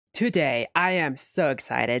Today, I am so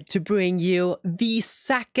excited to bring you the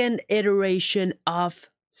second iteration of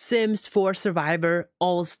Sims 4 Survivor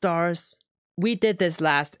All-Stars. We did this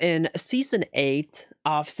last in Season 8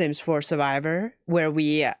 of Sims 4 Survivor, where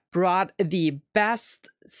we brought the best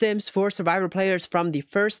Sims 4 Survivor players from the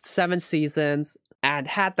first 7 seasons and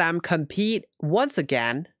had them compete once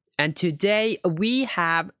again. And today, we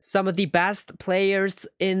have some of the best players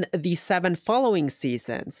in the 7 following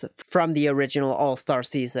seasons from the original All-Star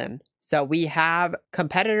season. So we have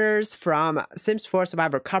competitors from Sims 4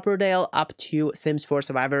 Survivor Copperdale up to Sims 4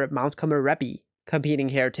 Survivor Mount Komorebi competing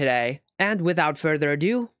here today. And without further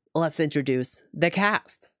ado, let's introduce the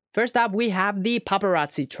cast. First up, we have the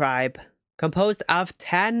Paparazzi Tribe, composed of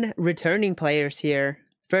 10 returning players here.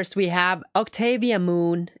 First, we have Octavia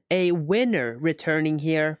Moon, a winner returning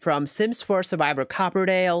here from Sims 4 Survivor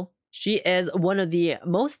Copperdale. She is one of the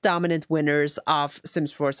most dominant winners of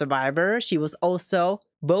Sims 4 Survivor. She was also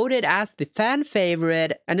voted as the fan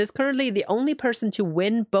favorite and is currently the only person to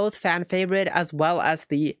win both fan favorite as well as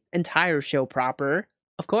the entire show proper.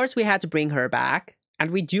 Of course, we had to bring her back. And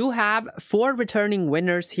we do have 4 returning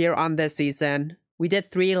winners here on this season. We did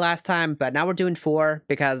 3 last time, but now we're doing 4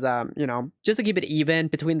 because, just to keep it even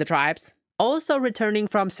between the tribes. Also returning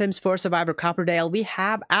from Sims 4 Survivor Copperdale, we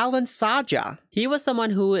have Alan Saja. He was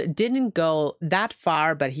someone who didn't go that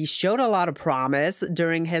far, but he showed a lot of promise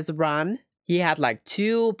during his run. He had like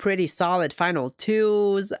 2 pretty solid final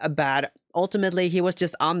 2s, but ultimately he was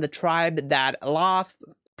just on the tribe that lost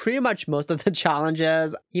pretty much most of the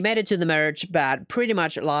challenges. He made it to the merge, but pretty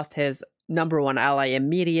much lost his #1 ally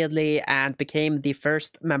immediately and became the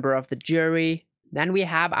first member of the jury. Then we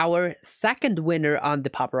have our second winner on the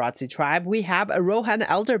Paparazzi Tribe. We have Rohan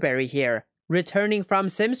Elderberry here, returning from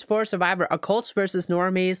Sims 4 Survivor Occults vs.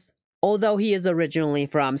 Normies, although he is originally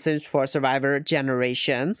from Sims 4 Survivor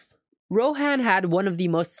Generations. Rohan had one of the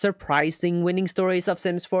most surprising winning stories of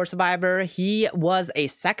Sims 4 Survivor. He was a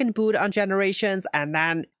second boot on Generations, and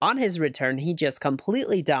then on his return, he just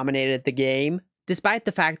completely dominated the game, despite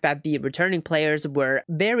the fact that the returning players were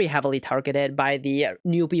very heavily targeted by the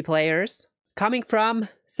newbie players. Coming from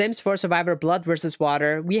Sims 4 Survivor Blood vs.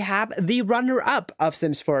 Water, we have the runner-up of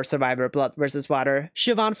Sims 4 Survivor Blood vs. Water,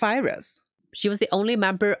 Siobhan Fires. She was the only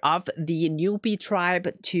member of the newbie tribe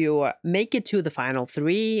to make it to the final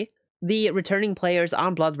 3. The returning players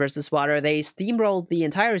on Blood vs. Water, they steamrolled the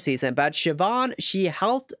entire season, but Siobhan, she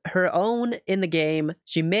held her own in the game.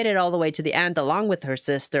 She made it all the way to the end along with her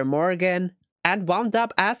sister Morgan, and wound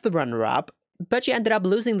up as the runner-up, but she ended up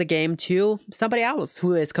losing the game to somebody else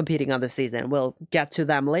who is competing on this season. We'll get to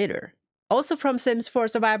them later. Also from Sims 4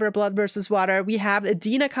 Survivor Blood vs. Water, we have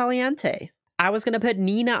Dina Caliente. I was gonna put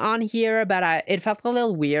Nina on here, but it felt a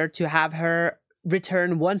little weird to have her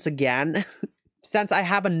return once again, since I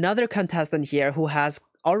have another contestant here who has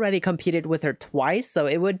already competed with her twice, so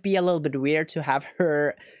it would be a little bit weird to have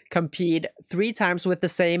her compete 3 times with the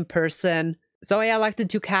same person. So I elected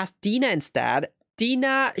to cast Dina instead.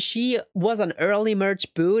 Dina, she was an early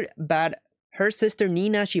merge boot, but her sister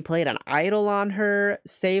Nina, she played an idol on her,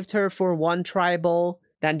 saved her for 1 tribal.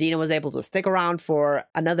 Then Dina was able to stick around for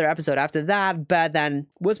another episode after that, but then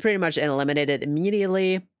was pretty much eliminated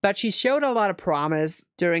immediately. But she showed a lot of promise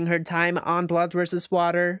during her time on Blood vs.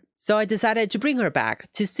 Water, so I decided to bring her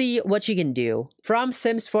back to see what she can do. From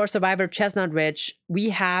Sims 4 Survivor Chestnut Ridge, we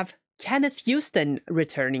have Kenneth Houston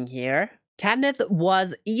returning here. Kenneth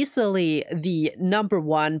was easily the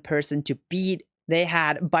 #1 person to beat. They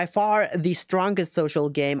had by far the strongest social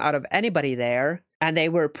game out of anybody there, and they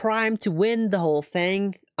were primed to win the whole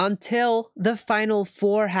thing until the final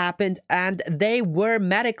 4 happened and they were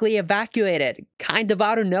medically evacuated, kind of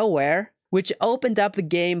out of nowhere, which opened up the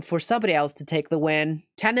game for somebody else to take the win.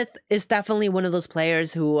 Kenneth is definitely one of those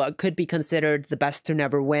players who could be considered the best to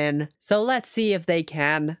never win, so let's see if they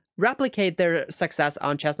can replicate their success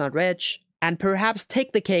on Chestnut Ridge and perhaps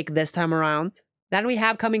take the cake this time around. Then we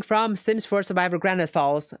have, coming from Sims 4 Survivor Granite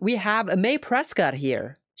Falls, we have May Prescott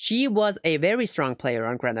here. She was a very strong player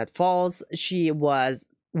on Granite Falls. She was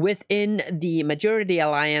within the Majority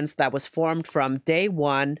Alliance that was formed from day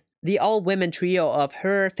 1, the all-women trio of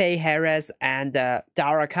her, Faye Harris, and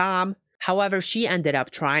Dara Kam. However, she ended up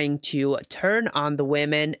trying to turn on the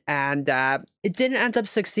women, and it didn't end up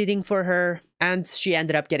succeeding for her, and she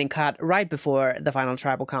ended up getting cut right before the final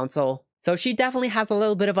tribal council. So she definitely has a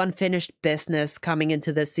little bit of unfinished business coming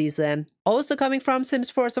into this season. Also coming from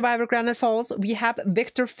Sims 4 Survivor Granite Falls, we have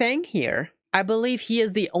Victor Feng here. I believe he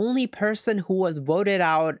is the only person who was voted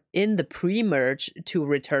out in the pre-merge to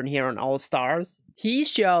return here on All Stars. He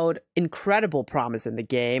showed incredible promise in the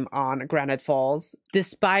game on Granite Falls,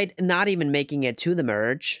 despite not even making it to the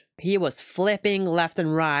merge. He was flipping left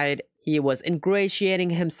and right, he was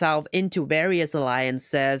ingratiating himself into various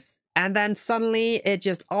alliances, and then suddenly it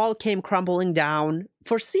just all came crumbling down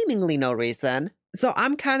for seemingly no reason. So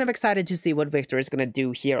I'm kind of excited to see what Victor is going to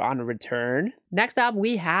do here on return. Next up,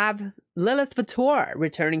 we have Lilith Vitor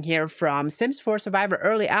returning here from Sims 4 Survivor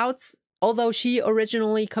Early Outs. Although she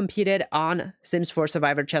originally competed on Sims 4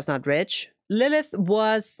 Survivor Chestnut Ridge, Lilith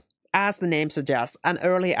was, as the name suggests, an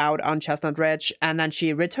early out on Chestnut Ridge, and then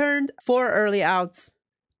she returned for early outs,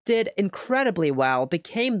 did incredibly well,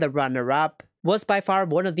 became the runner-up, was by far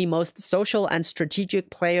one of the most social and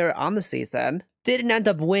strategic player on the season. Didn't end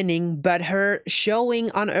up winning, but her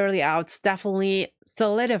showing on early outs definitely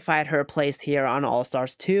solidified her place here on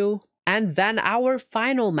All-Stars 2. And then our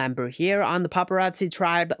final member here on the Paparazzi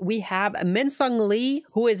Tribe, we have Minsung Lee,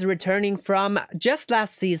 who is returning from just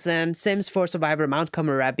last season, Sims 4 Survivor Mount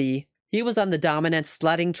Komorebi. He was on the dominant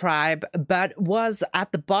sledding tribe, but was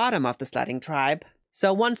at the bottom of the sledding tribe.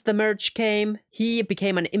 So once the merge came, he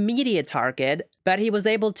became an immediate target, but he was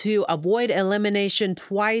able to avoid elimination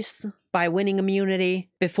twice by winning immunity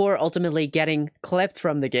before ultimately getting clipped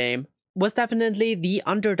from the game. Was definitely the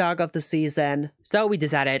underdog of the season, so we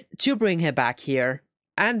decided to bring him back here.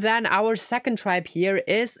 And then our second tribe here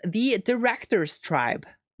is the Director's Tribe.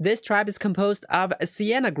 This tribe is composed of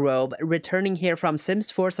Sienna Grove, returning here from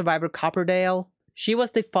Sims 4 Survivor Copperdale. She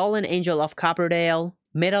was the fallen angel of Copperdale,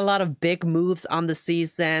 made a lot of big moves on the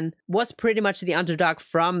season, was pretty much the underdog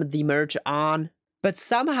from the merge on, but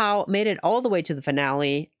somehow made it all the way to the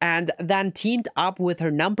finale, and then teamed up with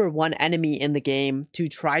her #1 enemy in the game to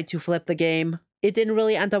try to flip the game. It didn't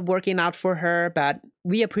really end up working out for her, but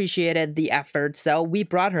we appreciated the effort, so we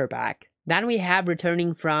brought her back. Then we have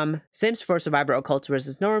returning from Sims 4 Survivor Occults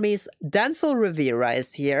vs. Normies, Denzel Rivera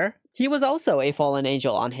is here. He was also a fallen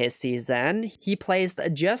angel on his season. He placed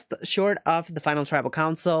just short of the final tribal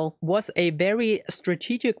council, was a very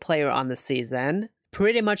strategic player on the season.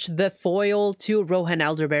 Pretty much the foil to Rohan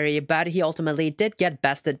Elderberry, but he ultimately did get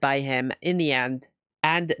bested by him in the end,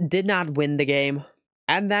 and did not win the game.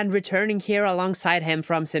 And then returning here alongside him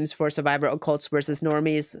from Sims 4 Survivor Occults vs.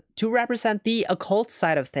 Normies, to represent the occult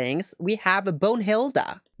side of things, we have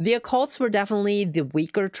Bonehilda. The occults were definitely the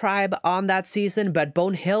weaker tribe on that season, but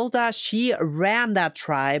Bonehilda, she ran that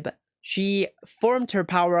tribe. She formed her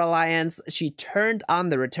power alliance, she turned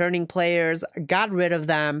on the returning players, got rid of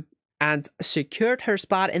them, and secured her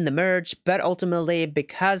spot in the merge, but ultimately,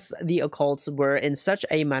 because the occults were in such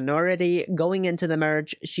a minority going into the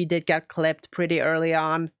merge, she did get clipped pretty early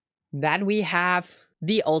on. Then we have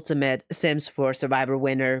the ultimate Sims 4 Survivor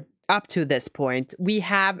winner. Up to this point, we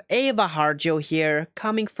have Ava Harjo here,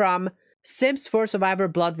 coming from Sims 4 Survivor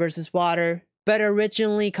Blood vs. Water, but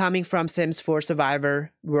originally coming from Sims 4 Survivor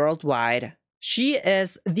Worldwide. She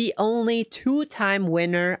is the only 2-time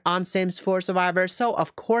winner on Sims 4 Survivor, so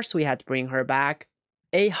of course we had to bring her back.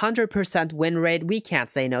 100% win rate, we can't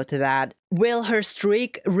say no to that. Will her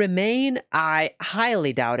streak remain? I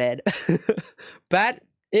highly doubt it. But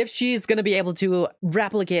if she's gonna be able to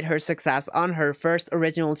replicate her success on her first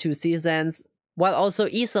original 2 seasons, while also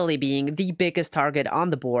easily being the biggest target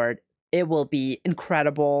on the board, it will be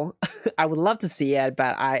incredible. I would love to see it,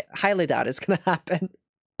 but I highly doubt it's gonna happen.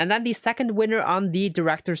 And then the second winner on the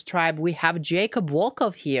Director's Tribe, we have Jacob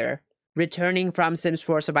Volkov here, returning from Sims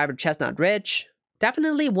 4 Survivor Chestnut Ridge.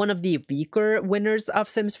 Definitely one of the weaker winners of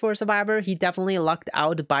Sims 4 Survivor. He definitely lucked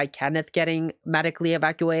out by Kenneth getting medically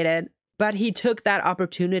evacuated, but he took that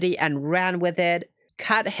opportunity and ran with it,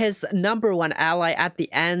 cut his #1 ally at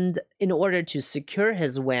the end in order to secure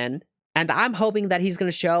his win. And I'm hoping that he's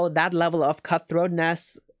going to show that level of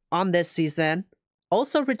cutthroatness on this season.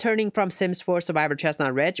 Also returning from Sims 4 Survivor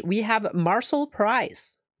Chestnut Ridge, we have Marcel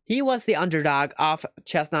Price. He was the underdog of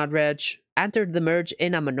Chestnut Ridge, entered the merge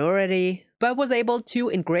in a minority, but was able to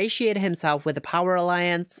ingratiate himself with the Power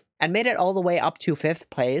Alliance and made it all the way up to 5th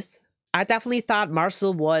place. I definitely thought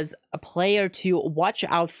Marcel was a player to watch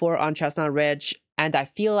out for on Chestnut Ridge, and I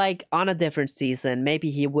feel like on a different season,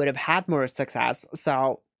 maybe he would have had more success.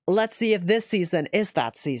 So let's see if this season is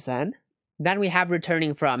that season. Then we have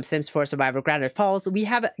returning from Sims 4 Survivor Granite Falls, we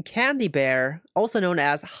have Candy Bear, also known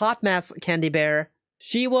as Hot Mess Candy Bear.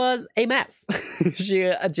 She was a mess.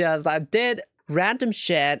 She just did random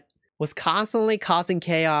shit, was constantly causing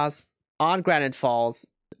chaos on Granite Falls.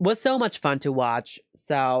 Was so much fun to watch,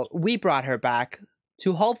 so we brought her back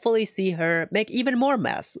to hopefully see her make even more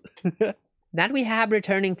mess. Then we have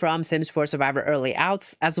returning from Sims 4 Survivor Early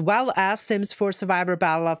Outs, as well as Sims 4 Survivor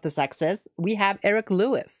Battle of the Sexes, we have Eric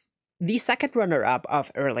Lewis. The second runner-up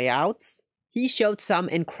of Early Outs. He showed some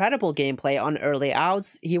incredible gameplay on early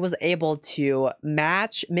outs. He was able to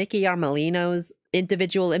match Mickey Armelino's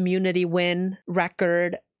individual immunity win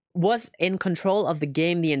record, was in control of the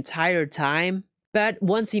game the entire time. But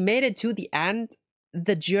once he made it to the end,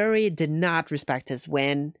 the jury did not respect his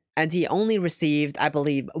win, and he only received, I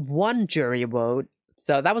believe, 1 jury vote.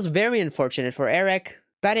 So that was very unfortunate for Eric,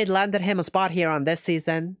 but it landed him a spot here on this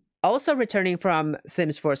season. Also returning from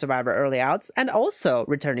Sims 4 Survivor Early Outs, and also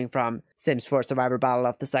returning from Sims 4 Survivor Battle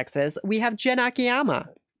of the Sexes, we have Jenna Akiyama.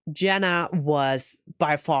 Jenna was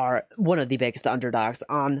by far one of the biggest underdogs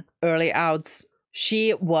on Early Outs.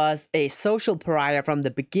 She was a social pariah from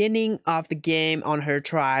the beginning of the game on her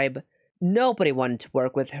tribe. Nobody wanted to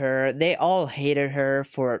work with her. They all hated her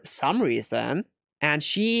for some reason. And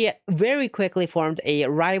she very quickly formed a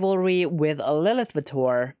rivalry with Lilith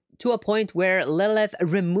Vitor, to a point where Lilith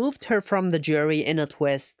removed her from the jury in a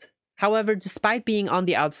twist. However, despite being on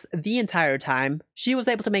the outs the entire time, she was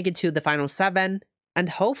able to make it to the final 7, and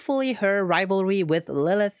hopefully her rivalry with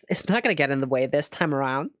Lilith is not going to get in the way this time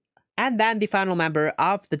around. And then the final member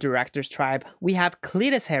of the Director's Tribe, we have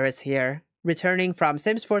Cletus Harris here, returning from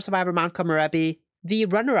Sims 4 Survivor Mount Komorebi. The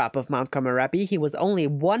runner-up of Mount Komorebi, he was only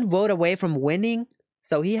 1 vote away from winning,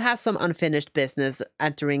 so he has some unfinished business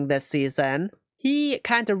entering this season. He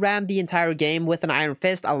kind of ran the entire game with an iron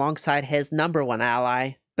fist alongside his #1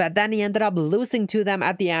 ally, but then he ended up losing to them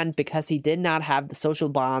at the end because he did not have the social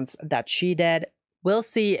bonds that she did. We'll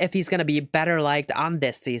see if he's going to be better liked on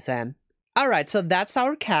this season. Alright, so that's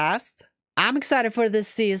our cast. I'm excited for this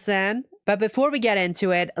season, but before we get into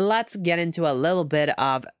it, let's get into a little bit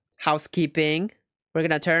of housekeeping. We're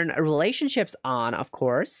going to turn relationships on, of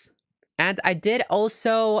course. And I did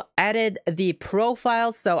also edit the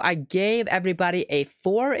profiles, so I gave everybody a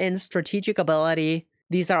 4 in strategic ability.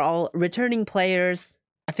 These are all returning players.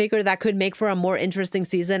 I figured that could make for a more interesting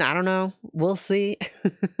season. I don't know. We'll see.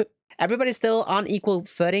 Everybody's still on equal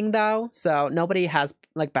footing though, so nobody has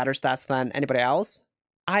like better stats than anybody else.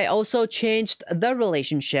 I also changed the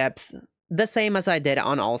relationships the same as I did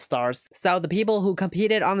on All Stars. So the people who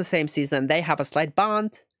competed on the same season, they have a slight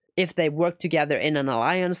bond. If they work together in an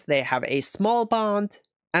alliance, they have a small bond.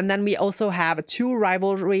 And then we also have 2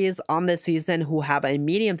 rivalries on this season who have a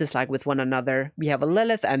medium dislike with one another. We have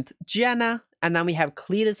Lilith and Jenna, and then we have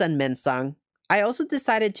Cletus and Minsung. I also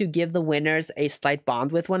decided to give the winners a slight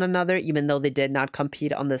bond with one another, even though they did not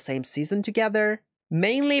compete on the same season together.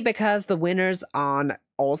 Mainly because the winners on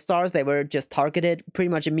All Stars, they were just targeted pretty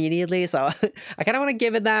much immediately. So I kind of want to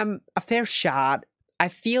give them a fair shot. I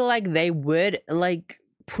feel like they would like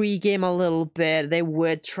pre-game a little bit. They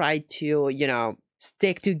would try to, you know,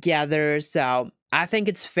 stick together. So I think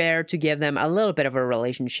it's fair to give them a little bit of a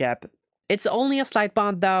relationship. It's only a slight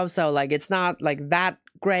bond though, so like it's not like that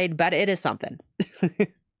great, but it is something.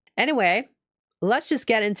 Anyway, let's just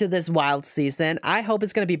get into this wild season. I hope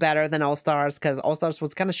it's going to be better than All Stars, because All Stars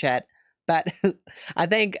was kind of shit, but I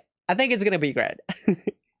think it's going to be great.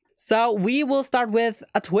 So we will start with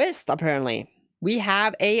a twist, apparently. We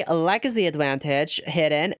have a legacy advantage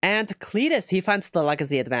hidden, and Cletus, he finds the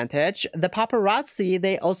legacy advantage. The paparazzi,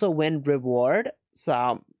 they also win reward,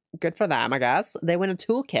 so good for them, I guess. They win a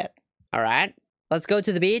toolkit. All right, let's go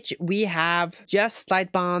to the beach. We have just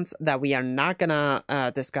slight bonds that we are not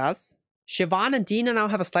gonna discuss. Siobhan and Dina now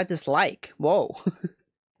have a slight dislike. Whoa.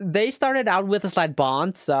 They started out with a slight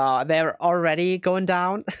bond, so they're already going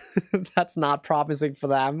down. That's not promising for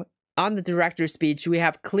them. On the director's speech, we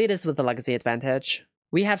have Cletus with the legacy advantage.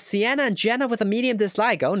 We have Sienna and Jenna with a medium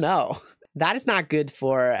dislike. Oh no. That is not good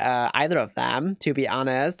for either of them, to be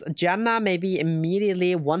honest. Jenna may be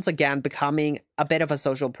immediately, once again, becoming a bit of a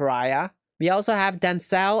social pariah. We also have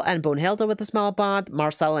Denzel and Bonehilda with a small bond,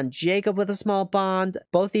 Marcel and Jacob with a small bond.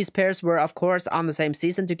 Both these pairs were, of course, on the same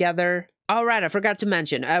season together. Alright, I forgot to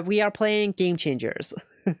mention, we are playing Game Changers.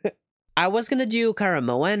 I was gonna do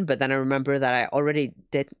Karamoan, but then I remember that I already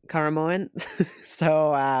did Karamoan.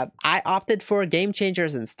 So I opted for Game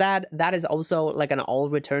Changers instead. That is also like an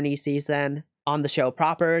all-returnee season on the show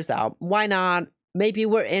proper, so why not? Maybe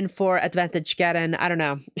we're in for Advantage Geddon, I don't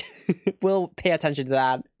know. We'll pay attention to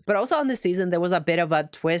that. But also on this season, there was a bit of a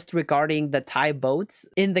twist regarding the tie votes.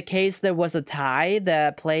 In the case there was a tie,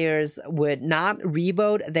 the players would not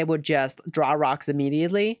re-vote, they would just draw rocks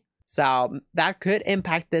immediately. So that could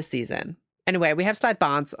impact this season. Anyway, we have slight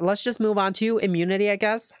bonds. Let's just move on to immunity, I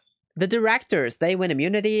guess. The directors, they win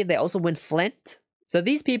immunity. They also win Flint. So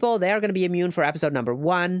these people, they are going to be immune for episode number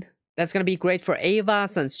 1. That's going to be great for Ava,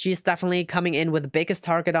 since she's definitely coming in with the biggest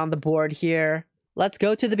target on the board here. Let's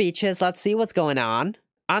go to the beaches. Let's see what's going on.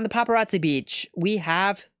 On the paparazzi beach, we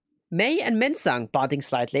have May and Minsung bonding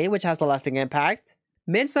slightly, which has a lasting impact.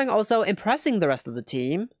 Minsung also impressing the rest of the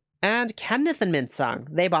team. And Kenneth and Minsung,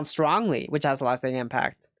 they bond strongly, which has lasting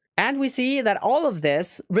impact. And we see that all of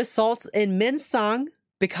this results in Minsung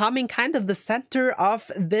becoming kind of the center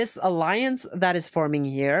of this alliance that is forming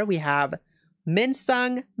here. We have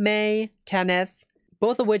Minsung, Mei, Kenneth,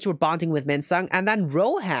 both of which were bonding with Minsung, and then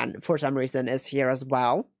Rohan, for some reason, is here as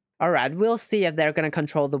well. Alright, we'll see if they're going to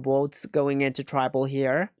control the votes going into Tribal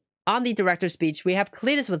here. On the director's speech, we have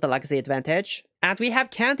Cletus with the legacy advantage, and we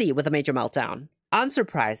have Candy with a major meltdown.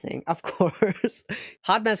 Unsurprising, of course.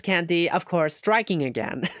 Hot Mess Candy, of course, striking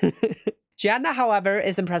again. Gianna, however,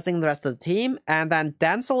 is impressing the rest of the team, and then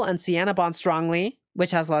Denzel and Sienna bond strongly,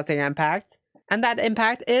 which has lasting impact. And that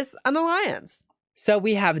impact is an alliance. So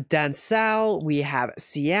we have Denzel, we have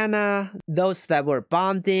Sienna, those that were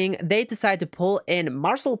bonding. They decide to pull in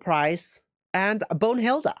Marcel Price and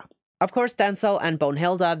Bonehilda. Of course, Denzel and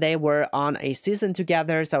Bonehilda, they were on a season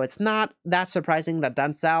together, so it's not that surprising that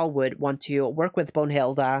Denzel would want to work with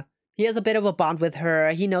Bonehilda. He has a bit of a bond with her,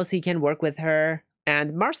 he knows he can work with her,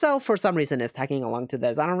 and Marcel, for some reason, is tagging along to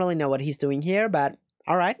this. I don't really know what he's doing here, but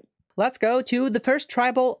alright. Let's go to the first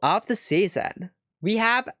tribal of the season. We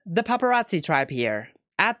have the Paparazzi tribe here.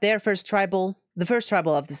 At their first tribal, the first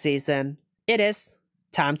tribal of the season, it is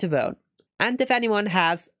time to vote. And if anyone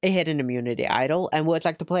has a hidden immunity idol and would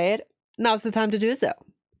like to play it, now's the time to do so.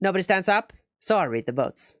 Nobody stands up, so I'll read the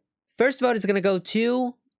votes. First vote is going to go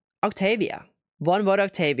to Octavia. 1 vote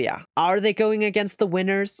Octavia. Are they going against the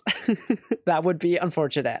winners? That would be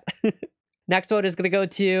unfortunate. Next vote is going to go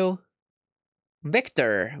to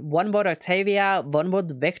Victor. 1 vote Octavia, 1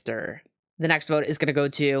 vote Victor. The next vote is going to go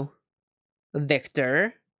to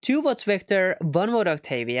Victor. 2 votes Victor, 1 vote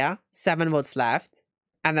Octavia. 7 votes left.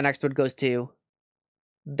 And the next vote goes to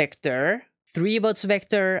Victor. 3 votes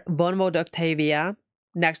Victor, 1 vote Octavia.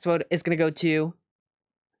 Next vote is going to go to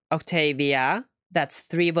Octavia. That's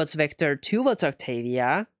 3 votes Victor, 2 votes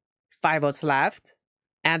Octavia. 5 votes left.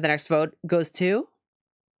 And the next vote goes to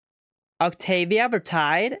Octavia. We're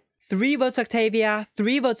tied. 3 votes Octavia,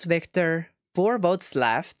 3 votes Victor, 4 votes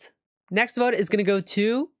left. Next vote is going to go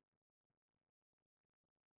to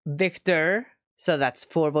Victor. So that's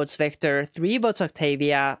 4 votes Victor, 3 votes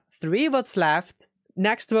Octavia, 3 votes left.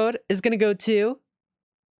 Next vote is going to go to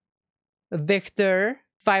Victor.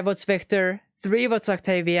 5 votes Victor, 3 votes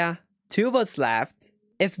Octavia, 2 votes left.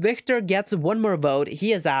 If Victor gets 1 more vote,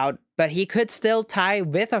 he is out, but he could still tie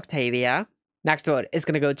with Octavia. Next vote is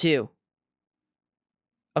going to go to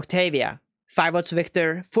Octavia. 5 votes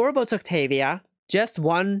Victor, 4 votes Octavia, just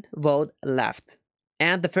 1 vote left.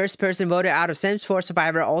 And the first person voted out of Sims 4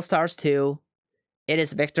 Survivor All-Stars 2, it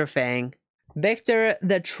is Victor Fang. Victor,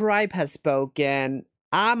 the tribe has spoken.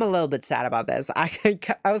 I'm a little bit sad about this. I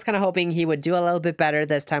was kind of hoping he would do a little bit better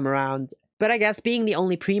this time around. But I guess being the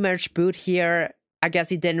only pre-merge boot here, I guess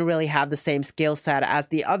he didn't really have the same skill set as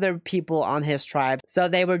the other people on his tribe. So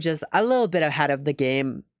they were just a little bit ahead of the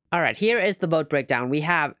game. Alright, here is the vote breakdown. We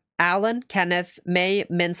have Alan, Kenneth, Mei,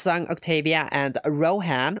 Minsung, Octavia, and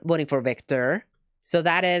Rohan voting for Victor. So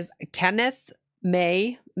that is Kenneth,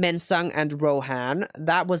 Mei, Minsung, and Rohan.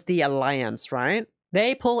 That was the alliance, right?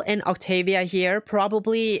 They pull in Octavia here,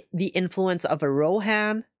 probably the influence of a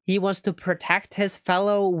Rohan. He wants to protect his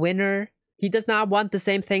fellow winner. He does not want the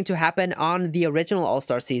same thing to happen on the original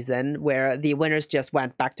All-Star season, where the winners just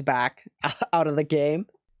went back-to-back out of the game.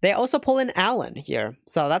 They also pull in Alan here,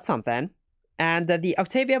 so that's something. And the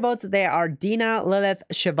Octavia votes, they are Dina, Lilith,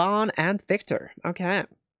 Siobhan, and Victor. Okay.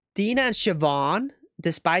 Dina and Siobhan,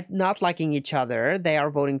 despite not liking each other, they are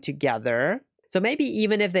voting together. So maybe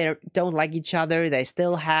even if they don't like each other, they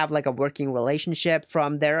still have like a working relationship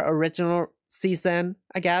from their original season,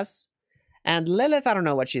 I guess. And Lilith, I don't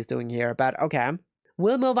know what she's doing here, but okay.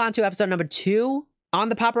 We'll move on to episode number 2. On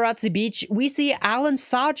the Paparazzi Beach, we see Alan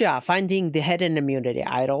Saja finding the hidden immunity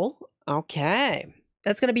idol. Okay.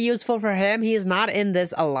 That's going to be useful for him. He is not in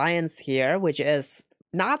this alliance here, which is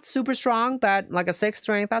not super strong, but like a 6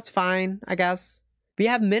 strength, that's fine, I guess. We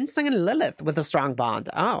have Minsung and Lilith with a strong bond.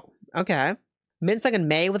 Oh, okay. Minsung and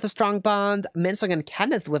Mei with a strong bond. Minsung and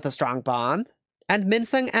Kenneth with a strong bond. And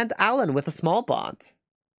Minsung and Alan with a small bond.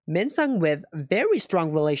 Minsung with very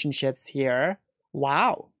strong relationships here.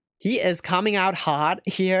 Wow. He is coming out hot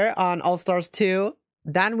here on All-Stars 2.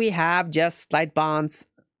 Then we have just slight bonds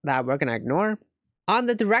that we're gonna ignore. On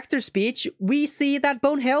the director's speech, we see that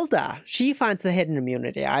Bonehilda, she finds the hidden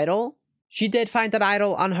immunity idol. She did find that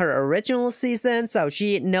idol on her original season, so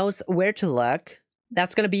she knows where to look.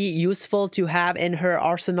 That's gonna be useful to have in her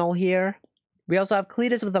arsenal here. We also have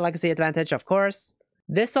Cletus with the legacy advantage, of course.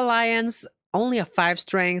 This alliance, only a 5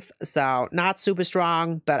 strength, so not super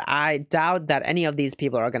strong, but I doubt that any of these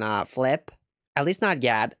people are gonna flip. At least not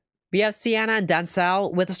yet. We have Sienna and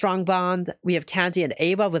Denzel with a strong bond. We have Candy and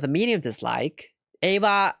Ava with a medium dislike.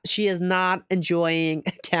 Ava, she is not enjoying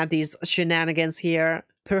Candy's shenanigans here.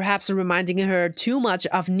 Perhaps reminding her too much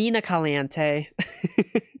of Nina Caliente.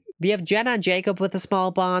 We have Jenna and Jacob with a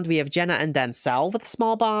small bond. We have Jenna and Denzel with a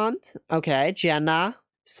small bond. Okay, Jenna,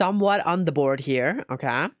 somewhat on the board here.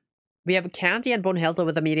 Okay. We have Candy and Bonehilda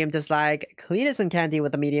with a medium dislike. Cletus and Candy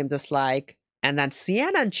with a medium dislike. And then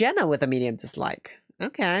Sienna and Jenna with a medium dislike.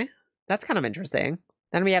 Okay, that's kind of interesting.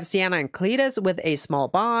 Then we have Sienna and Cletus with a small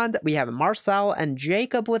bond. We have Marcel and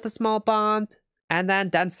Jacob with a small bond. And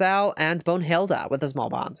then Denzel and Bonehilda with a small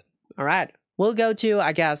bond. All right. We'll go to,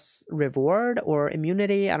 I guess, reward or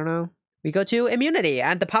immunity. I don't know. We go to immunity.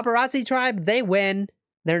 And the paparazzi tribe, they win.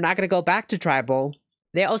 They're not going to go back to tribal.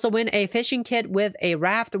 They also win a fishing kit with a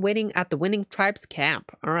raft waiting at the winning tribe's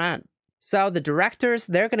camp. All right. So the directors,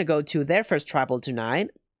 they're going to go to their first tribal tonight.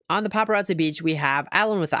 On the paparazzi beach, we have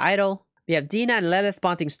Alan with the idol. We have Dina and Lilith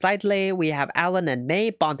bonding slightly. We have Alan and May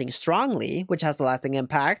bonding strongly, which has a lasting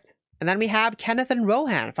impact. And then we have Kenneth and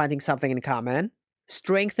Rohan finding something in common.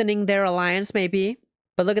 Strengthening their alliance, maybe.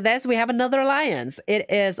 But look at this, we have another alliance. It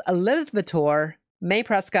is Lilith Vittor, May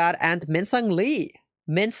Prescott, and Minsung Lee.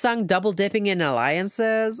 Minsung double dipping in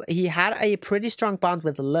alliances. He had a pretty strong bond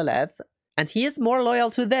with Lilith, and he is more loyal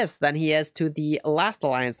to this than he is to the last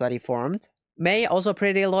alliance that he formed. May also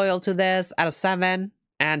pretty loyal to this at a 7,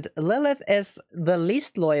 and Lilith is the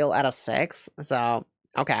least loyal at a 6, so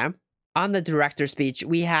okay. On the director's speech,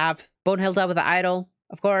 we have Bonehilda with the idol.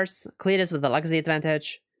 Of course, Cletus with the legacy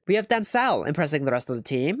advantage. We have Denzel impressing the rest of the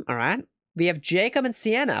team, alright. We have Jacob and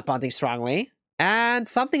Sienna bonding strongly. And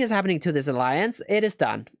something is happening to this alliance. It is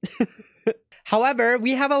done. However,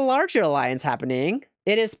 we have a larger alliance happening.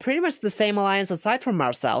 It is pretty much the same alliance aside from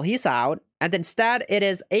Marcel. He's out. And instead, it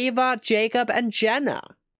is Ava, Jacob, and Jenna.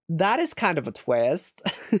 That is kind of a twist.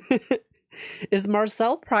 Is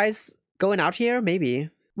Marcel Price going out here? Maybe.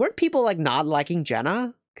 Weren't people like not liking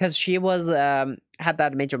Jenna? Because she was, had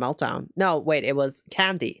that major meltdown. No, wait, it was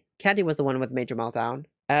Candy. Candy was the one with major meltdown.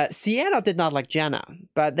 Sienna did not like Jenna,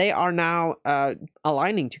 but they are now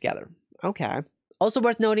aligning together. Okay. Also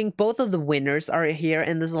worth noting, both of the winners are here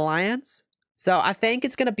in this alliance. So I think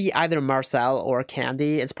it's going to be either Marcel or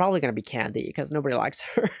Candy. It's probably going to be Candy because nobody likes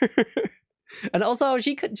her. And also,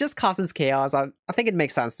 she could just causes chaos. I think it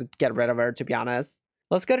makes sense to get rid of her, to be honest.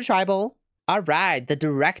 Let's go to Tribal. All right, the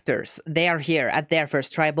directors, they are here at their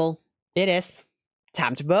first tribal. It is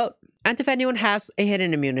time to vote. And if anyone has a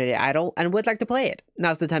hidden immunity idol and would like to play it,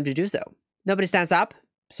 now's the time to do so. Nobody stands up,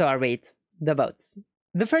 so I read the votes.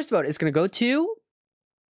 The first vote is going to go to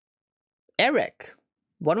Eric.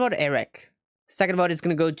 One vote, Eric. Second vote is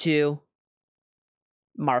going to go to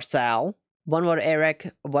Marcel. One vote,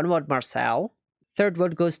 Eric. One vote, Marcel. Third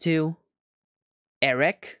vote goes to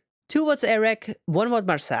Eric. 2 votes, Eric. 1 vote,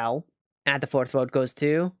 Marcel. And the fourth vote goes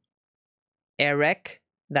to Eric.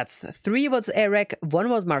 That's 3 votes Eric, 1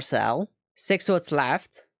 vote Marcel. 6 votes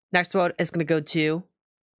left. Next vote is going to go to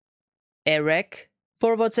Eric.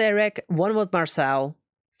 4 votes Eric, 1 vote Marcel.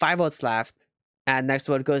 5 votes left. And next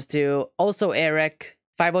vote goes to also Eric.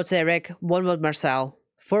 5 votes Eric, 1 vote Marcel.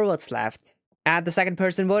 4 votes left. And the second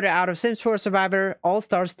person voted out of Sims 4 Survivor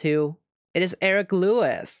All-Stars 2. It is Eric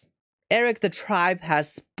Lewis. Eric the Tribe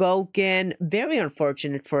has spoken. Very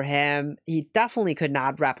unfortunate for him. He definitely could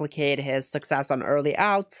not replicate his success on early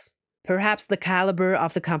outs. Perhaps the caliber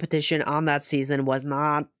of the competition on that season was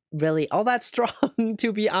not really all that strong,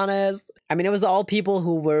 to be honest. I mean, it was all people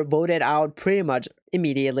who were voted out pretty much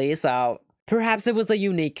immediately, so perhaps it was a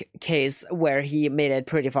unique case where he made it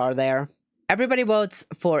pretty far there. Everybody votes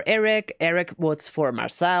for Eric. Eric votes for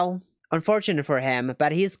Marcel. Unfortunate for him,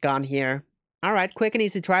 but he's gone here. Alright, quick and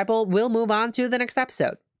easy tribal. We'll move on to the next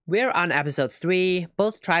episode. We're on episode 3.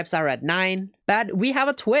 Both tribes are at 9. But we have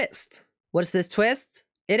a twist. What's this twist?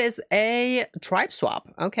 It is a tribe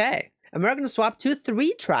swap. Okay. And we're going to swap to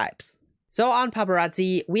 3 tribes. So on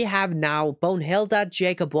Paparazzi, we have now Bonehilda,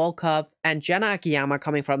 Jacob Wolkoff, and Jenna Akiyama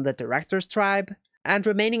coming from the Director's tribe. And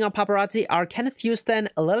remaining on Paparazzi are Kenneth Houston,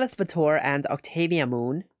 Lilith Vittor, and Octavia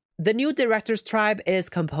Moon. The new Directors tribe is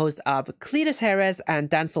composed of Cletus Harris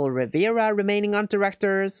and Denzel Rivera remaining on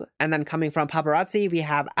Directors. And then coming from Paparazzi, we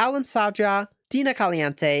have Alan Saja, Dina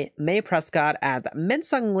Caliente, May Prescott, and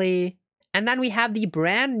Minsung Lee. And then we have the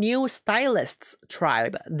brand new Stylists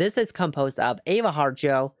tribe. This is composed of Ava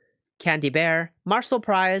Harjo, Candy Bear, Marcel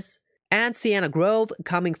Price, and Sienna Grove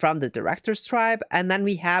coming from the Directors tribe. And then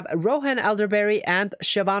we have Rohan Elderberry and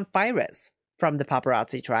Siobhan Firis from the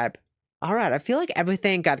Paparazzi tribe. Alright, I feel like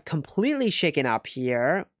everything got completely shaken up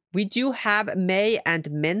here. We do have May and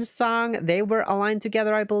Minsung. They were aligned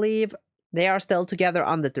together, I believe. They are still together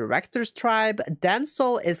on the Director's Tribe.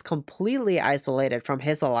 Denzel is completely isolated from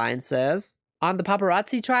his alliances. On the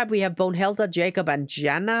Paparazzi Tribe, we have Bonehilda, Jacob, and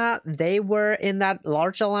Jenna. They were in that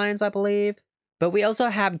large alliance, I believe. But we also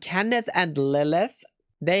have Kenneth and Lilith.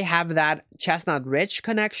 They have that Chestnut Ridge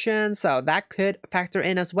connection, so that could factor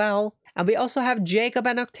in as well. And we also have Jacob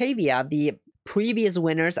and Octavia, the previous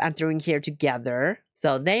winners, entering here together.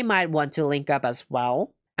 So they might want to link up as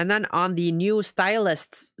well. And then on the New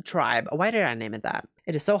Stylists Tribe, why did I name it that?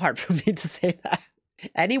 It is so hard for me to say that.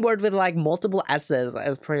 Any word with like multiple S's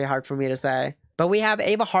is pretty hard for me to say. But we have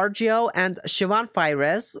Ava Hargio and Siobhan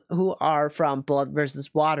Fires, who are from Blood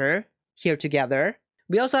vs. Water, here together.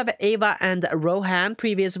 We also have Ava and Rohan,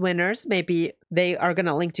 previous winners. Maybe they are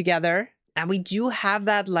gonna link together. And we do have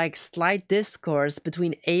that like slight discourse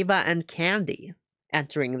between Ava and Candy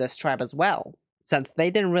entering this tribe as well, since they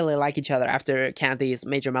didn't really like each other after Candy's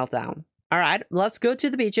major meltdown. Alright, let's go to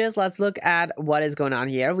the beaches. Let's look at what is going on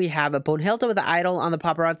here. We have a Bonehilda with the Idol on the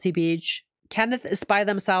Paparazzi Beach. Kenneth is by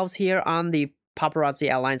themselves here on the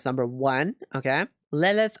Paparazzi Alliance number 1. Okay.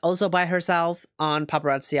 Lilith also by herself on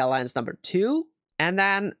Paparazzi Alliance number 2. And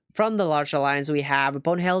then from the large alliance, we have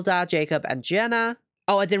Bonehilda, Jacob, and Jenna.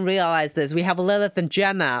 Oh, I didn't realize this. We have Lilith and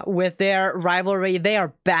Jenna with their rivalry. They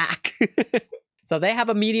are back. So they have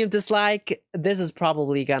a medium dislike. This is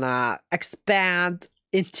probably gonna expand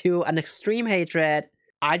into an extreme hatred.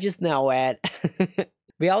 I just know it.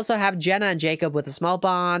 We also have Jenna and Jacob with a small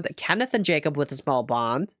bond. Kenneth and Jacob with a small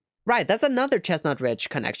bond. Right, that's another Chestnut Ridge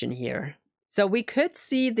connection here. So we could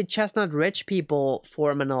see the Chestnut Ridge people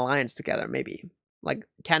form an alliance together, maybe. Like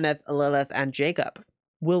Kenneth, Lilith, and Jacob.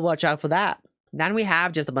 We'll watch out for that. Then we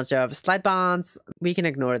have just a bunch of slight bonds. We can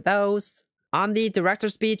ignore those. On the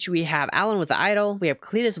Director's Beach, we have Alan with the Idol. We have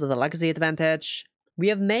Cletus with the Legacy Advantage. We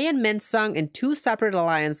have May and Minsung in 2 separate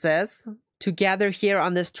alliances. Together here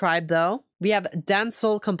on this tribe, though. We have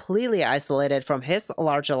Denzel completely isolated from his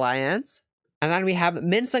large alliance. And then we have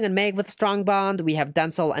Minsung and Meg with a strong bond. We have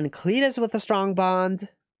Denzel and Cletus with a strong bond.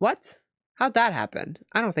 What? How'd that happen?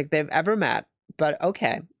 I don't think they've ever met, but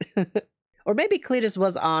okay. Or maybe Cletus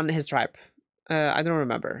was on his tribe. I don't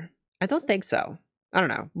remember. I don't think so. I don't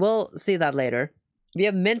know. We'll see that later. We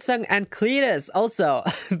have Minsung and Cletus also.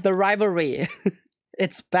 The rivalry.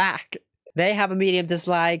 It's back. They have a medium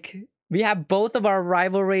dislike. We have both of our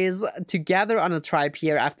rivalries together on a tribe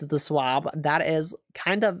here after the swap. That is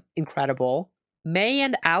kind of incredible. May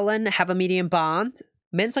and Alan have a medium bond.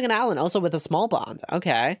 Minsung and Alan also with a small bond.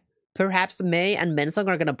 Okay. Perhaps May and Minsung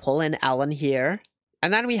are going to pull in Alan here.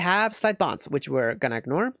 And then we have slight bonds, which we're going to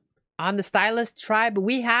ignore. On the Stylist Tribe,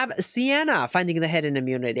 we have Sienna finding the hidden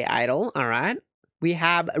immunity idol. All right. We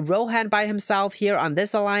have Rohan by himself here on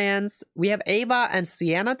this alliance. We have Ava and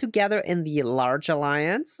Sienna together in the large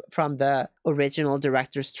alliance from the original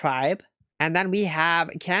Director's Tribe. And then we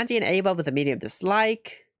have Candy and Ava with a medium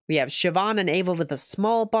dislike. We have Siobhan and Ava with a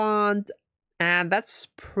small bond. And that's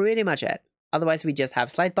pretty much it. Otherwise, we just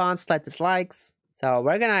have slight bonds, slight dislikes. So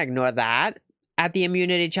we're going to ignore that. At the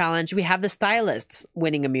immunity challenge, we have the Stylists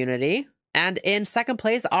winning immunity. And in second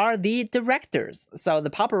place are the Directors. So the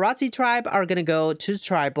Paparazzi Tribe are going to go to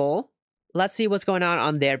Tribal. Let's see what's going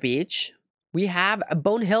on their beach. We have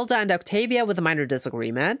Bonehilda and Octavia with a minor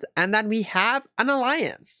disagreement. And then we have an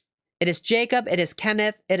alliance. It is Jacob, it is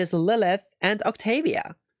Kenneth, it is Lilith, and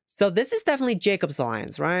Octavia. So this is definitely Jacob's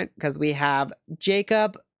alliance, right? Because we have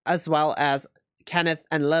Jacob as well as Kenneth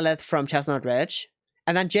and Lilith from Chestnut Ridge.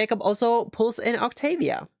 And then Jacob also pulls in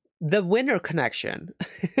Octavia. The winner connection.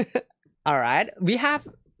 All right. We have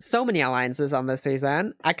so many alliances on this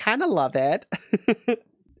season. I kind of love it.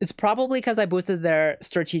 It's probably because I boosted their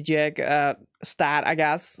strategic stat, I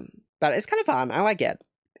guess. But it's kind of fun. I like it.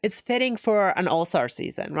 It's fitting for an all-star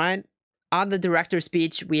season, right? On the Director's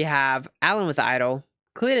Beach, we have Alan with the Idol.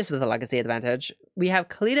 Cletus with a Legacy Advantage. We have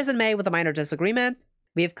Cletus and May with a minor disagreement.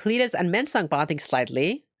 We have Cletus and Minsung bonding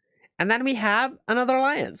slightly. And then we have another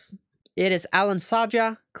alliance. It is Alan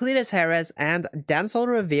Saja, Cletus Harris, and Denzel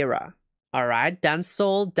Rivera. All right,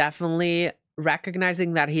 Denzel definitely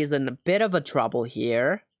recognizing that he's in a bit of a trouble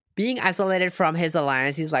here. Being isolated from his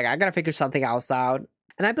alliance, he's like, I gotta figure something else out.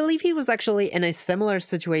 And I believe he was actually in a similar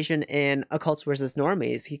situation in Occults vs.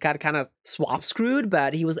 Normies. He got kind of swap screwed,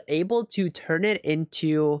 but he was able to turn it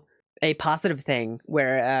into a positive thing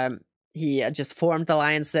where he just formed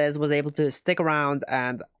alliances, was able to stick around,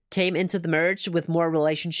 and came into the merge with more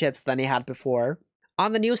relationships than he had before.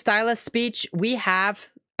 On the New Stylist Speech, we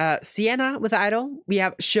have Sienna with Idol. We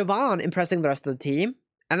have Siobhan impressing the rest of the team.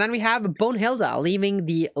 And then we have Bonehilda leaving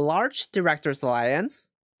the large Directors Alliance.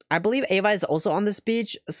 I believe Ava is also on this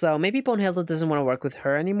beach, so maybe Bonehilda doesn't want to work with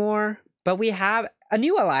her anymore. But we have a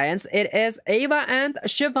new alliance. It is Ava and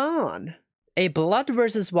Siobhan. A blood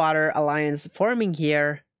versus water alliance forming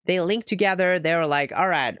here. They link together. They're like, all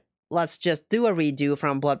right, let's just do a redo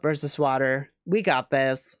from blood versus water. We got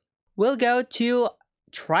this. We'll go to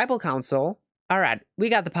Tribal Council. All right, we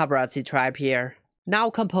got the paparazzi tribe here. Now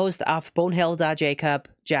composed of Bonehilda, Jacob,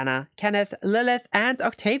 Jenna, Kenneth, Lilith, and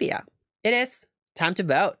Octavia. It is time to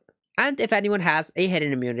vote. And if anyone has a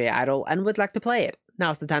hidden immunity idol and would like to play it,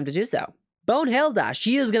 now's the time to do so. Bonehilda,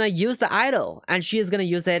 she is gonna use the idol, and she is gonna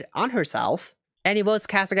use it on herself. Any votes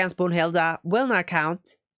cast against Bonehilda will not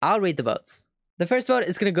count. I'll read the votes. The first vote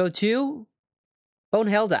is gonna go to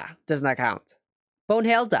Bonehilda, does not count.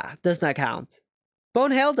 Bonehilda does not count.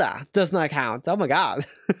 Bonehilda does not count. Oh my god.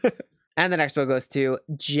 And the next vote goes to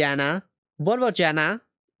Jenna. One vote Jenna.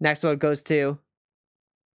 Next vote goes to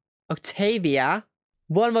Octavia.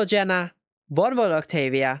 One vote Jenna. One vote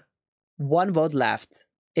Octavia. One vote left.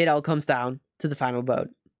 It all comes down to the final vote.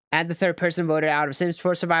 And the third person voted out of Sims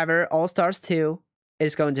 4 Survivor All-Stars 2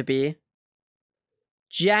 is going to be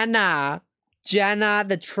Jenna. Jenna,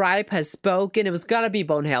 the tribe has spoken. It was gonna be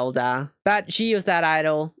Bonehilda, but she used that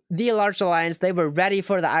idol. The Large Alliance, they were ready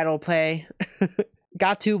for the idol play.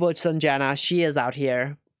 Got 2 votes on Jenna. She is out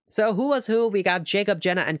here. So who was who? We got Jacob,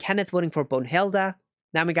 Jenna, and Kenneth voting for Bonehilda.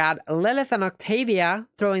 Then we got Lilith and Octavia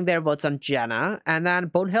throwing their votes on Jenna. And then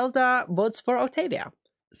Bonehilda votes for Octavia.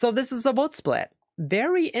 So this is a vote split.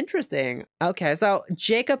 Very interesting. Okay, so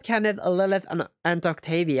Jacob, Kenneth, Lilith, and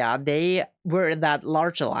Octavia, they were that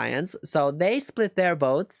Large Alliance. So they split their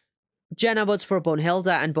votes. Jenna votes for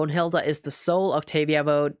Bonehilda, and Bonehilda is the sole Octavia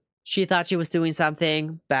vote. She thought she was doing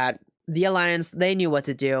something, but the Alliance, they knew what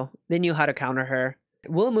to do. They knew how to counter her.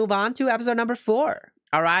 We'll move on to episode number 4.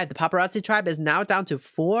 All right, the paparazzi tribe is now down to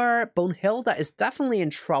 4. Bonehilda is definitely in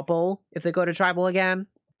trouble if they go to tribal again.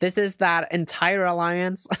 This is that entire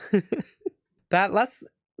alliance. But let's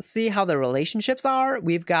see how the relationships are.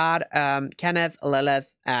 We've got Kenneth,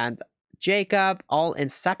 Lilith, and Jacob all in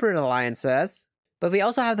separate alliances. But we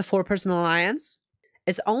also have the 4-person alliance.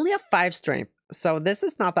 It's only a 5 strength, so this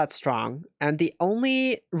is not that strong. And the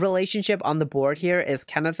only relationship on the board here is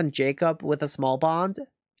Kenneth and Jacob with a small bond.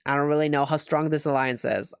 I don't really know how strong this alliance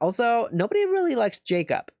is. Also, nobody really likes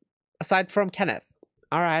Jacob, aside from Kenneth.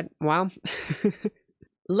 All right, well...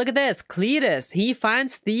 Look at this, Cletus, he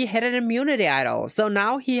finds the hidden immunity idol. So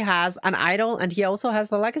now he has an idol and he also has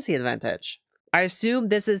the legacy advantage. I assume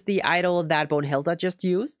this is the idol that Bonehilda just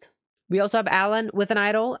used. We also have Alan with an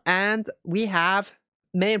idol, and we have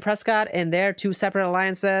May and Prescott in their 2 separate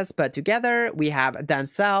alliances, but together we have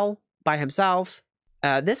Denzel by himself.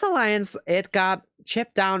 This alliance, it got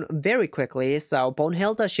chipped down very quickly. So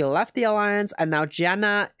Bonehilda, she left the alliance, and now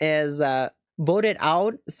Jenna is... voted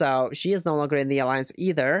out, so she is no longer in the alliance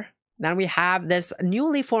either. Then we have this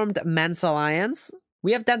newly formed men's alliance.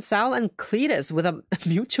 We have Denzel and Cletus with a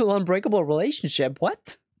mutual unbreakable relationship.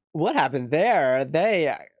 What? What happened there?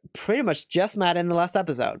 They pretty much just met in the last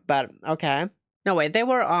episode, but okay. No, wait, they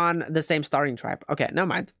were on the same starting tribe. Okay, never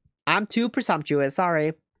mind. I'm too presumptuous,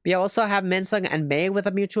 sorry. We also have Minsung and May with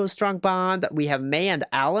a mutual strong bond. We have May and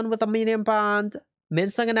Alan with a medium bond.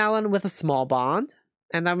 Minsung and Alan with a small bond.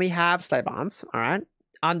 And then we have slight bonds, all right?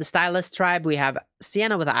 On the Stylist tribe, we have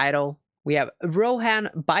Sienna with an idol. We have Rohan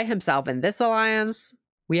by himself in this alliance.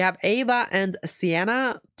 We have Ava and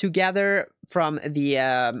Sienna together from the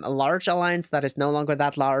large alliance that is no longer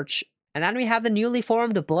that large. And then we have the newly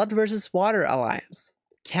formed Blood versus Water alliance.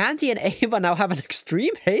 Candy and Ava now have an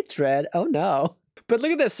extreme hatred. Oh no. But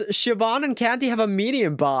look at this. Siobhan and Candy have a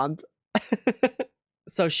medium bond.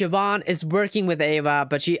 So Siobhan is working with Ava,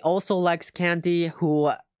 but she also likes Candy,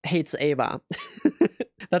 who hates Ava.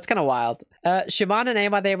 That's kind of wild. Siobhan and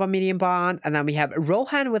Ava, they have a medium bond. And then we have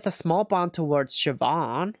Rohan with a small bond towards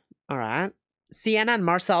Siobhan. All right. Sienna and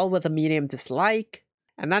Marcel with a medium dislike.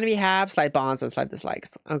 And then we have slight bonds and slight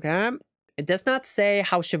dislikes. Okay. It does not say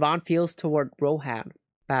how Siobhan feels toward Rohan,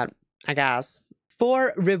 but I guess.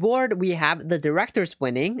 For reward, we have the directors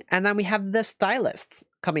winning. And then we have the stylists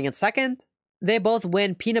coming in second. They both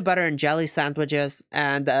win peanut butter and jelly sandwiches,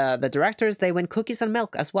 and the directors, they win cookies and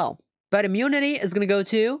milk as well. But immunity is going to go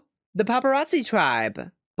to the paparazzi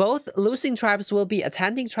tribe. Both losing tribes will be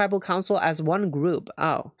attending tribal council as one group.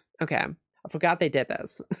 Oh, okay. I forgot they did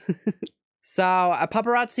this. So,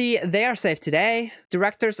 paparazzi, they are safe today.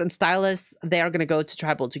 Directors and stylists, they are going to go to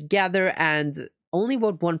tribal together and only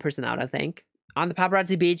vote one person out, I think. On the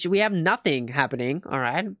paparazzi beach, we have nothing happening, all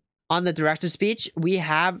right? On the director's speech, we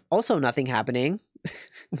have also nothing happening.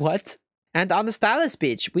 What? And on the stylist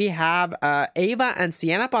speech, we have Ava and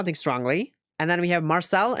Sienna bonding strongly. And then we have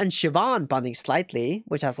Marcel and Siobhan bonding slightly,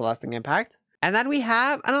 which has a lasting impact. And then we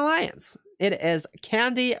have an alliance. It is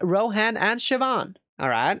Candy, Rohan, and Siobhan. All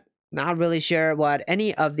right. Not really sure what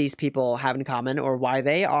any of these people have in common or why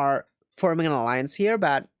they are forming an alliance here,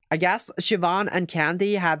 but I guess Siobhan and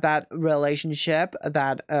Candy had that relationship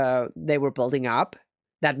that they were building up,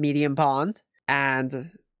 that medium bond,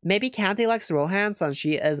 and maybe Candy likes Rohan and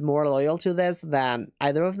she is more loyal to this than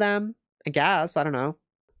either of them. I guess, I don't know.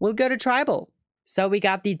 We'll go to Tribal. So we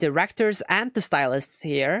got the directors and the stylists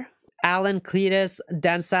here. Alan, Cletus,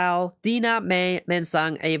 Denzel, Dina, May,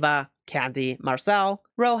 Minsung, Ava, Candy, Marcel,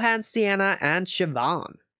 Rohan, Sienna, and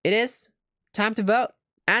Siobhan. It is time to vote.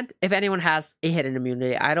 And if anyone has a hidden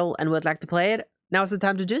immunity idol and would like to play it, now's the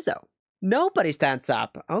time to do so. Nobody stands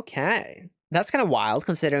up. Okay. That's kind of wild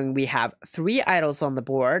considering we have 3 idols on the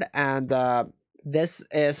board and this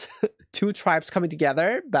is 2 tribes coming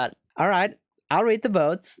together. But all right, I'll read the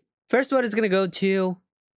votes. First vote is going to go to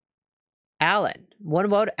Alan. 1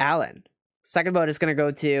 vote, Alan. Second vote is going to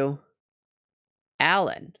go to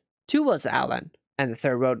Alan. 2 votes, Alan. And the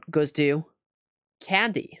third vote goes to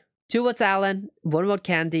Candy. 2 votes, Alan. 1 vote,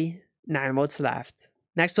 Candy. 9 votes left.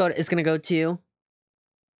 Next vote is going to go to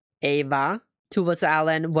Ava. 2 votes,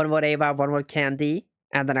 Alan. 1 vote, Ava. 1 vote, Candy.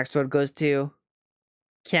 And the next vote goes to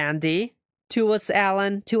Candy. 2 votes,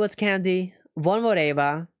 Alan. 2 votes, Candy. 1 vote,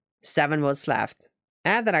 Ava. 7 votes left.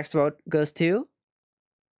 And the next vote goes to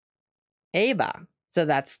Ava. So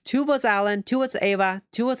that's 2 votes Alan, 2 votes Ava,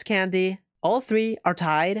 2 votes Candy. All 3 are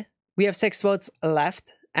tied. We have 6 votes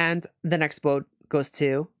left. And the next vote goes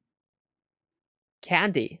to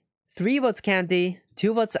Candy. 3 votes Candy,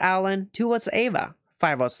 2 votes Alan, 2 votes Ava.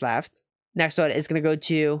 5 votes left. Next vote is going to go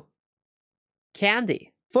to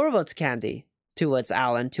Candy. 4 votes Candy, 2 votes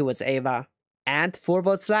Alan, 2 votes Ava. And 4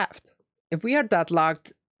 votes left. If we are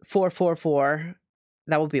deadlocked 4-4-4,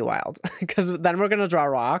 that would be wild. Because then we're going to draw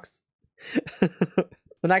rocks. The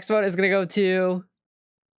next vote is going to go to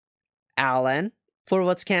Alan. 4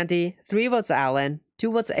 votes Candy, 3 votes Alan,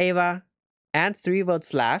 2 votes Ava, and 3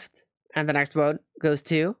 votes left. And the next vote goes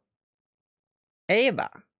to Ava.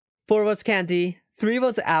 4 votes Candy, 3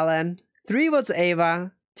 votes Alan, 3 votes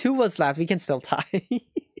Ava, 2 votes left. We can still tie.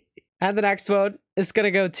 And the next vote is going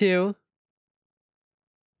to go to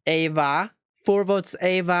Ava. 4 votes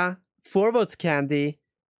Ava, 4 votes Candy,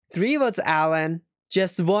 3 votes Alan,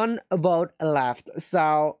 just 1 vote left.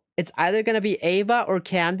 So it's either going to be Ava or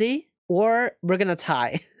Candy, or we're going to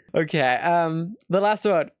tie. Okay, the last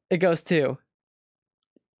vote, it goes to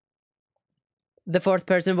the 4th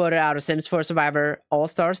person voted out of Sims 4 Survivor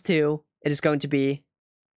All-Stars 2. It is going to be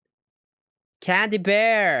Candy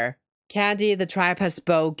Bear. Candy, the tribe has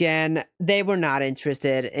spoken. They were not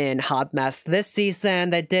interested in Hot Mess this season.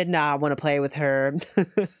 They did not want to play with her.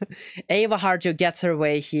 Ava Harjo gets her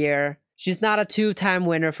way here. She's not a 2-time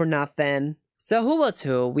winner for nothing. So who votes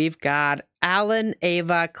who? We've got Alan,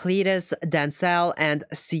 Ava, Cletus, Denzel, and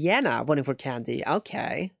Sienna voting for Candy.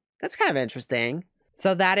 Okay, that's kind of interesting.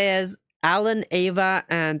 So that is Alan, Ava,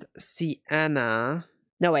 and Sienna.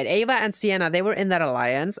 No, wait, Ava and Sienna, they were in that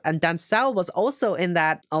alliance. And Denzel was also in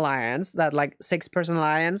that alliance, that like 6-person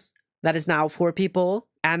alliance that is now 4 people.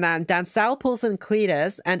 And then Denzel pulls in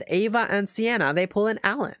Cletus, and Ava and Sienna, they pull in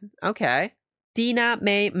Alan. Okay. Dina,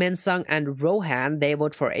 May, Minsung, and Rohan, they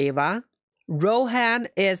vote for Ava. Rohan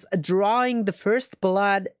is drawing the first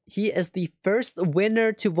blood. He is the first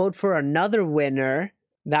winner to vote for another winner.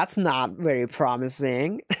 That's not very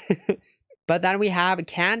promising. But then we have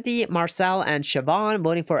Candy, Marcel, and Siobhan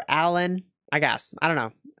voting for Alan. I guess. I don't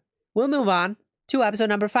know. We'll move on to episode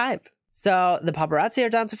number 5. So the paparazzi are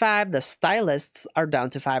down to 5. The stylists are down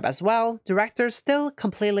to 5 as well. Directors still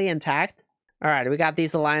completely intact. All right, we got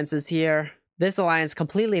these alliances here. This alliance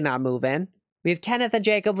completely not moving. We have Kenneth and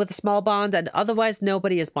Jacob with a small bond, and otherwise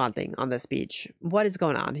nobody is bonding on this beach. What is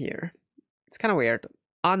going on here? It's kind of weird.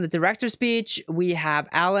 On the director's speech, we have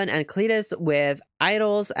Alan and Cletus with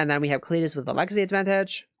idols, and then we have Cletus with the legacy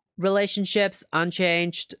advantage. Relationships,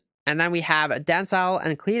 unchanged. And then we have Denzel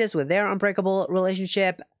and Cletus with their unbreakable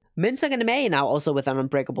relationship. Minsung and May now also with an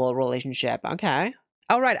unbreakable relationship. Okay.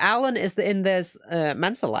 All right, Alan is in this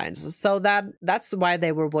men's alliance, so that's why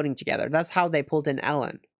they were voting together. That's how they pulled in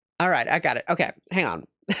Alan. All right, I got it. Okay, hang on.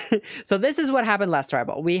 So this is what happened last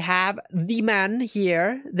tribal. We have the men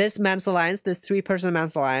here, this men's alliance, this 3-person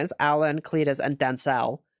men's alliance, Alan, Cletus, and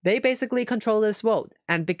Denzel. They basically control this vote.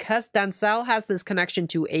 And because Denzel has this connection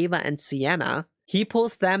to Ava and Sienna, he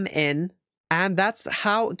pulls them in, and that's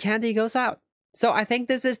how Candy goes out. So I think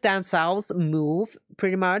this is Denzel's move,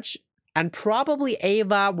 pretty much. And probably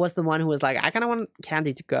Ava was the one who was like, I kind of want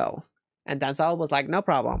Candy to go. And Denzel was like, no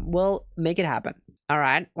problem. We'll make it happen. All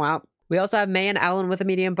right, well. We also have May and Alan with a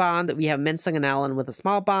medium bond. We have Minsung and Alan with a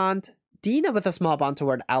small bond. Dina with a small bond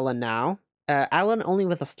toward Alan now. Alan only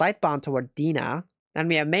with a slight bond toward Dina. Then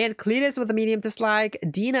we have May and Cletus with a medium dislike,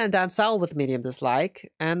 Dina and Dancel with a medium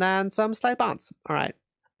dislike, and then some slight bonds. All right.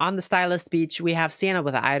 On the stylist beach, we have Sienna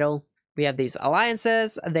with an idol. We have these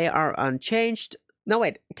alliances. They are unchanged. No,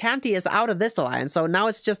 wait. Canty is out of this alliance, so now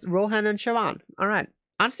it's just Rohan and Siobhan. All right.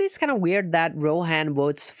 Honestly, it's kind of weird that Rohan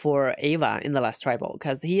votes for Ava in the last tribal,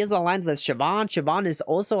 because he is aligned with Siobhan. Siobhan is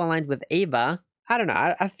also aligned with Ava. I don't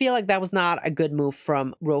know. I feel like that was not a good move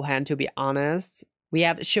from Rohan, to be honest. We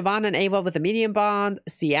have Siobhan and Ava with a medium bond.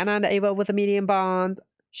 Sienna and Ava with a medium bond.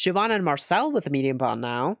 Siobhan and Marcel with a medium bond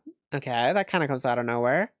now. Okay, that kind of comes out of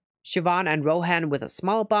nowhere. Siobhan and Rohan with a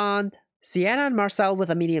small bond. Sienna and Marcel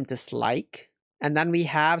with a medium dislike. And then we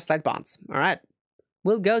have slight bonds. All right.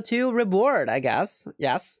 We'll go to reward, I guess.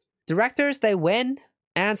 Yes. Directors, they win.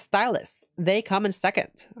 And stylists, they come in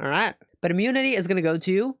second. All right. But immunity is going to go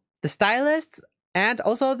to the stylists and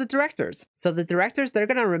also the directors. So the directors, they're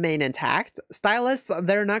going to remain intact. Stylists,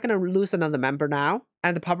 they're not going to lose another member now.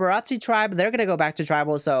 And the paparazzi tribe, they're going to go back to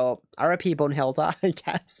tribal. So RIP Bonehilda, I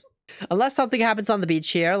guess. Unless something happens on the beach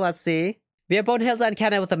here. Let's see. We have Bonehilda and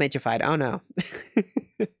Kenneth with a major fight. Oh no.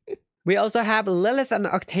 We also have Lilith and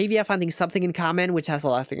Octavia finding something in common, which has a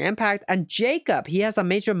lasting impact. And Jacob, he has a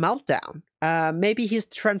major meltdown. Maybe he's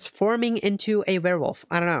transforming into a werewolf.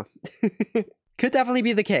 I don't know. Could definitely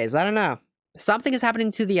be the case. I don't know. Something is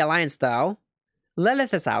happening to the alliance, though.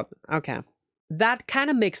 Lilith is out. Okay. That kind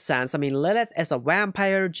of makes sense. I mean, Lilith is a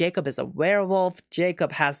vampire. Jacob is a werewolf.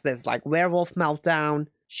 Jacob has this, like, werewolf meltdown.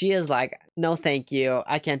 She is like, no, thank you.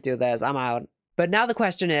 I can't do this. I'm out. But now the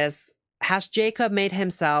question is, has Jacob made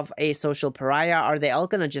himself a social pariah? Are they all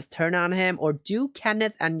gonna just turn on him? Or do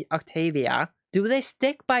Kenneth and Octavia, do they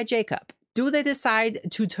stick by Jacob? Do they decide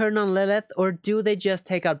to turn on Lilith? Or do they just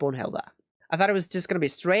take out Bonehilda? I thought it was just gonna be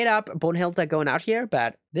straight up Bonehilda going out here,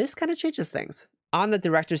 but this kind of changes things. On the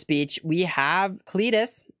director's speech, we have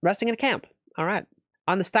Cletus resting in camp. All right.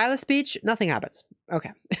 On the stylist speech, nothing happens.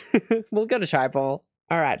 Okay. We'll go to tribal.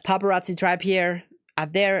 All right. Paparazzi tribe here.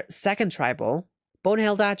 At their second tribal,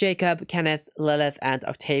 Bonehilda, Jacob, Kenneth, Lilith, and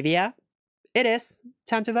Octavia. It is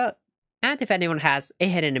time to vote. And if anyone has a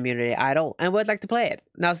hidden immunity idol and would like to play it,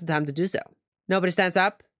 now's the time to do so. Nobody stands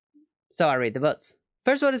up, so I read the votes.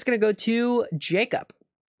 First vote is going to go to Jacob.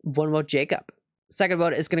 1 vote Jacob. Second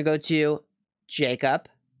vote is going to go to Jacob.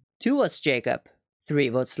 2 votes Jacob. 3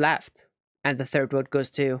 votes left. And the third vote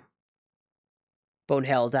goes to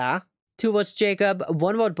Bonehilda. 2 votes Jacob.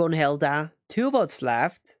 1 vote Bonehilda. 2 votes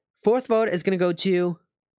left. Fourth vote is going to go to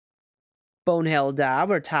Bonehilda.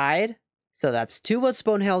 We're tied. So that's 2 votes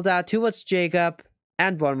Bonehilda, 2 votes Jacob,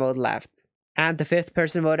 and 1 vote left. And the fifth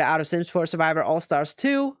person voted out of Sims 4 Survivor All-Stars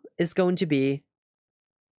 2 is going to be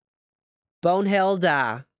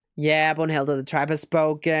Bonehilda. Yeah, Bonehilda, the tribe has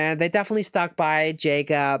spoken. They definitely stuck by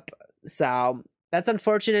Jacob. So that's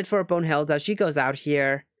unfortunate for Bonehilda. She goes out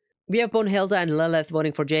here. We have Bonehilda and Lilith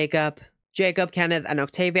voting for Jacob. Jacob, Kenneth, and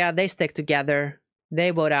Octavia, they stick together.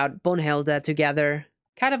 They vote out Bonehilda together.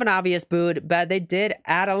 Kind of an obvious boot, but they did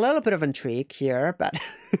add a little bit of intrigue here, but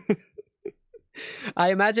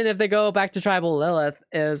I imagine if they go back to tribal, Lilith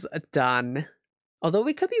is done. Although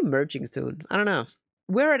we could be merging soon. I don't know.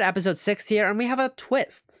 We're at episode 6 here, and we have a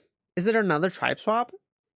twist. Is it another tribe swap?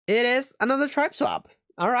 It is another tribe swap.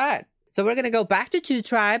 All right. So we're going to go back to 2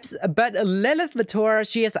 tribes, but Lilith Vitor,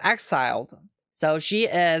 she is exiled. So she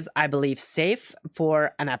is, I believe, safe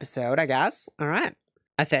for an episode, I guess. All right.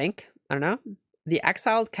 I think. I don't know. The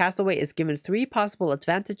exiled castaway is given 3 possible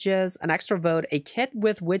advantages, an extra vote, a kit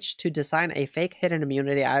with which to design a fake hidden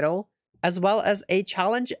immunity idol, as well as a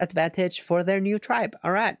challenge advantage for their new tribe.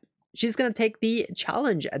 All right. She's going to take the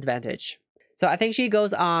challenge advantage. So I think she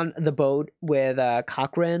goes on the boat with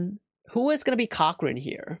Cochrane. Who is going to be Cochrane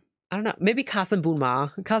here? I don't know. Maybe Kasim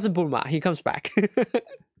Bulma. Kasim Bulma. He comes back.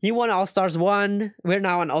 He won All-Stars 1. We're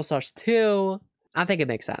now on All-Stars 2. I think it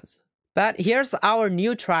makes sense. But here's our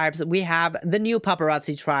new tribes. We have the new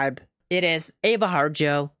paparazzi tribe. It is Ava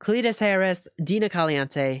Harjo, Cletus Harris, Dina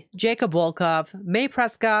Caliente, Jacob Volkov, May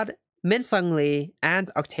Prescott, Min Sung Lee,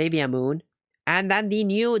 and Octavia Moon. And then the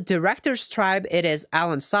new director's tribe, it is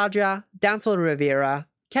Alan Saja, Dancel Rivera,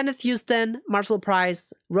 Kenneth Houston, Marcel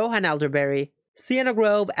Price, Rohan Elderberry, Sienna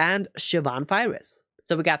Grove, and Siobhan Virus.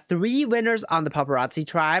 So we got 3 winners on the paparazzi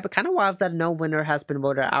tribe. Kind of wild that no winner has been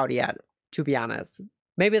voted out yet, to be honest.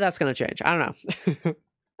 Maybe that's going to change. I don't know.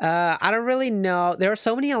 I don't really know. There are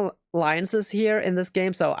so many alliances here in this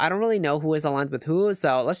game, so I don't really know who is aligned with who.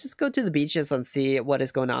 So let's just go to the beaches and see what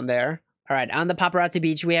is going on there. All right, on the paparazzi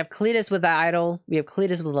beach, we have Cletus with the idol. We have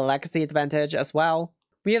Cletus with the legacy advantage as well.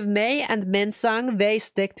 We have May and Min Sung. They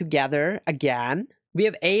stick together again. We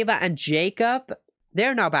have Ava and Jacob.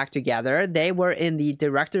 They're now back together. They were in the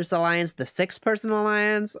Directors Alliance, the 6-person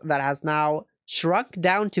alliance that has now shrunk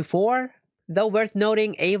down to 4. Though worth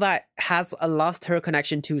noting, Ava has lost her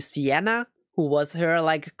connection to Sienna, who was her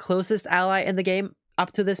like closest ally in the game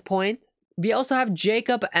up to this point. We also have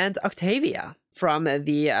Jacob and Octavia from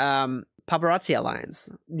the Paparazzi Alliance,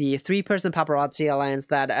 the 3-person Paparazzi Alliance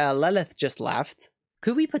that Lilith just left.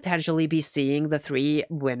 Could we potentially be seeing the 3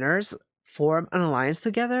 winners form an alliance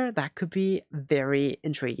together? That could be very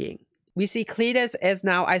intriguing. We see Cletus is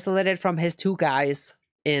now isolated from his 2 guys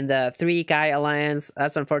in the 3-guy alliance.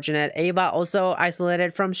 That's unfortunate. Ava also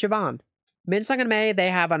isolated from Siobhan. Minsung and May, they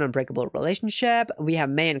have an unbreakable relationship. We have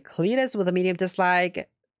May and Cletus with a medium dislike.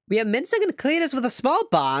 We have Minsung and Cletus with a small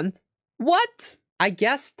bond. What? I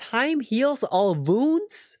guess time heals all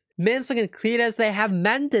wounds? Minsung and Cletus, they have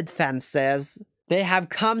mended fences. They have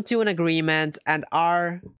come to an agreement and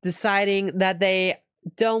are deciding that they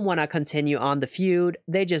don't want to continue on the feud.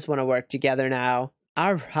 They just want to work together now.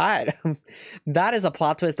 All right. That is a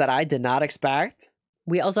plot twist that I did not expect.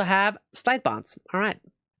 We also have slight bonds. All right.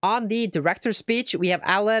 On the director's speech, we have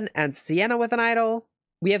Alan and Sienna with an idol.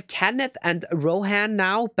 We have Kenneth and Rohan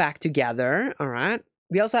now back together. All right.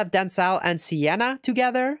 We also have Denzel and Sienna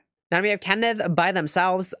together. Then we have Kenneth by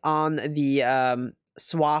themselves on the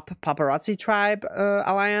Swap Paparazzi Tribe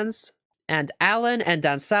Alliance. And Alan and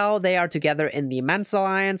Denzel, they are together in the Men's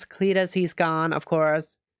Alliance. Cletus, he's gone, of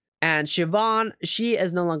course. And Siobhan, she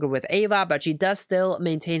is no longer with Ava, but she does still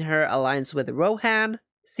maintain her alliance with Rohan.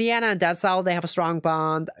 Sienna and Denzel, they have a strong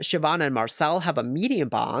bond. Siobhan and Marcel have a medium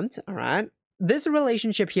bond. All right. This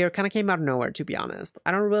relationship here kind of came out of nowhere, to be honest.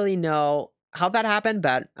 I don't really know how that happened,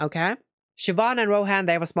 but okay. Siobhan and Rohan,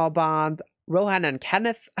 they have a small bond. Rohan and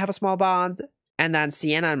Kenneth have a small bond. And then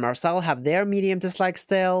Sienna and Marcel have their medium dislike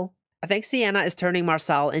still. I think Sienna is turning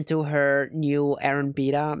Marcel into her new Aaron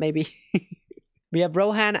Beta, maybe. We have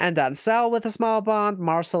Rohan and Denzel with a small bond.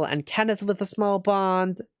 Marcel and Kenneth with a small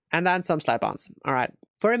bond. And then some slight bonds. All right.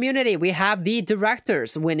 For immunity, we have the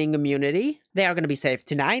directors winning immunity. They are going to be safe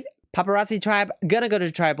tonight. Paparazzi Tribe gonna go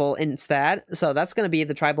to Tribal instead. So that's going to be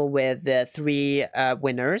the Tribal with the 3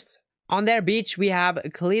 winners. On their beach, we have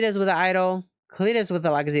Cletus with the idol. Cletus with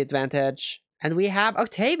the legacy advantage. And we have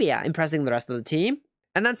Octavia impressing the rest of the team.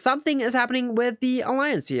 And then something is happening with the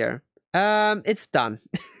alliance here. It's done.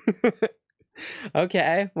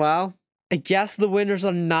 Okay, well, I guess the winners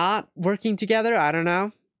are not working together. I don't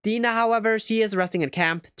know. Dina, however, she is resting at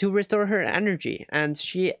camp to restore her energy. And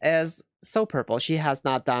she is so purple. She has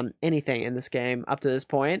not done anything in this game up to this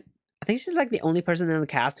point. I think she's like the only person in the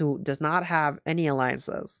cast who does not have any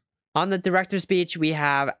alliances. On the director's beach, we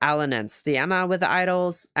have Alan and Sienna with the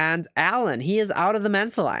idols. And Alan, he is out of the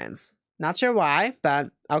men's alliance. Not sure why,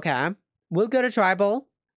 but okay. We'll go to Tribal.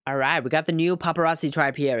 All right, we got the new Paparazzi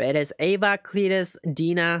Tribe here. It is Ava, Cletus,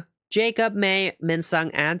 Dina, Jacob, May, Minsung,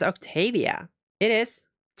 and Octavia. It is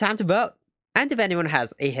time to vote. And if anyone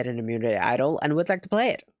has a hidden immunity idol and would like to play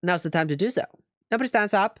it, now's the time to do so. Nobody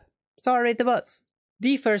stands up, so I'll rate the votes.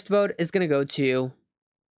 The first vote is going to go to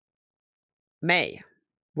May.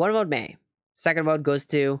 1 vote May. Second vote goes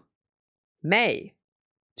to May.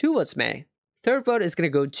 2 votes May. Third vote is going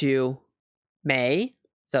to go to May.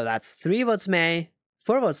 So that's 3 votes May.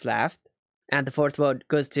 4 votes left. And the fourth vote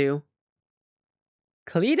goes to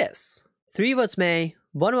Cletus. 3 votes May,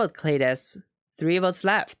 1 vote Cletus, 3 votes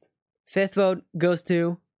left. Fifth vote goes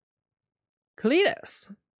to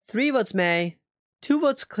Cletus. 3 votes May, 2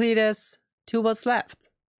 votes Cletus, 2 votes left.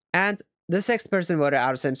 And the 6th person voted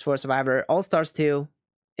out of Sims 4 Survivor All-Stars 2,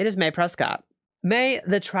 it is May Prescott. May,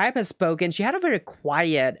 the tribe has spoken. She had a very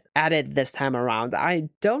quiet edit this time around. I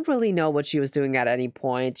don't really know what she was doing at any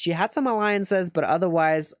point. She had some alliances, but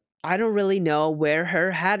otherwise, I don't really know where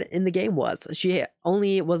her head in the game was. She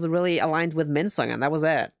only was really aligned with Minsung, and that was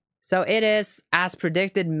it. So it is, as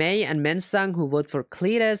predicted, May and Minsung who vote for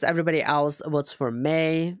Cletus. Everybody else votes for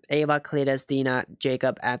May, Ava, Cletus, Dina,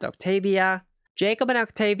 Jacob, and Octavia. Jacob and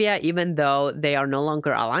Octavia, even though they are no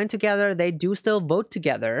longer aligned together, they do still vote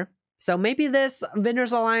together. So maybe this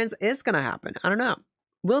Winners Alliance is gonna happen. I don't know.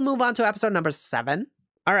 We'll move on to episode number 7.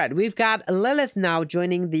 All right, we've got Lilith now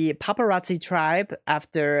joining the Paparazzi Tribe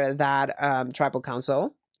after that tribal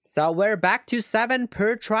council. So we're back to 7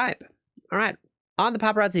 per tribe. All right. On the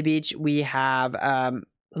Paparazzi Beach, we have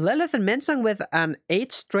Lilith and Minsung with an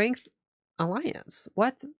 8 strength alliance.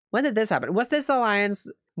 What? When did this happen? Was this alliance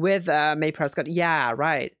with May Prescott? Yeah,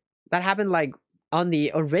 right. That happened like on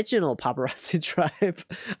the original Paparazzi Tribe.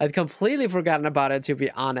 I'd completely forgotten about it, to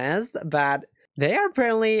be honest, but they are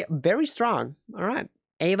apparently very strong. All right.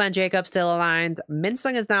 Ava and Jacob still aligned.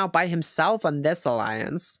 Minsung is now by himself on this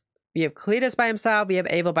alliance. We have Cletus by himself. We have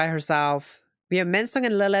Ava by herself. We have Minsung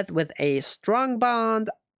and Lilith with a strong bond.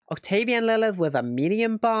 Octavia and Lilith with a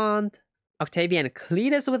medium bond. Octavia and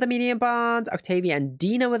Cletus with a medium bond. Octavia and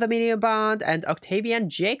Dina with a medium bond. And Octavia and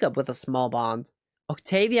Jacob with a small bond.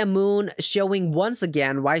 Octavia Moon showing once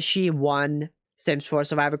again why she won Sims 4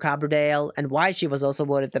 Survivor Coverdale and why she was also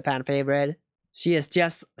voted the fan favorite. She is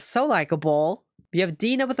just so likable. We have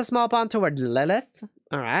Dina with a small bond toward Lilith.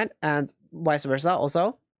 Alright, and vice versa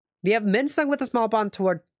also. We have Minsung with a small bond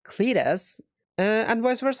toward Cletus. And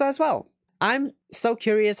vice versa as well. I'm so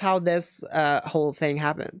curious how this whole thing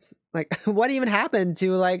happens. Like, what even happened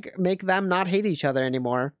to, like, make them not hate each other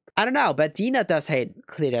anymore? I don't know, but Dina does hate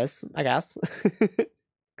Cletus, I guess.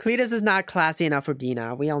 Cletus is not classy enough for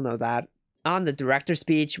Dina. We all know that. On the director's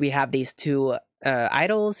speech, we have these two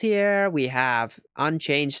idols here. We have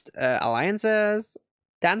unchanged alliances.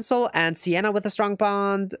 Denzel and Sienna with a strong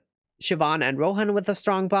bond. Siobhan and Rohan with a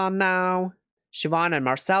strong bond now. Siobhan and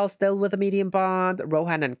Marcel still with a medium bond.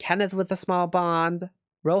 Rohan and Kenneth with a small bond.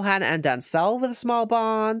 Rohan and Denzel with a small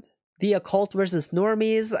bond. The occult versus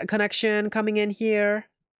normies connection coming in here.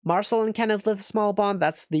 Marcel and Kenneth with a small bond.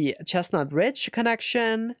 That's the Chestnut Ridge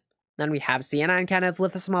connection. Then we have Sienna and Kenneth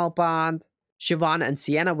with a small bond. Siobhan and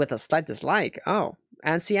Sienna with a slight dislike. Oh,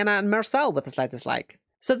 and Sienna and Marcel with a slight dislike.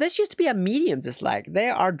 So this used to be a medium dislike. They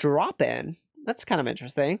are dropping. That's kind of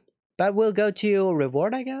interesting. But we'll go to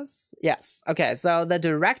reward, I guess? Yes. Okay, so the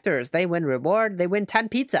directors, they win reward. They win 10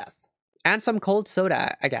 pizzas. And some cold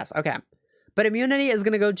soda, I guess. Okay. But immunity is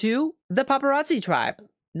going to go to the paparazzi tribe.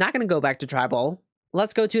 Not going to go back to tribal.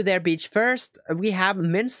 Let's go to their beach first. We have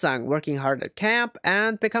Minsung working hard at camp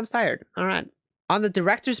and becomes tired. All right. On the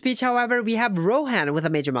director's speech, however, we have Rohan with a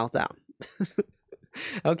major meltdown.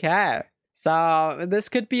 Okay. So this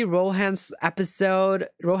could be Rohan's episode,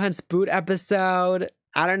 Rohan's boot episode.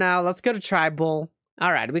 I don't know. Let's go to tribal.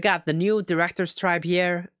 All right. We got the new director's tribe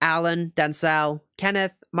here. Alan, Denzel,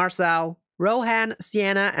 Kenneth, Marcel, Rohan,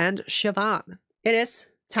 Sienna, and Siobhan. It is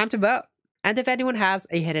time to vote. And if anyone has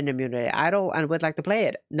a hidden immunity idol and would like to play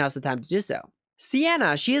it, now's the time to do so.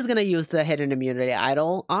 Sienna, she is going to use the hidden immunity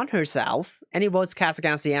idol on herself. Any votes cast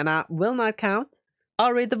against Sienna will not count.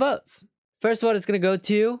 I'll read the votes. First vote is going to go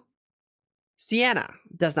to Sienna.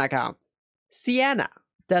 Does not count. Sienna.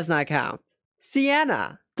 Does not count.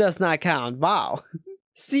 Sienna. Does not count. Wow.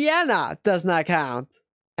 Sienna. Does not count.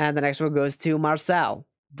 And the next one goes to Marcel.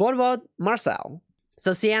 One vote, Marcel.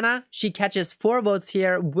 So Sienna, she catches 4 votes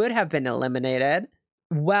here, would have been eliminated.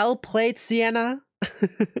 Well played, Sienna.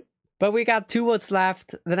 But we got 2 votes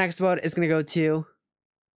left. The next vote is going to go to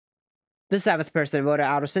the 7th person voted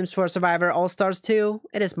out of Sims 4 Survivor All-Stars 2.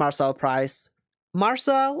 It is Marcel Price.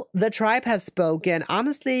 Marcel, the tribe has spoken.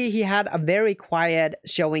 Honestly, he had a very quiet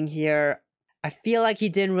showing here. I feel like he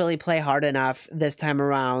didn't really play hard enough this time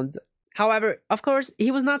around. However, of course,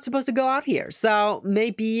 he was not supposed to go out here. So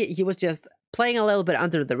maybe he was just playing a little bit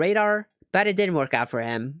under the radar, but it didn't work out for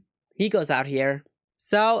him. He goes out here.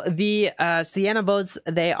 So the Sienna votes,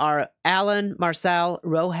 they are Alan, Marcel,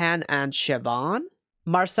 Rohan, and Siobhan.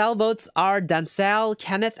 Marcel votes are Denzel,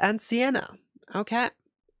 Kenneth, and Sienna. Okay.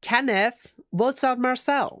 Kenneth votes out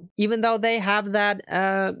Marcel, even though they have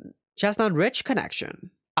that Chestnut Ridge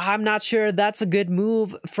connection. I'm not sure that's a good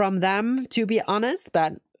move from them, to be honest,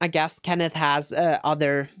 but I guess Kenneth has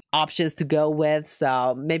other options to go with,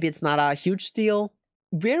 so maybe it's not a huge deal.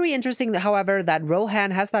 Very interesting, however, that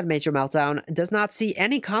Rohan has that major meltdown, does not see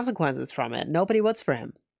any consequences from it. Nobody votes for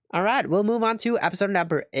him. All right, we'll move on to episode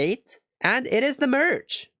number 8, and it is the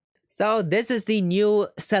merge. So this is the new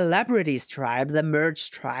celebrities tribe, the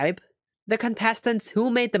merge tribe. The contestants who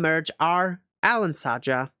made the merge are Alan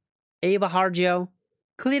Saja, Ava Harjo,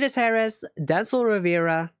 Cletus Harris, Denzel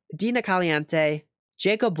Rivera, Dina Caliente,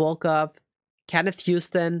 Jacob Volkov, Kenneth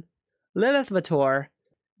Houston, Lilith Vator,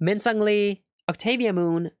 Minsung Lee, Octavia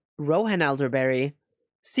Moon, Rohan Elderberry,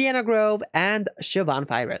 Sienna Grove, and Siobhan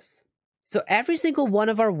Virus. So every single one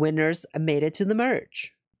of our winners made it to the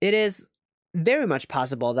merge. It is very much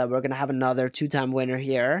possible that we're going to have another 2-time winner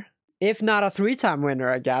here. If not a 3-time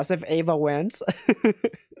winner, I guess, if Ava wins.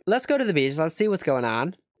 Let's go to the beach. Let's see what's going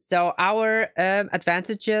on. So our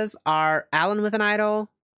advantages are Alan with an idol,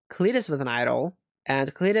 Cletus with an idol,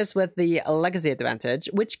 and Cletus with the legacy advantage,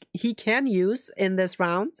 which he can use in this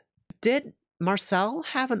round. Did Marcel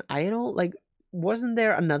have an idol? Like, wasn't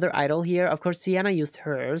there another idol here? Of course, Sienna used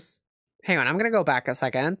hers. Hang on, I'm gonna go back a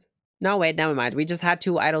second. No, wait, never mind. We just had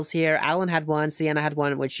 2 idols here. Alan had one, Sienna had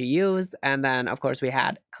one, which she used. And then, of course, we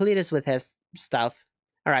had Cletus with his stuff.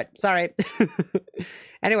 All right, sorry.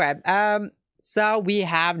 Anyway, so we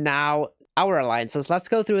have now our alliances. Let's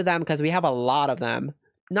go through them because we have a lot of them.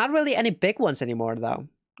 Not really any big ones anymore, though.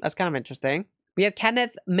 That's kind of interesting. We have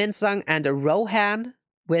Kenneth, Minsung, and Rohan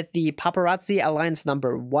with the Paparazzi Alliance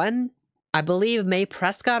number 1. I believe May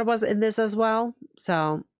Prescott was in this as well.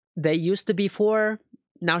 So they used to be 4.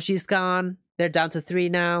 Now she's gone. They're down to 3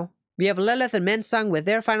 now. We have Lilith and Minsung with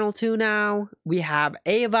their final 2 now. We have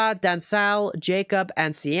Ava, Denzel, Jacob,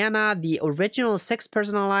 and Sienna, the original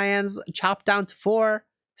 6-person alliance, chopped down to 4.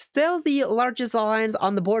 Still the largest alliance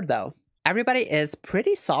on the board though. Everybody is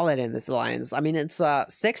pretty solid in this alliance. I mean, it's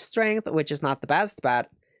 6 strength, which is not the best, but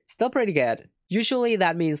still pretty good. Usually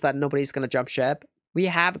that means that nobody's gonna jump ship. We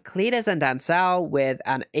have Cletus and Denzel with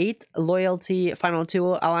an 8 loyalty final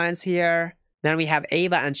 2 alliance here. Then we have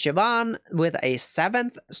Ava and Siobhan with a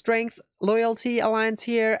 7th strength loyalty alliance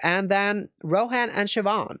here. And then Rohan and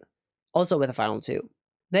Siobhan also with a final 2.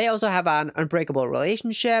 They also have an unbreakable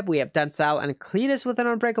relationship. We have Denzel and Cletus with an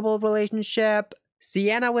unbreakable relationship.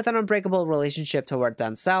 Sienna with an unbreakable relationship toward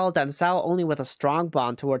Denzel. Denzel only with a strong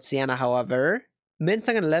bond towards Sienna, however.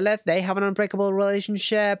 Minsung and Lilith, they have an unbreakable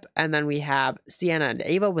relationship. And then we have Sienna and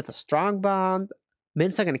Ava with a strong bond.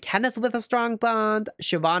 Minsung and Kenneth with a strong bond.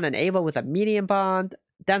 Siobhan and Ava with a medium bond.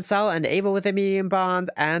 Denzel and Ava with a medium bond.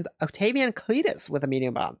 And Octavia and Cletus with a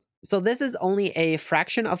medium bond. So this is only a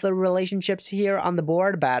fraction of the relationships here on the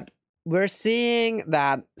board, but we're seeing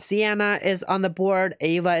that Sienna is on the board,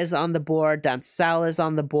 Ava is on the board, Denzel is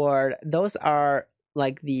on the board. Those are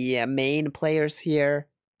like the main players here.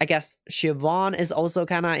 I guess Siobhan is also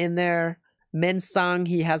kind of in there. Minsung,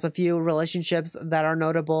 he has a few relationships that are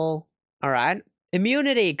notable. All right.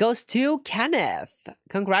 Immunity goes to Kenneth.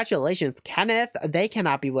 Congratulations, Kenneth. They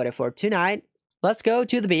cannot be voted for tonight. Let's go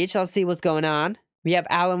to the beach. Let's see what's going on. We have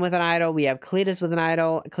Alan with an idol. We have Cletus with an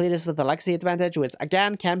idol. Cletus with the legacy advantage, which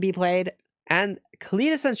again can be played. And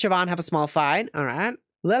Cletus and Siobhan have a small fight. All right.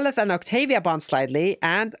 Lilith and Octavia bond slightly.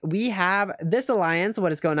 And we have this alliance.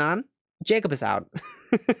 What is going on? Jacob is out.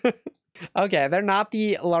 Okay, they're not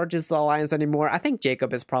the largest alliance anymore. I think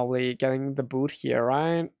Jacob is probably getting the boot here,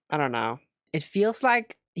 right? I don't know. It feels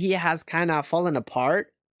like he has kind of fallen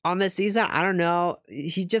apart on this season. I don't know.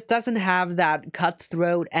 He just doesn't have that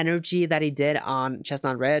cutthroat energy that he did on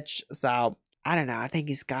Chestnut Ridge. So, I don't know. I think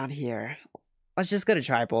he's gone here. Let's just go to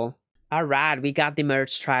Tribal. All right, we got the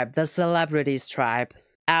merge tribe, the celebrities tribe.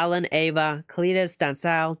 Alan, Ava, Cletus,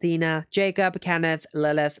 Denzel, Dina, Jacob, Kenneth,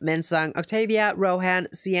 Lilith, Minsung, Octavia, Rohan,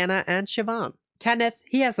 Sienna, and Siobhan. Kenneth,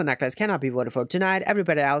 he has the necklace, cannot be voted for tonight.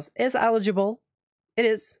 Everybody else is eligible. It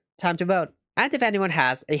is time to vote. And if anyone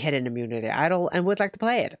has a hidden immunity idol and would like to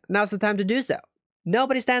play it, now's the time to do so.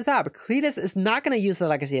 Nobody stands up. Cletus is not going to use the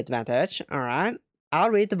legacy advantage. All right.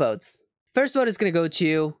 I'll read the votes. First vote is going to go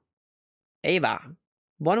to Ava.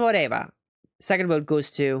 1 vote Ava. Second vote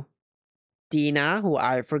goes to Dina, who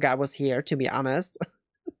I forgot was here, to be honest.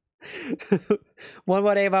 1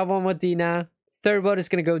 vote Ava, 1 vote Dina. Third vote is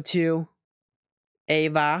going to go to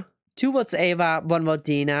Ava. 2 votes Ava, 1 vote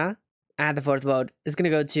Dina. And the fourth vote is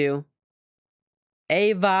going to go to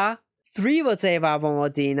Ava. 3 votes Ava, 1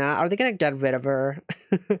 vote Dina. Are they going to get rid of her?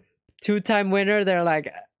 2-time winner. They're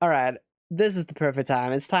like, all right, this is the perfect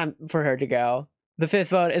time. It's time for her to go. The 5th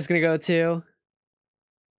vote is going to go to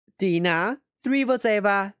Dina. 3 votes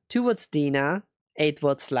Ava, 2 votes Dina. 8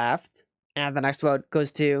 votes left. And the next vote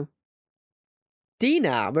goes to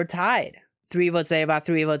Dina. We're tied. 3 votes Ava,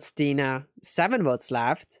 3 votes Dina. 7 votes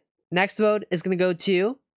left. Next vote is going to go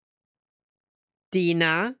to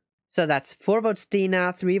Dina. So that's 4 votes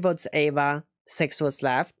Dina, 3 votes Ava, 6 votes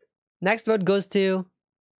left. Next vote goes to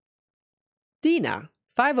Dina.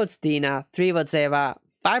 5 votes Dina, 3 votes Ava,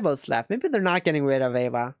 5 votes left. Maybe they're not getting rid of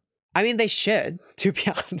Ava. I mean, they should, to be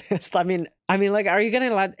honest. I mean, like, are you going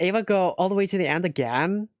to let Ava go all the way to the end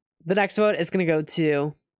again? The next vote is going to go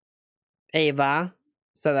to Ava.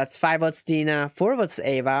 So that's 5 votes Dina, 4 votes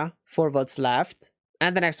Ava, 4 votes left.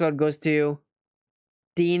 And the next vote goes to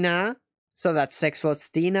Dina. So that's 6 votes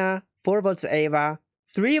Dina, 4 votes Ava,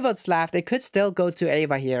 3 votes left. It could still go to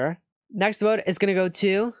Ava here. Next vote is going to go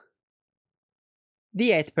to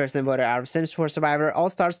the 8th person voted out of Sims 4 Survivor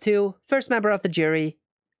All-Stars 2. First member of the jury.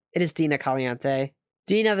 It is Dina Caliente.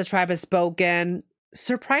 Dina, the tribe has spoken.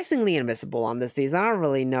 Surprisingly invisible on this season. I don't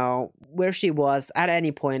really know where she was at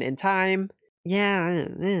any point in time.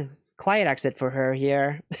 Yeah, quiet exit for her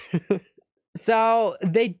here. So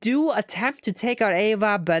they do attempt to take out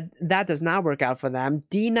Ava, but that does not work out for them.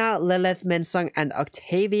 Dina, Lilith, Minsung, and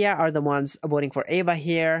Octavia are the ones voting for Ava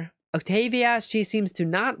here. Octavia, she seems to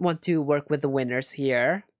not want to work with the winners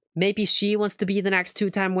here. Maybe she wants to be the next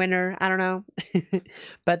 2-time winner. I don't know.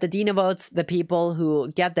 But the Dina votes, the people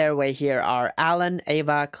who get their way here are Alan,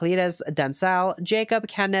 Ava, Cletus, Denzel, Jacob,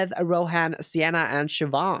 Kenneth, Rohan, Sienna, and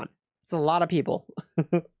Siobhan. It's a lot of people.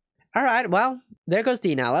 All right, well, there goes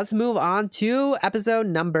Dina. Let's move on to episode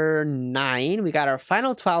number 9. We got our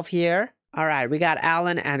final 12 here. All right, we got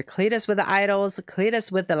Alan and Cletus with the idols.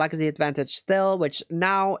 Cletus with the legacy advantage still, which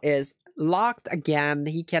now is locked again.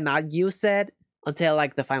 He cannot use it until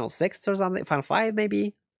like the final 6 or something, final 5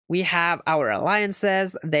 maybe. We have our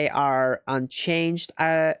alliances. They are unchanged,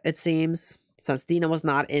 it seems, since Dina was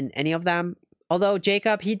not in any of them. Although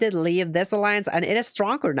Jacob, he did leave this alliance and it is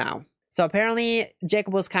stronger now. So apparently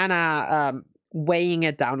Jacob was kind of weighing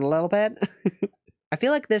it down a little bit. I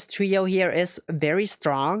feel like this trio here is very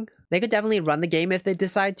strong. They could definitely run the game if they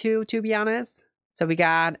decide to be honest. So we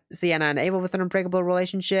got Sienna and Ava with an unbreakable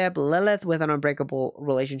relationship, Lilith with an unbreakable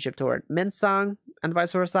relationship toward Minsung, and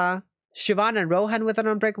vice versa. Siobhan and Rohan with an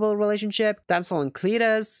unbreakable relationship, Denzel and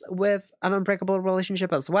Cletus with an unbreakable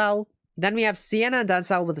relationship as well. Then we have Sienna and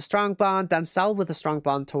Denzel with a strong bond, Denzel with a strong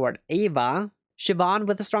bond toward Ava, Siobhan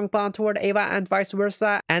with a strong bond toward Ava and vice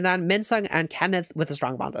versa, and then Minsung and Kenneth with a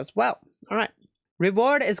strong bond as well. All right.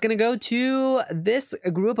 Reward is going to go to this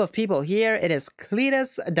group of people here. It is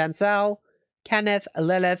Cletus, Denzel, Kenneth,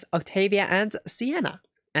 Lilith, Octavia, and Sienna.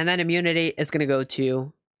 And then immunity is going to go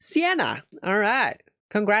to Sienna. All right.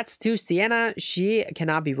 Congrats to Sienna. She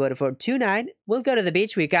cannot be voted for tonight. We'll go to the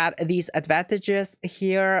beach. We got these advantages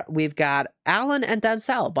here. We've got Alan and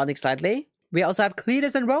Denzel bonding slightly. We also have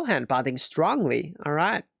Cletus and Rohan bonding strongly. All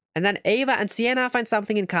right. And then Ava and Sienna find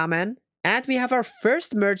something in common. And we have our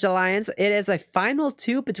first merge alliance. It is a final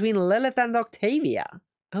 2 between Lilith and Octavia.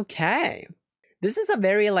 Okay. This is a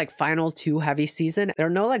very like final 2 heavy season. There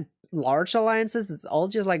are no like large alliances. It's all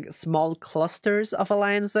just like small clusters of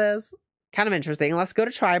alliances. Kind of interesting. Let's go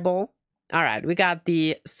to tribal. All right. We got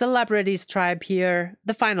the celebrities tribe here.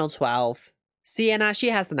 The final 12. Sienna, she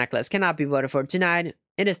has the necklace. Cannot be voted for tonight.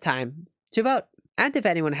 It is time to vote. And if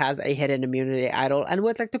anyone has a hidden immunity idol and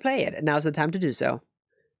would like to play it, now's the time to do so.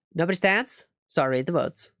 Nobody stands? Sorry, the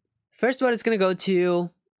votes. First vote is going to go to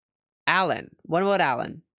Alan. 1 vote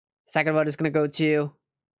Alan. Second vote is going to go to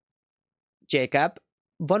Jacob.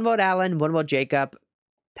 1 vote Alan, 1 vote Jacob.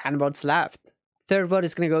 10 votes left. Third vote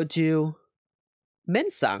is going to go to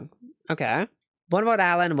Minsung. Okay. 1 vote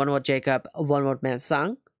Alan, 1 vote Jacob, 1 vote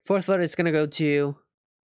Minsung. Fourth vote is going to go to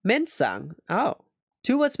Minsung. Oh.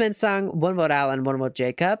 2 votes Minsung, 1 vote Alan, 1 vote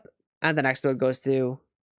Jacob. And the next vote goes to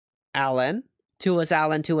Alan. 2 votes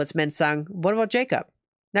Alan, 2 votes Minsung, 1 vote Jacob.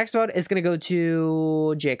 Next vote is going to go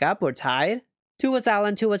to Jacob. We're tied. 2 votes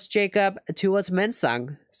Alan, 2 votes Jacob, 2 votes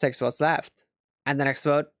Minsung. 6 votes left. And the next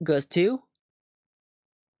vote goes to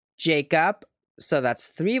Jacob. So that's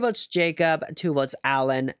 3 votes Jacob, 2 votes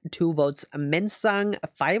Alan, 2 votes Minsung,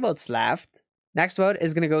 5 votes left. Next vote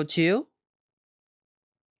is going to go to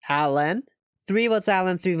Alan. 3 votes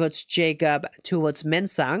Alan, 3 votes Jacob, 2 votes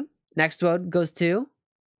Minsung. Next vote goes to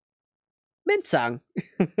Minsung.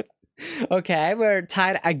 Okay, we're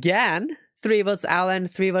tied again. 3 votes Alan,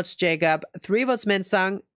 3 votes Jacob, 3 votes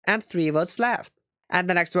Minsung, and 3 votes left. And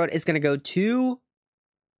the next vote is going to go to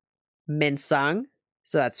Minsung.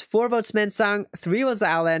 So that's 4 votes Minsung, 3 votes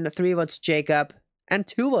Alan, 3 votes Jacob, and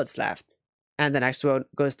 2 votes left. And the next vote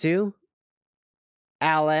goes to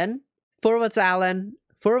Alan. 4 votes Alan,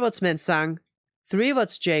 4 votes Minsung, 3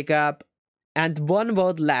 votes Jacob, and 1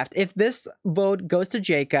 vote left. If this vote goes to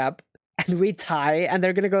Jacob and we tie and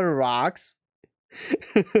they're going to go to rocks,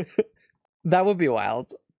 that would be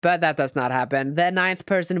wild. But that does not happen. The 9th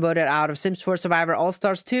person voted out of Sims 4 Survivor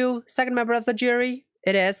All-Stars 2, second member of the jury,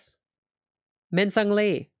 it is Minsung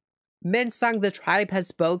Lee. Minsung, the tribe has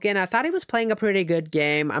spoken. I thought he was playing a pretty good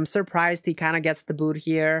game. I'm surprised he kind of gets the boot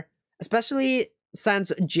here, especially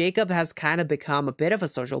since Jacob has kind of become a bit of a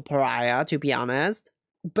social pariah, to be honest.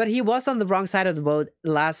 But he was on the wrong side of the vote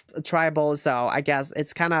last tribal, so I guess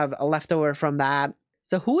it's kind of a leftover from that.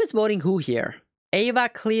 So who is voting who here? Ava,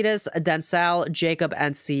 Cletus, Denzel, Jacob,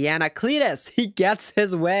 and Sienna. Cletus, he gets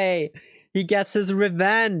his way. He gets his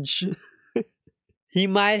revenge. He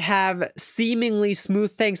might have seemingly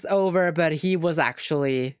smoothed things over, but he was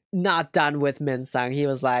actually not done with Minsung. He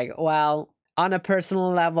was like, well, on a personal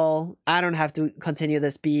level, I don't have to continue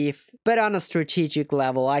this beef, but on a strategic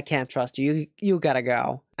level, I can't trust you. You gotta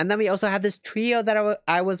go. And then we also have this trio that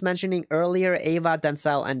I was mentioning earlier, Ava,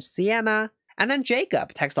 Denzel, and Sienna. And then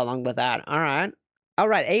Jacob text along with that. All right. All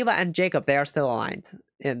right, Ava and Jacob, they are still aligned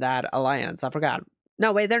in that alliance. I forgot.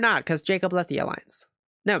 No, wait, they're not, because Jacob left the alliance.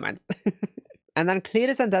 Never mind. And then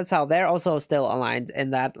Cletus and Denzel, they're also still aligned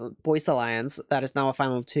in that boys alliance that is now a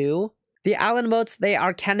final 2. The Alan votes, they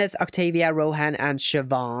are Kenneth, Octavia, Rohan, and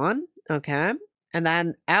Siobhan. Okay. And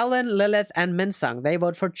then Alan, Lilith, and Minsung, they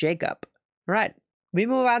vote for Jacob. All right. We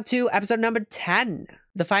move on to episode number 10.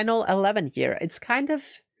 The final 11 here. It's kind of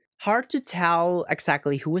hard to tell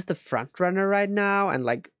exactly who is the front runner right now, and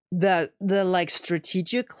like the like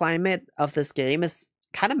strategic climate of this game is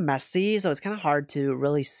kind of messy, so it's kind of hard to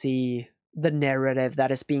really see the narrative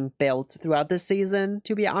that is being built throughout this season,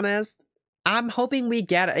 to be honest. I'm hoping we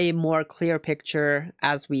get a more clear picture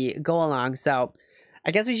as we go along, so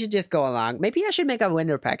I guess we should just go along. Maybe I should make a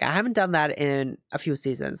winner pick. I haven't done that in a few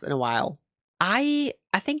seasons in a while. I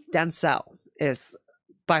think Denzel is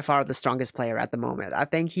by far the strongest player at the moment. I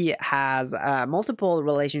think he has multiple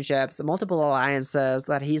relationships, multiple alliances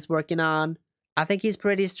that he's working on. I think he's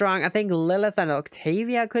pretty strong. I think Lilith and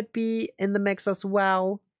Octavia could be in the mix as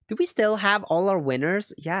well. Do we still have all our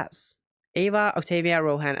winners? Yes. Ava, Octavia,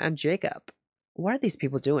 Rohan, and Jacob. What are these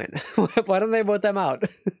people doing? Why don't they vote them out?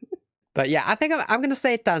 But yeah, I think I'm going to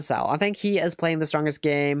say Denzel. I think he is playing the strongest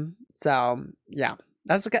game. So yeah,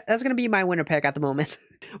 that's going to be my winner pick at the moment.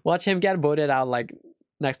 Watch him get voted out like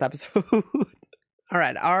next episode. All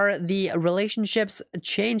right, are the relationships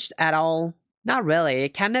changed at all? Not really.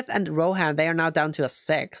 Kenneth and Rohan, they are now down to a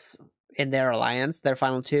 6 in their alliance, their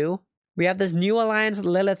final 2. We have this new alliance,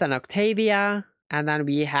 Lilith and Octavia. And then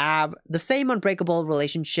we have the same unbreakable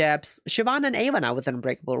relationships. Siobhan and Ava now with an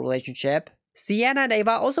unbreakable relationship. Sienna and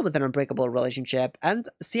Ava also with an unbreakable relationship. And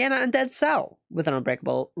Sienna and Denzel with an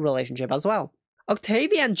unbreakable relationship as well.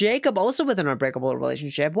 Octavia and Jacob also with an unbreakable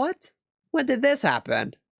relationship. What? When did this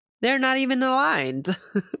happen? They're not even aligned.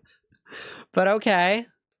 But okay.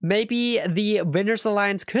 Maybe the Winners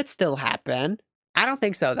Alliance could still happen. I don't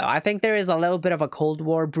think so, though. I think there is a little bit of a Cold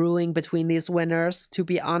War brewing between these winners, to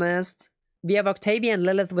be honest. We have Octavia and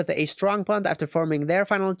Lilith with a strong bond after forming their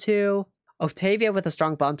final 2. Octavia with a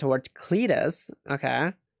strong bond towards Cletus.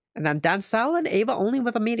 Okay. And then Denzel and Ava only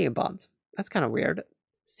with a medium bond. That's kind of weird.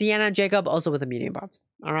 Sienna and Jacob also with a medium bond.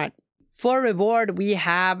 All right. For reward, we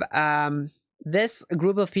have this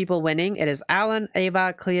group of people winning. It is Alan,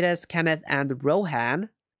 Ava, Cletus, Kenneth, and Rohan.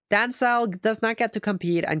 Denzel does not get to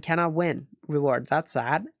compete and cannot win reward. That's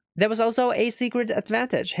sad. There was also a secret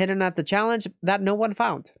advantage hidden at the challenge that no one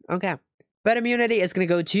found. Okay. But immunity is going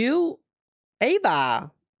to go to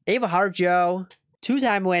Ava. Ava Harjo,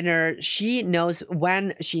 2-time winner. She knows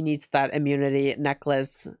when she needs that immunity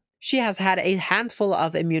necklace. She has had a handful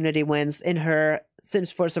of immunity wins in her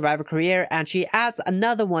Sims 4 Survivor career, and she adds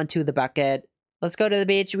another one to the bucket. Let's go to the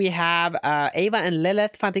beach. We have Ava and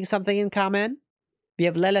Lilith finding something in common. We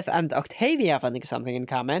have Lilith and Octavia finding something in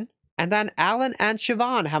common. And then Alan and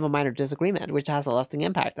Siobhan have a minor disagreement, which has a lasting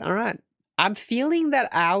impact. All right. I'm feeling that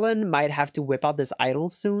Alan might have to whip out this idol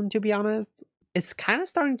soon, to be honest. It's kind of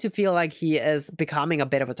starting to feel like he is becoming a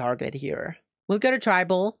bit of a target here. We'll go to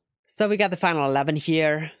Tribal. So we got the final 11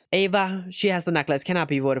 here. Ava, she has the necklace, cannot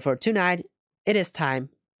be voted for tonight. It is time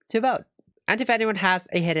to vote. And if anyone has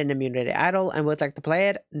a hidden immunity idol and would like to play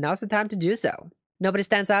it, now's the time to do so. Nobody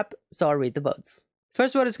stands up, so I'll read the votes.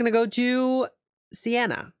 First vote is going to go to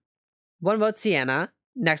Sienna. 1 vote Sienna.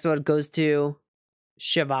 Next vote goes to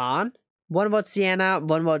Siobhan. 1 vote Sienna,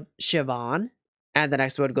 1 vote Siobhan. And the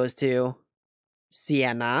next vote goes to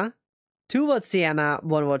Sienna. 2 votes Sienna,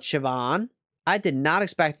 1 vote Siobhan. I did not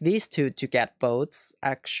expect these two to get votes,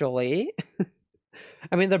 actually.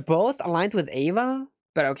 I mean, they're both aligned with Ava,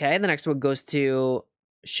 but okay. The next vote goes to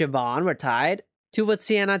Siobhan. We're tied. 2 votes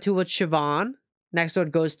Sienna, 2 votes Siobhan. Next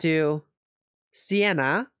vote goes to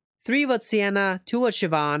Sienna. 3 votes Sienna, 2 votes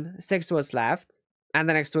Siobhan, 6 votes left. And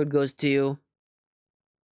the next vote goes to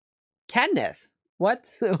Kenneth.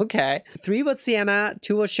 What? Okay. 3 votes Sienna,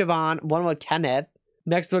 2 votes Siobhan, 1 vote Kenneth.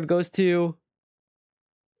 Next vote goes to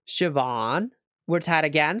Siobhan. We're tied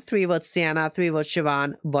again. 3 votes Sienna, 3 votes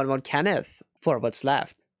Siobhan, 1 vote Kenneth. 4 votes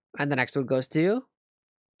left. And the next vote goes to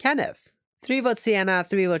Kenneth. 3 votes Sienna,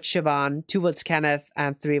 3 votes Siobhan, 2 votes Kenneth,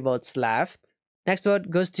 and 3 votes left. Next vote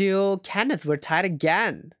goes to Kenneth. We're tied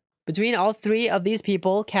again. Between all 3 of these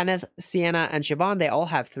people, Kenneth, Sienna, and Siobhan, they all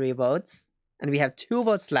have 3 votes. And we have 2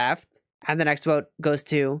 votes left. And the next vote goes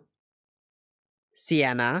to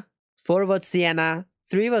Sienna. 4 votes Sienna,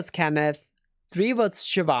 3 votes Kenneth, 3 votes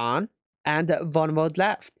Siobhan, and 1 vote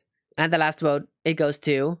left. And the last vote, it goes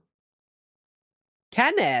to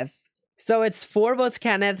Kenneth. So it's 4 votes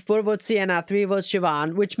Kenneth, 4 votes Sienna, 3 votes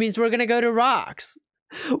Siobhan, which means we're gonna go to Rocks.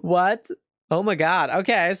 What? Oh my god.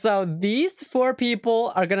 Okay, so these 4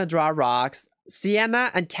 people are gonna draw Rocks.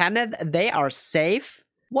 Sienna and Kenneth, they are safe.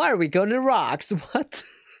 Why are we going to Rocks? What?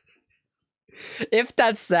 If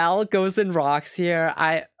Denzel goes in Rocks here,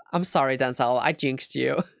 I'm sorry, Denzel. I jinxed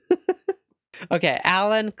you. Okay,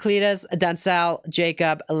 Alan, Cletus, Denzel,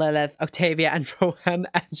 Jacob, Lilith, Octavia, and Rohan,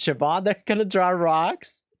 and Siobhan, they're gonna draw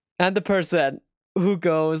Rocks. And the person who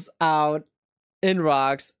goes out in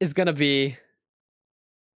Rocks is gonna be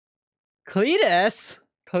Cletus.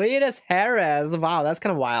 Cletus Harris. Wow, that's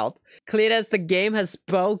kind of wild. Cletus, the game has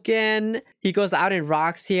spoken. He goes out and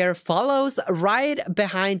rocks here. Follows right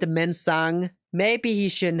behind Min Sung. Maybe he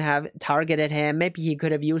shouldn't have targeted him. Maybe he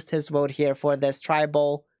could have used his vote here for this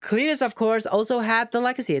tribal. Cletus, of course, also had the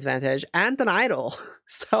legacy advantage and an idol.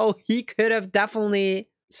 So he could have definitely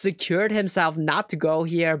secured himself not to go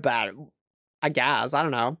here, but I guess, I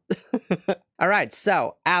don't know. Alright,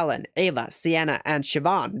 so Alan, Ava, Sienna, and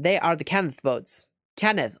Siobhan, they are the Kenneth votes.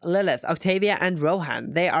 Kenneth, Lilith, Octavia, and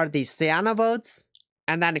Rohan, they are the Sienna votes.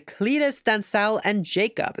 And then Cletus, Denzel, and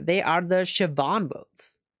Jacob, they are the Siobhan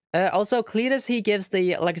votes. Also, Cletus, he gives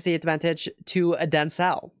the legacy advantage to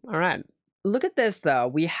Denzel. Alright. Look at this, though.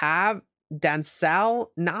 We have Denzel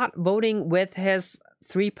not voting with his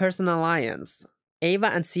 3-person alliance. Ava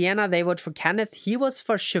and Sienna, they vote for Kenneth. He was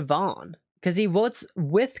for Siobhan because he votes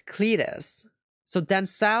with Cletus. So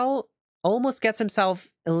Denzel almost gets himself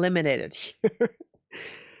eliminated here.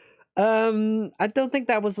 I don't think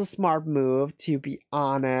that was a smart move, to be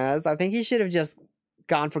honest. I think he should have just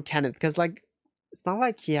gone for Kenneth because, like, it's not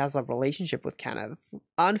like he has a relationship with Kenneth.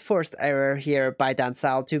 Unforced error here by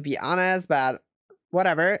Denzel, to be honest, but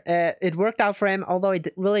whatever. It worked out for him, although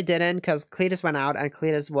it really didn't because Cletus went out and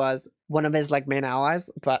Cletus was one of his, like, main allies.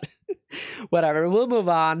 But whatever, we'll move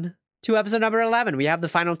on to episode number 11. We have the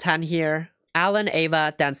final 10 here. Alan,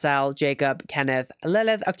 Ava, Denzel, Jacob, Kenneth,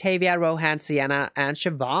 Lilith, Octavia, Rohan, Sienna, and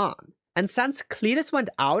Siobhan. And since Cletus went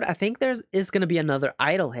out, I think there is going to be another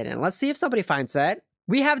idol hidden. Let's see if somebody finds it.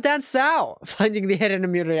 We have Denzel finding the hidden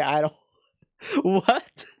immunity idol.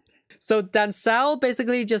 What? So Denzel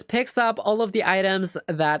basically just picks up all of the items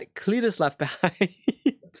that Cletus left behind.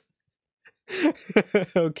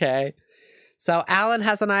 Okay. So Alan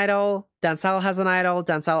has an idol. Denzel has an idol.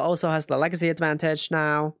 Denzel also has the legacy advantage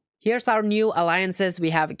now. Here's our new alliances.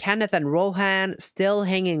 We have Kenneth and Rohan still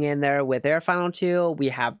hanging in there with their final 2. We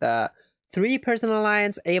have the 3-person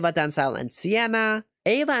alliance, Ava, Denzel, and Sienna.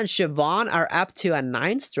 Ava and Siobhan are up to a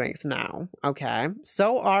 9 strength now. Okay.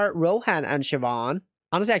 So are Rohan and Siobhan.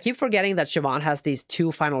 Honestly, I keep forgetting that Siobhan has these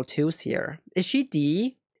 2 final 2s here. Is she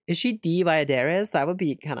D? Is she D via Darius? That would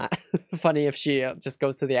be kind of funny if she just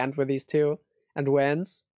goes to the end with these 2 and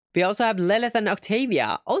wins. We also have Lilith and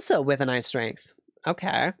Octavia, also with a 9 strength.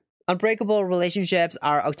 Okay. Unbreakable relationships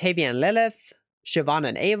are Octavia and Lilith, Siobhan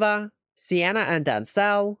and Ava, Sienna and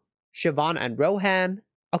Denzel, Siobhan and Rohan,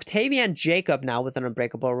 Octavia and Jacob now with an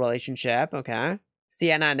unbreakable relationship. Okay.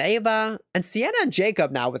 Sienna and Ava, and Sienna and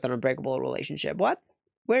Jacob now with an unbreakable relationship. What?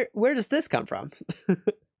 Where does this come from?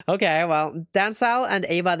 Okay, well, Denzel and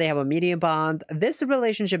Ava, they have a medium bond. This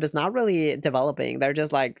relationship is not really developing. They're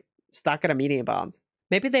just like stuck at a medium bond.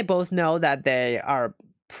 Maybe they both know that they are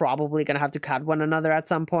probably gonna have to cut one another at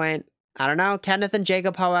some point. I don't know. Kenneth and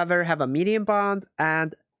Jacob, however, have a medium bond,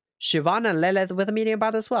 and Siobhan and Lilith with a medium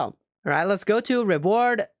bond as well. All right, let's go to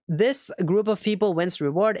reward. This group of people wins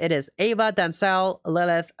reward. It is Ava, Denzel,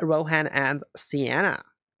 Lilith, Rohan, and Sienna.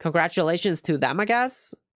 Congratulations to them, I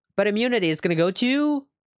guess. But immunity is gonna go to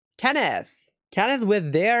Kenneth. Kenneth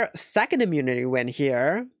with their 2nd immunity win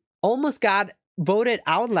here. Almost got voted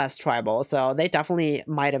out last tribal, so they definitely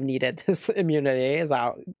might have needed this immunity.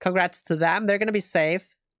 So congrats to them. They're gonna be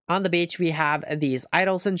safe. On the beach, we have these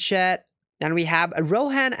idols and shit. And we have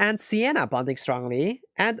Rohan and Sienna bonding strongly,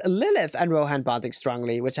 and Lilith and Rohan bonding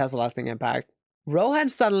strongly, which has a lasting impact. Rohan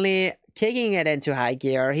suddenly kicking it into high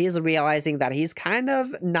gear. He's realizing that he's kind of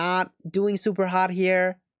not doing super hot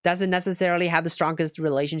here. Doesn't necessarily have the strongest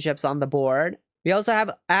relationships on the board. We also have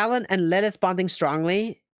Alan and Lilith bonding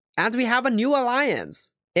strongly. And we have a new alliance.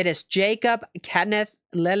 It is Jacob, Kenneth,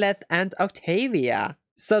 Lilith, and Octavia.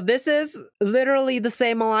 So this is literally the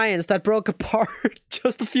same alliance that broke apart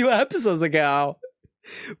just a few episodes ago.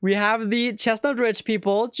 We have the Chestnut Ridge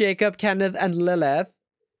people, Jacob, Kenneth, and Lilith.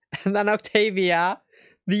 And then Octavia,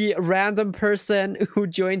 the random person who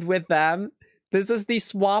joined with them. This is the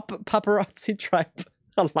Swap Paparazzi Tribe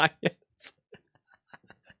alliance.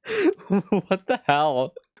 What the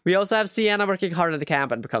hell? We also have Sienna working hard at the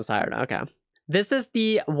camp and becomes hired. Okay. This is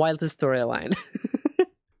the wildest storyline.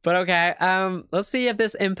 But okay, let's see if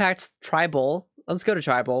this impacts tribal. Let's go to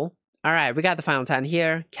tribal. All right, we got the final 10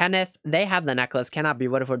 here. Kenneth, they have the necklace, cannot be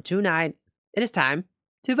voted for tonight. It is time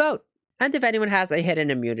to vote. And if anyone has a hidden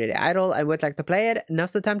immunity idol and would like to play it,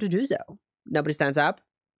 now's the time to do so. Nobody stands up,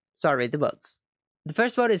 so I'll read the votes. The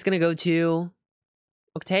first vote is going to go to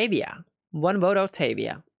Octavia. 1 vote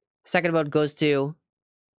Octavia. Second vote goes to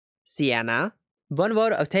Sienna. 1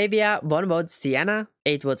 vote Octavia, 1 vote Sienna.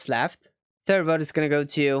 8 votes left. Third vote is going to go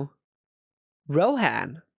to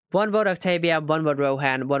Rohan. 1 vote Octavia, 1 vote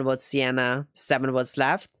Rohan, 1 vote Sienna. 7 votes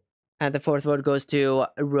left. And the fourth vote goes to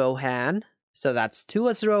Rohan. So that's 2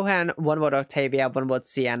 votes Rohan, 1 vote Octavia, 1 vote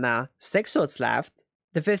Sienna, 6 votes left.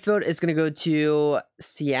 The 5th vote is going to go to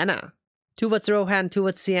Sienna. 2 votes Rohan, 2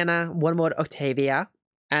 votes Sienna, 1 vote Octavia.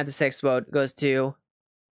 And the 6th vote goes to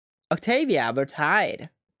Octavia. We're tied.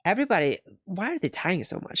 Everybody, why are they tying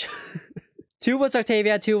so much? 2 votes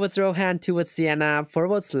Octavia, 2 votes Rohan, 2 votes Sienna, 4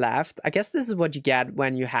 votes left. I guess this is what you get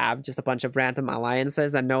when you have just a bunch of random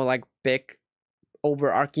alliances and no like big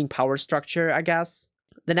overarching power structure, I guess.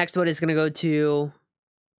 The next vote is going to go to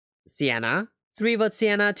Sienna. 3 votes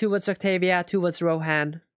Sienna, 2 votes Octavia, 2 votes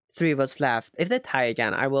Rohan, 3 votes left. If they tie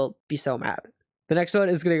again, I will be so mad. The next vote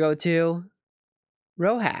is going to go to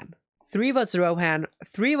Rohan. 3 votes Rohan,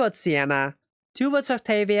 3 votes Sienna, 2 votes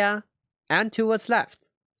Octavia, and 2 votes left.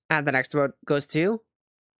 And the next vote goes to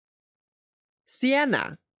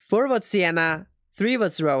Sienna. 4 votes Sienna, 3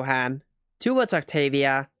 votes Rohan, 2 votes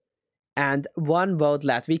Octavia, and 1 vote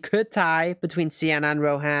left. We could tie between Sienna and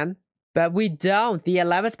Rohan, but we don't. The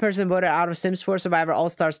 11th person voted out of Sims 4 Survivor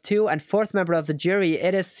All-Stars 2 and 4th member of the jury.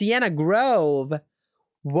 It is Sienna Grove.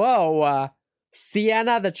 Whoa.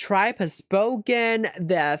 Sienna, the tribe has spoken.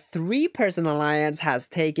 The 3-person alliance has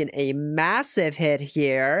taken a massive hit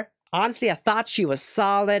here. Honestly, I thought she was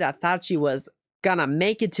solid. I thought she was gonna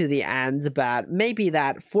make it to the end, but maybe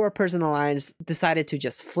that 4-person alliance decided to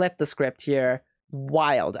just flip the script here.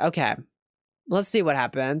 Wild. Okay, let's see what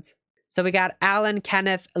happened. So we got Alan,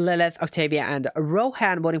 Kenneth, Lilith, Octavia, and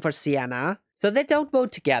Rohan voting for Sienna. So they don't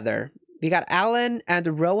vote together. We got Alan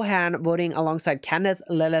and Rohan voting alongside Kenneth,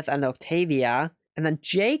 Lilith, and Octavia. And then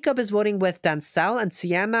Jacob is voting with Dancel and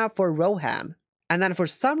Sienna for Rohan. And then for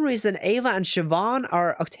some reason, Ava and Siobhan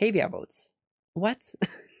are Octavia votes. What?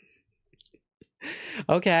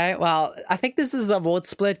 Okay, well, I think this is a vote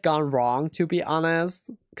split gone wrong, to be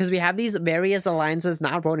honest. Because we have these various alliances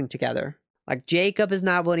not voting together. Like, Jacob is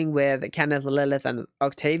not voting with Kenneth, Lilith, and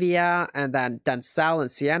Octavia. And then Dancel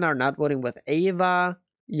and Sienna are not voting with Ava.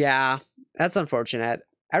 Yeah, that's unfortunate.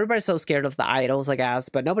 Everybody's so scared of the idols, I guess,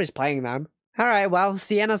 but nobody's playing them. Alright, well,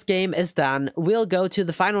 Sienna's game is done. We'll go to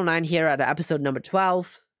the final 9 here at episode number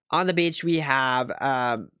 12. On the beach, we have,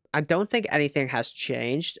 I don't think anything has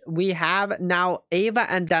changed. We have now Ava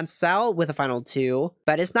and Dancel with a final 2,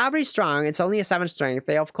 but it's not very strong. It's only a 7 strength.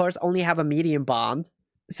 They, of course, only have a medium bond.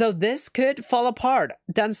 So this could fall apart.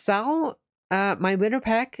 Dancel, my winner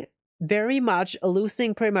pick, very much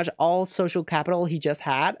losing pretty much all social capital he just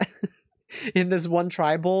had in this one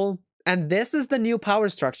tribal. And this is the new power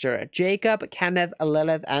structure. Jacob, Kenneth,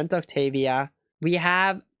 Lilith, and Octavia. We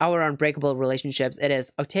have our unbreakable relationships. It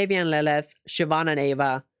is Octavia and Lilith, Siobhan and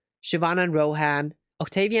Ava, Siobhan and Rohan,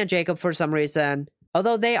 Octavia and Jacob for some reason.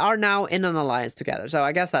 Although they are now in an alliance together, so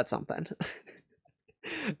I guess that's something.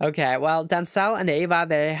 Okay, well, Dancel and Ava,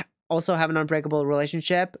 they also have an unbreakable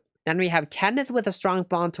relationship. Then we have Kenneth with a strong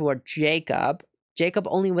bond toward Jacob. Jacob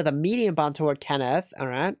only with a medium bond toward Kenneth,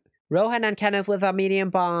 alright? Rohan and Kenneth with a medium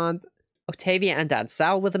bond. Octavia and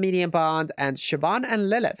Dancel with a medium bond. And Siobhan and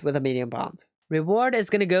Lilith with a medium bond. Reward is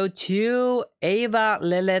going to go to Ava,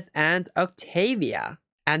 Lilith, and Octavia.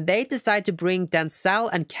 And they decide to bring Dancel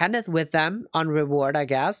and Kenneth with them on reward, I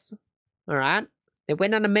guess. Alright. They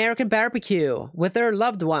win an American barbecue with their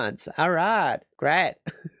loved ones. Alright. Great.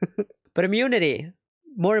 But immunity,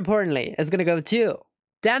 more importantly, is going to go to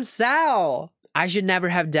Dancel. I should never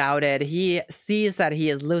have doubted. He sees that he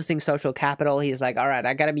is losing social capital. He's like, all right,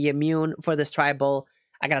 I gotta be immune for this tribal.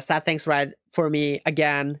 I gotta set things right for me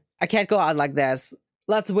again. I can't go out like this.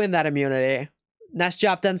 Let's win that immunity. Nice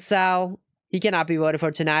job, Dancel. He cannot be voted for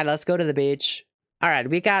tonight. Let's go to the beach. All right,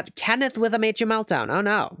 we got Kenneth with a major meltdown. Oh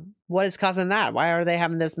no. What is causing that? Why are they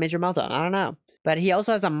having this major meltdown? I don't know. But he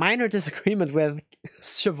also has a minor disagreement with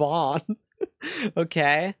Siobhan.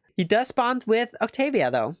 Okay. He does bond with Octavia,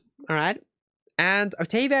 though. All right. And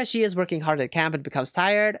Octavia, she is working hard at camp and becomes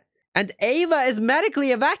tired. And Ava is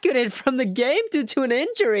medically evacuated from the game due to an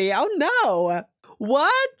injury. Oh no!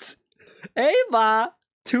 What? Ava,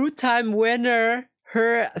 2-time winner.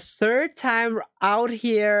 Her 3rd time out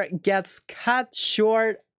here gets cut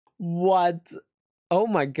short. What? Oh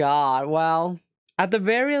my god. Well, at the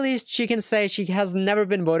very least, she can say she has never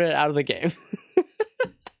been voted out of the game.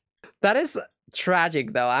 That is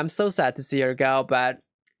tragic, though. I'm so sad to see her go, but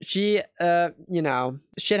she, you know,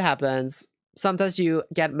 shit happens. Sometimes you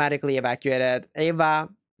get medically evacuated. Ava,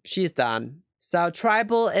 she's done. So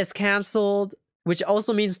Tribal is cancelled, which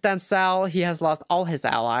also means Dancel, he has lost all his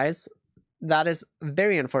allies. That is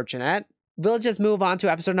very unfortunate. We'll just move on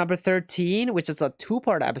to episode number 13, which is a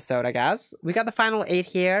 2-part episode, I guess. We got the final 8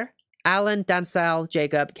 here. Alan, Dancel,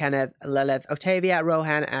 Jacob, Kenneth, Lilith, Octavia,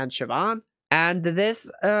 Rohan, and Siobhan. And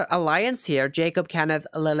this alliance here, Jacob, Kenneth,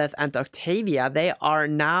 Lilith, and Octavia, they are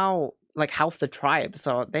now like half the tribe,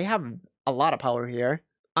 so they have a lot of power here.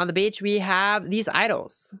 On the beach, we have these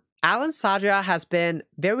idols. Alan Saja has been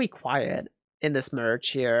very quiet in this merge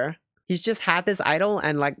here. He's just had this idol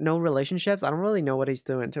and like no relationships. I don't really know what he's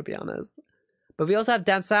doing, to be honest. But we also have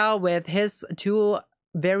Denzel with his two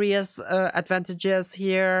various advantages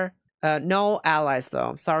here. No allies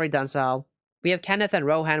though. Sorry, Denzel. We have Kenneth and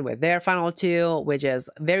Rohan with their final two, which is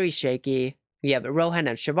very shaky. We have Rohan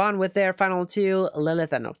and Siobhan with their final two,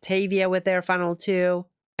 Lilith and Octavia with their final two.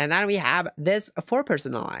 And then we have this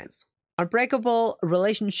 4-person alliance. Unbreakable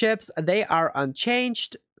relationships, they are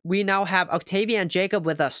unchanged. We now have Octavia and Jacob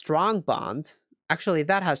with a strong bond. Actually,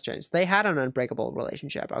 that has changed. They had an unbreakable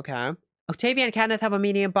relationship, okay? Octavia and Kenneth have a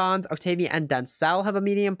medium bond. Octavia and Denzel have a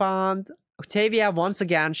medium bond. Octavia once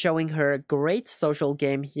again showing her great social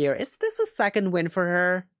game here. Is this a second win for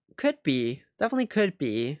her? Could be. Definitely could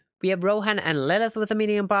be. We have Rohan and Lilith with a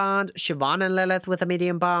medium bond. Siobhan and Lilith with a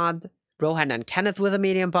medium bond. Rohan and Kenneth with a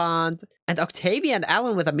medium bond. And Octavia and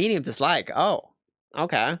Alan with a medium dislike. Oh,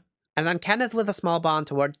 okay. And then Kenneth with a small bond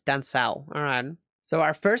toward Denzel. Alright. So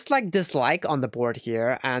our first like dislike on the board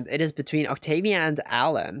here. And it is between Octavia and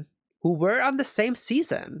Alan, who were on the same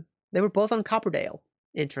season. They were both on Copperdale.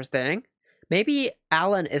 Interesting. Maybe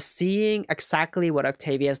Alan is seeing exactly what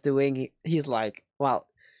Octavia is doing. He's like, well,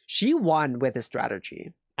 she won with his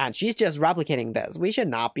strategy. And she's just replicating this. We should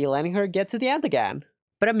not be letting her get to the end again.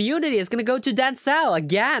 But immunity is going to go to Denzel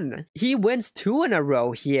again. He wins 2 in a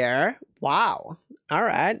row here. Wow. All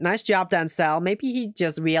right. Nice job, Denzel. Maybe he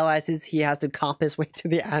just realizes he has to comp his way to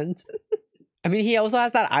the end. I mean, he also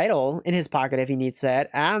has that idol in his pocket if he needs it.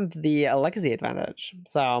 And the legacy advantage.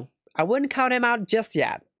 So I wouldn't count him out just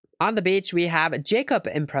yet. On the beach, we have Jacob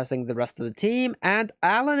impressing the rest of the team. And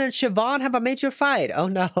Alan and Siobhan have a major fight. Oh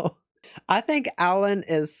no. I think Alan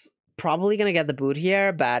is probably going to get the boot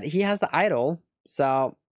here. But he has the idol.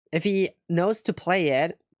 So if he knows to play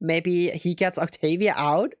it, maybe he gets Octavia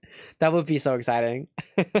out. That would be so exciting.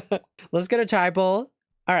 Let's go to tribal.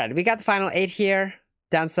 All right, we got the final 8 here.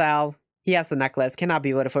 Denzel, he has the necklace, cannot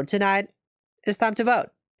be voted for tonight. It's time to vote.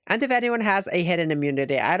 And if anyone has a hidden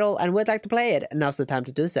immunity idol and would like to play it, now's the time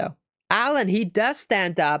to do so. Alan, he does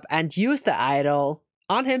stand up and use the idol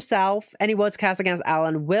on himself. Any votes cast against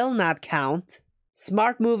Alan will not count.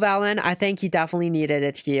 Smart move, Alan. I think he definitely needed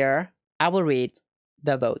it here. I will read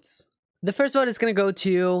the votes. The first vote is going to go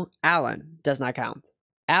to Alan. Does not count.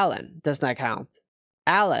 Alan does not count.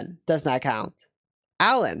 Alan does not count.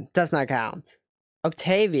 Alan does not count.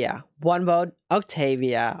 Octavia. 1 vote.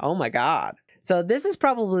 Octavia. Oh my god. So this is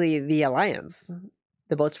probably the alliance.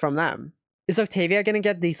 The votes from them. Is Octavia going to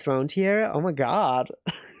get dethroned here? Oh my god.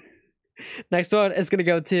 Next vote is going to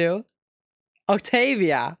go to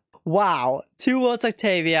Octavia. Wow. 2 votes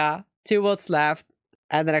Octavia. 2 votes left.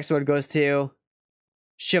 And the next vote goes to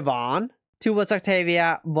Siobhan. 2 votes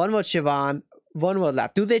Octavia. 1 vote Siobhan. 1 vote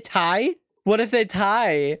left. Do they tie? What if they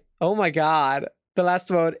tie? Oh my god. The last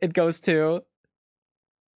vote, it goes to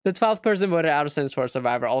the 12th person voted out of Sims 4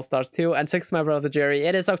 Survivor All-Stars 2 and 6th member of the jury.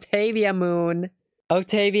 It is Octavia Moon.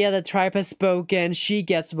 Octavia, the tribe has spoken. She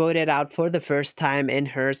gets voted out for the first time in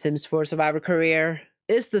her Sims 4 Survivor career.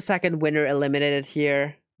 Is the second winner eliminated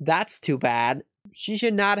here? That's too bad. She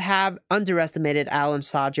should not have underestimated Alan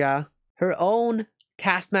Saja. Her own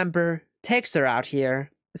cast member takes her out here.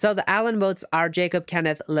 So the Alan votes are Jacob,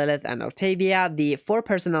 Kenneth, Lilith, and Octavia, the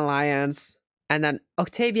 4-person alliance. And then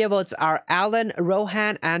Octavia votes are Alan,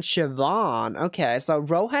 Rohan, and Siobhan. Okay, so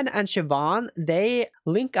Rohan and Siobhan, they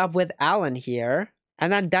link up with Alan here.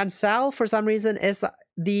 And then Denzel, for some reason, is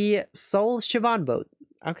the sole Siobhan vote.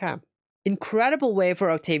 Okay. Incredible way for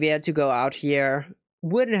Octavia to go out here.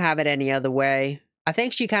 Wouldn't have it any other way. I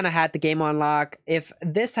think she kind of had the game on lock. If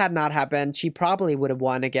this had not happened, she probably would have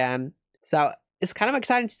won again. So it's kind of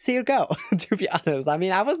exciting to see her go, to be honest. I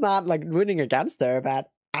mean, I was not like rooting against her, but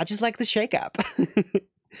I just like the shakeup.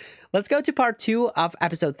 Let's go to part 2 of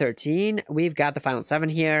episode 13. We've got the final 7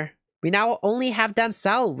 here. We now only have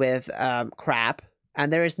Denzel with crap,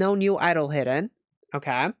 and there is no new idol hidden.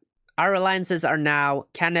 Okay. Our alliances are now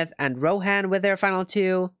Kenneth and Rohan with their final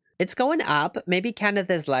 2. It's going up. Maybe Kenneth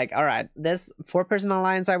is like, all right, this 4-person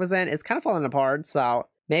alliance I was in is kind of falling apart, so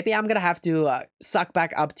maybe I'm going to have to suck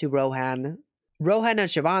back up to Rohan. Rohan and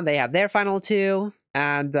Siobhan, they have their final 2.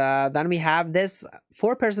 And then we have this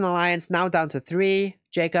 4-person alliance now down to 3.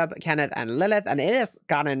 Jacob, Kenneth, and Lilith. And it has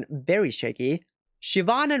gotten very shaky.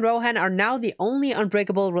 Siobhan and Rohan are now the only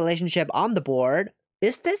unbreakable relationship on the board.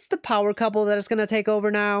 Is this the power couple that is going to take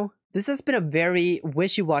over now? This has been a very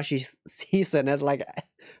wishy-washy season. It's like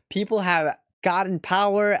people have gotten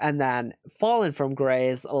power and then fallen from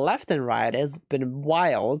grace left and right. It's been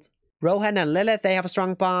wild. Rohan and Lilith, they have a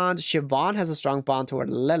strong bond. Siobhan has a strong bond toward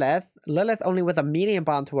Lilith. Lilith only with a medium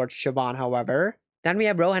bond towards Siobhan, however. Then we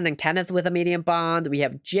have Rohan and Kenneth with a medium bond. We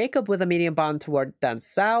have Jacob with a medium bond toward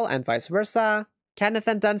Denzel and vice versa. Kenneth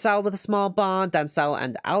and Denzel with a small bond. Denzel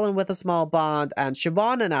and Alan with a small bond. And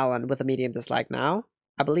Siobhan and Alan with a medium dislike now.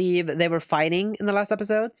 I believe they were fighting in the last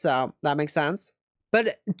episode, so that makes sense.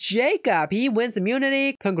 But Jacob, he wins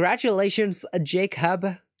immunity. Congratulations,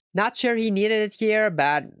 Jacob. Not sure he needed it here,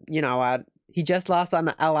 but you know what? He just lost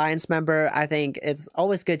an alliance member. I think it's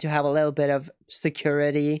always good to have a little bit of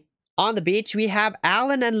security. On the beach, we have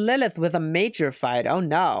Alan and Lilith with a major fight. Oh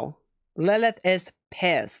no. Lilith is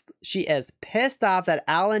pissed. She is pissed off that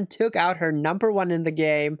Alan took out her #1 in the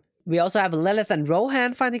game. We also have Lilith and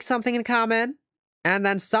Rohan finding something in common. And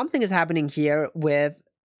then something is happening here with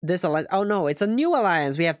this alliance. Oh no, it's a new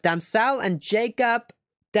alliance. We have Denzel and Jacob.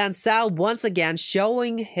 Denzel once again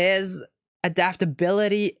showing his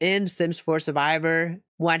adaptability in Sims 4 Survivor.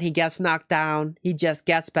 When he gets knocked down, he just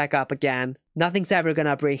gets back up again. Nothing's ever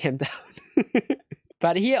gonna bring him down.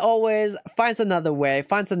 But he always finds another way,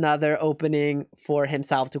 finds another opening for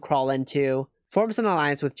himself to crawl into. Forms an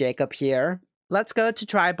alliance with Jacob here. Let's go to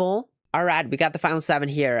Tribal. Alright, we got the final 7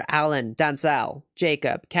 here. Alan, Denzel,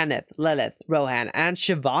 Jacob, Kenneth, Lilith, Rohan, and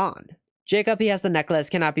Siobhan. Jacob, he has the necklace,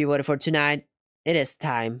 cannot be voted for tonight. It is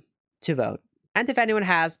time to vote. And if anyone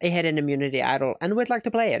has a hidden immunity idol and would like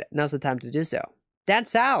to play it, now's the time to do so.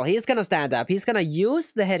 Denzel, he's gonna stand up. He's gonna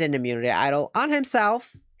use the hidden immunity idol on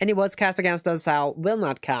himself. Any votes cast against Denzel will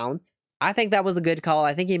not count. I think that was a good call.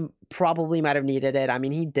 I think he probably might have needed it. I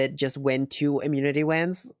mean, he did just win 2 immunity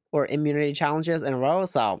wins or immunity challenges in a row,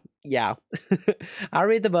 so yeah. I'll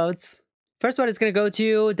read the votes. First one is gonna go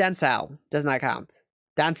to Denzel. Does not count.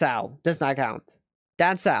 Denzel does not count.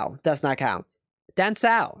 Denzel does not count.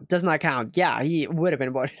 Denzel does not count. Yeah, he would have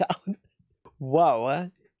been voted out.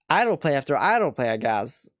 Whoa. Idle play after idle play, I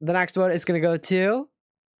guess. The next vote is gonna go to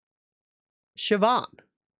Siobhan.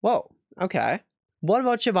 Whoa, okay. 1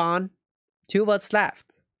 vote Siobhan, 2 votes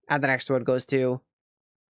left. And the next vote goes to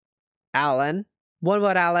Alan. 1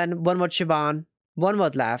 vote Alan, 1 vote Siobhan, 1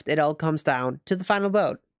 vote left. It all comes down to the final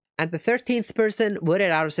vote. And the 13th person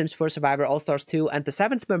voted out of Sims 4 Survivor All-Stars 2, and the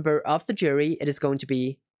 7th member of the jury, it is going to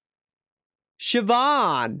be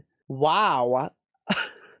Siobhan. Wow.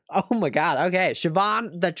 Oh my god, okay.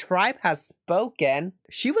 Siobhan, the tribe has spoken.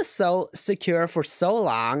 She was so secure for so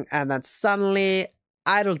long, and then suddenly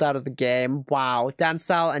idled out of the game. Wow.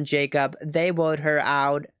 Denzel and Jacob, they vote her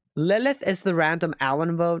out. Lilith is the random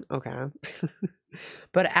Alan vote. Okay.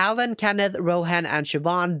 But Alan, Kenneth, Rohan, and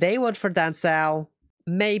Siobhan, they vote for Denzel.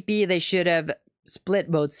 Maybe they should have split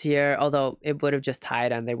votes here, although it would have just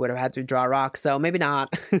tied and they would have had to draw rocks, so maybe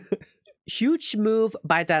not. Huge move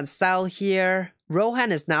by Denzel here.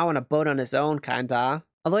 Rohan is now on a boat on his own, kinda.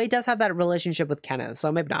 Although he does have that relationship with Kenneth,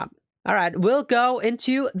 so maybe not. Alright, we'll go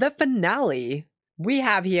into the finale. We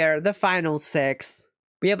have here the final 6.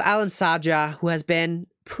 We have Alan Saja, who has been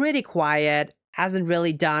pretty quiet, hasn't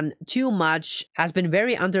really done too much, has been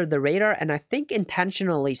very under the radar, and I think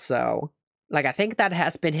intentionally so. Like, I think that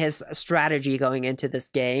has been his strategy going into this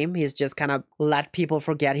game. He's just kind of let people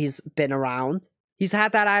forget he's been around. He's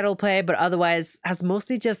had that idle play, but otherwise has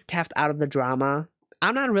mostly just kept out of the drama.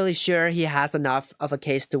 I'm not really sure he has enough of a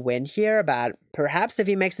case to win here, but perhaps if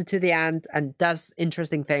he makes it to the end and does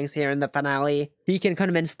interesting things here in the finale, he can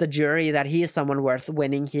convince the jury that he is someone worth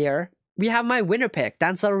winning here. We have my winner pick,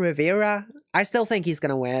 Denzel Rivera. I still think he's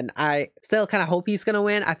gonna win. I still kind of hope he's gonna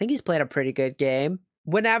win. I think he's played a pretty good game.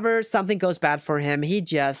 Whenever something goes bad for him, he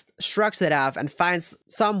just shrugs it off and finds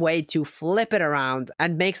some way to flip it around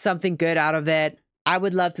and make something good out of it. I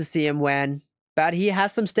would love to see him win, but he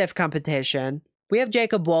has some stiff competition. We have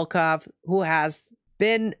Jacob Volkov, who has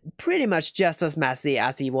been pretty much just as messy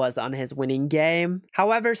as he was on his winning game.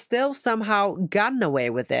 However, still somehow gotten away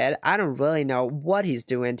with it. I don't really know what he's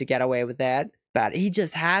doing to get away with it, but he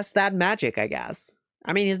just has that magic, I guess.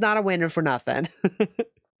 I mean, he's not a winner for nothing.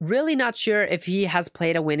 Really not sure if he has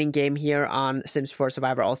played a winning game here on Sims 4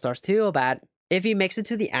 Survivor All-Stars 2, but if he makes it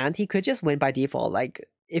to the end, he could just win by default. Like,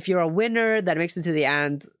 if you're a winner that makes it to the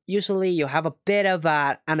end, usually you have a bit of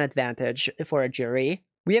an advantage for a jury.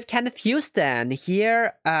 We have Kenneth Houston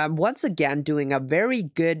here, once again doing a very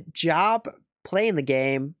good job playing the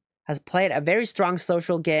game. Has played a very strong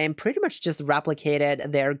social game, pretty much just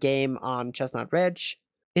replicated their game on Chestnut Ridge.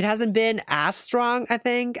 It hasn't been as strong, I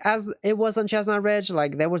think, as it was on Chestnut Ridge.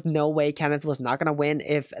 Like, there was no way Kenneth was not going to win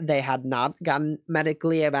if they had not gotten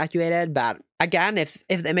medically evacuated. But again, if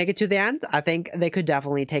they make it to the end, I think they could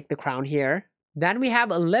definitely take the crown here. Then we have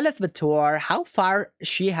Lilith Vittor. How far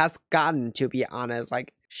she has gotten, to be honest.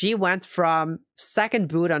 Like, She went from second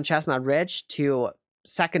boot on Chestnut Ridge to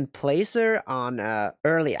second placer on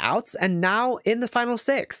early outs, and now in the final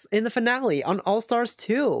 6 in the finale on All Stars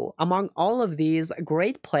 2. Among all of these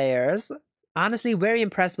great players, honestly very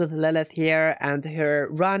impressed with Lilith here and her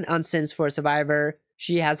run on Sims 4 Survivor.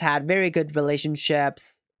 She has had very good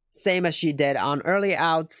relationships, same as she did on early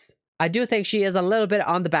outs. I do think she is a little bit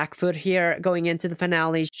on the back foot here going into the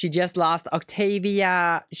finale. She just lost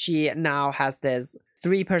Octavia. She now has this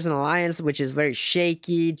 3-person alliance, which is very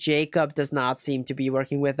shaky. Jacob does not seem to be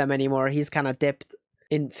working with them anymore. He's kind of dipped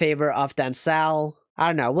in favor of Denzel. I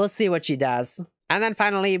don't know. We'll see what she does. And then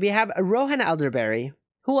finally, we have Rohan Elderberry,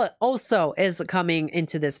 who also is coming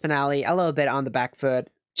into this finale a little bit on the back foot.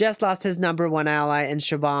 Just lost his #1 ally in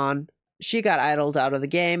Siobhan. She got idled out of the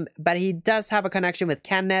game, but he does have a connection with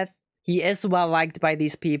Kenneth. He is well liked by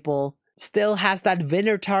these people. Still has that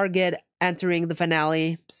winner target entering the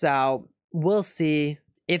finale, so we'll see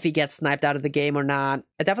if he gets sniped out of the game or not.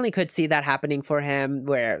 I definitely could see that happening for him,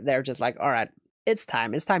 where they're just like, all right, it's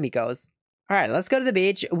time he goes. All right, let's go to the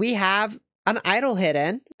beach. We have an idol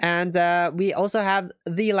hidden, and we also have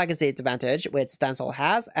the legacy advantage, which Denzel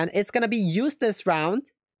has, and it's going to be used this round.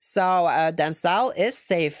 So Denzel is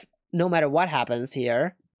safe no matter what happens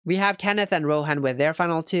here. We have Kenneth and Rohan with their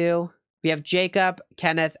final 2. We have Jacob,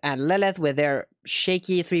 Kenneth, and Lilith with their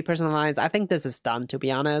shaky 3-person alliance. I think this is done, to be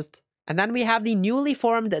honest. And then we have the newly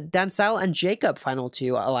formed Denzel and Jacob final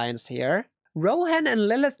 2 alliance here. Rohan and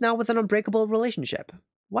Lilith now with an unbreakable relationship.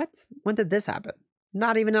 What? When did this happen?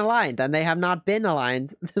 Not even aligned, and they have not been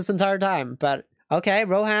aligned this entire time. But okay,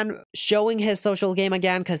 Rohan showing his social game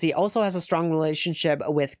again because he also has a strong relationship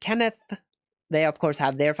with Kenneth. They, of course,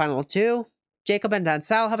 have their final 2. Jacob and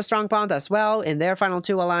Denzel have a strong bond as well in their final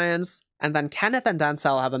 2 alliance. And then Kenneth and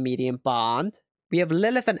Denzel have a medium bond. We have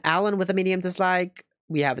Lilith and Alan with a medium dislike.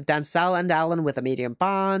 We have Denzel and Alan with a medium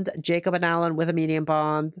bond. Jacob and Alan with a medium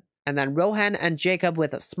bond. And then Rohan and Jacob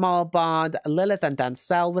with a small bond. Lilith and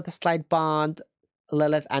Denzel with a slight bond.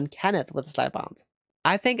 Lilith and Kenneth with a slight bond.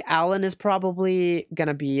 I think Alan is probably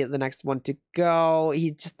gonna be the next one to go.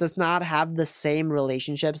 He just does not have the same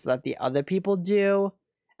relationships that the other people do.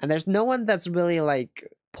 And there's no one that's really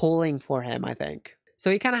like pulling for him, I think. So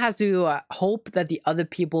he kind of has to hope that the other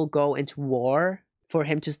people go into war for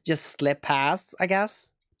him to just slip past, I guess.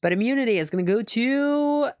 But immunity is going to go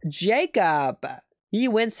to Jacob. He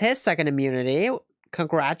wins his second immunity.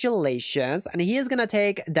 Congratulations. And he is going to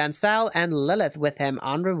take Denzel and Lilith with him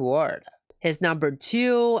on reward. His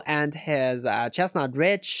 #2 and his Chestnut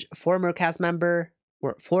Ridge former cast member,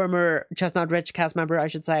 or former Chestnut Ridge cast member, I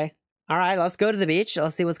should say. All right, let's go to the beach.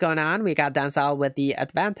 Let's see what's going on. We got Denzel with the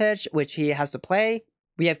advantage, which he has to play.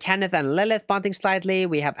 We have Kenneth and Lilith bonding slightly.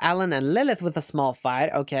 We have Alan and Lilith with a small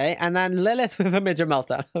fight. Okay. And then Lilith with a major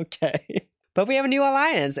meltdown. Okay. But we have a new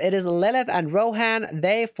alliance. It is Lilith and Rohan.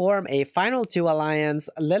 They form a final 2 alliance.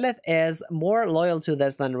 Lilith is more loyal to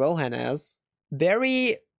this than Rohan is.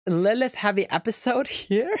 Very Lilith heavy episode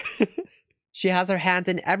here. She has her hand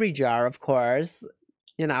in every jar, of course.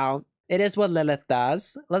 You know, it is what Lilith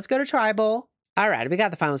does. Let's go to Tribal. All right, we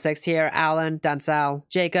got the final 6 here. Alan, Denzel,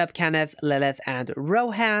 Jacob, Kenneth, Lilith, and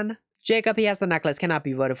Rohan. Jacob, he has the necklace, cannot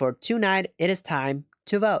be voted for tonight. It is time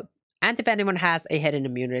to vote. And if anyone has a hidden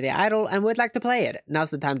immunity idol and would like to play it,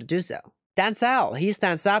 now's the time to do so. Denzel, he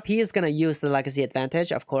stands up. He is going to use the legacy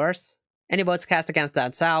advantage, of course. Any votes cast against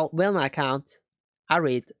Denzel will not count. I'll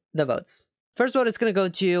read the votes. First vote is going to go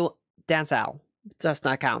to Denzel. Does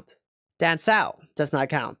not count. Denzel does not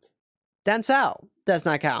count. Denzel does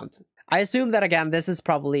not count. I assume that, again, this is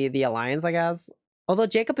probably the alliance, I guess. Although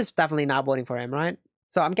Jacob is definitely not voting for him, right?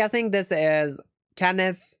 So I'm guessing this is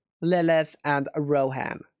Kenneth, Lilith, and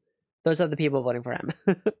Rohan. Those are the people voting for him.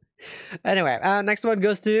 Anyway, next one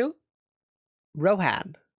goes to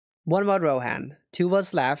Rohan. 1 vote Rohan. 2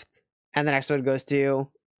 votes left. And the next one goes to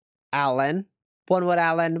Alan. 1 vote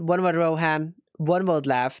Alan. 1 vote Rohan. 1 vote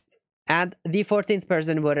left. And the 14th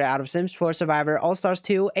person voted out of Sims 4 Survivor All-Stars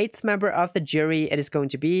 2, 8th member of the jury, it is going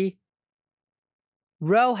to be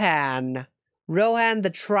Rohan. Rohan, the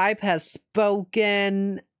tribe has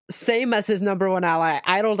spoken. Same as his #1 ally,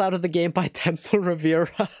 idled out of the game by Denzel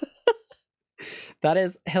Rivera. That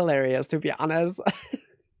is hilarious, to be honest.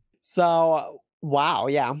 So, wow,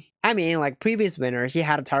 yeah. I mean, like, previous winner, he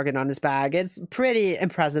had a target on his bag. It's pretty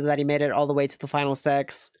impressive that he made it all the way to the final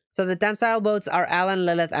 6. So the Denzel votes are Alan,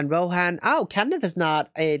 Lilith, and Rohan. Oh, Kenneth is not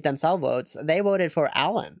a Denzel votes. They voted for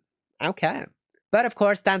Alan. Okay. But of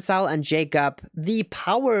course, Denzel and Jacob, the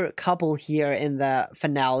power couple here in the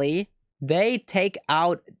finale, they take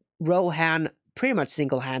out Rohan pretty much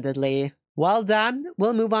single-handedly. Well done.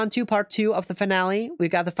 We'll move on to part 2 of the finale. We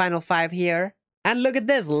got the final 5 here. And look at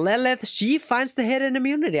this, Lilith, she finds the hidden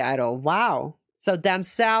immunity idol. Wow. So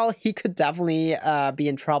Denzel, he could definitely be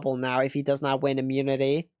in trouble now if he does not win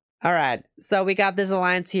immunity. All right, so we got this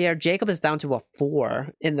alliance here. Jacob is down to a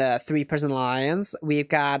 4 in the 3-person alliance. We've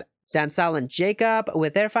got Denzel and Jacob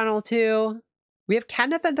with their final 2. We have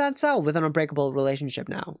Kenneth and Denzel with an unbreakable relationship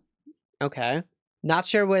now. Okay. Not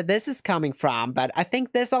sure where this is coming from, but I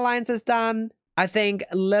think this alliance is done. I think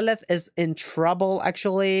Lilith is in trouble,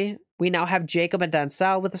 actually. We now have Jacob and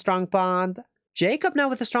Denzel with a strong bond. Jacob now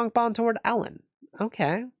with a strong bond toward Ellen.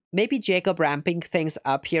 Okay. Maybe Jacob ramping things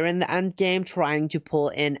up here in the end game, trying to pull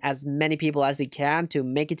in as many people as he can to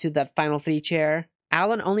make it to that final 3 chair.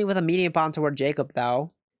 Alan only with a medium bond toward Jacob,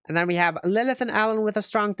 though. And then we have Lilith and Alan with a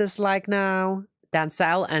strong dislike now.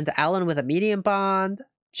 Denzel and Alan with a medium bond.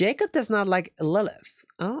 Jacob does not like Lilith.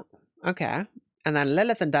 Oh, okay. And then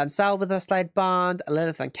Lilith and Denzel with a slight bond.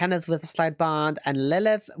 Lilith and Kenneth with a slight bond. And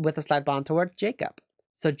Lilith with a slight bond toward Jacob.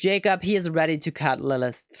 So Jacob, he is ready to cut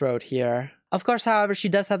Lilith's throat here. Of course, however, she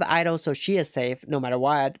does have the idol, so she is safe no matter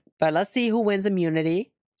what. But let's see who wins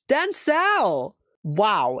immunity. Denzel!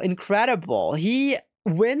 Wow, incredible. He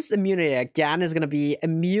wins immunity again, is going to be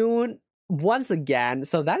immune once again.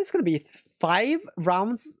 So that is going to be 5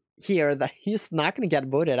 rounds here that he's not going to get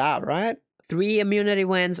voted out, right? 3 immunity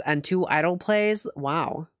wins and 2 idol plays.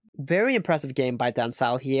 Wow. Very impressive game by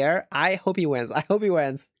Denzel here. I hope he wins. I hope he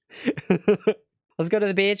wins. Let's go to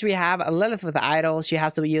the beach. We have Lilith with the idol. She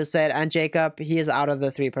has to use it. And Jacob, he is out of the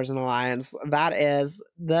 3-person alliance. That is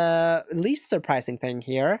the least surprising thing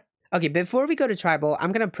here. Okay, before we go to tribal,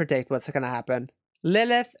 I'm going to predict what's going to happen.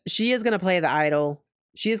 Lilith, she is going to play the idol.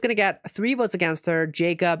 She is going to get 3 votes against her.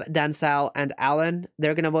 Jacob, Denzel, and Alan,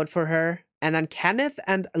 they're going to vote for her. And then Kenneth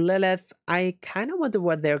and Lilith, I kind of wonder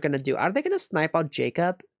what they're going to do. Are they going to snipe out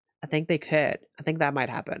Jacob? I think they could. I think that might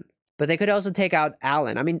happen. But they could also take out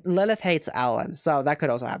Alan. I mean, Lilith hates Alan, so that could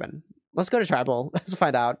also happen. Let's go to tribal. Let's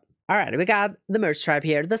find out. All right, we got the merch tribe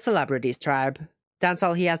here, the celebrities tribe.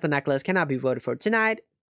 Denzel, he has the necklace, cannot be voted for tonight.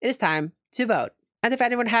 It is time to vote. And if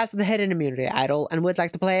anyone has the hidden immunity idol and would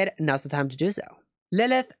like to play it, now's the time to do so.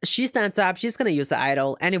 Lilith, she stands up. She's going to use the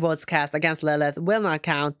idol. Any votes cast against Lilith will not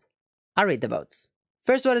count. I'll read the votes.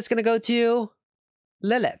 First vote is going to go to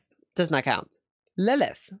Lilith. Does not count.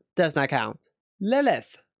 Lilith. Does not count.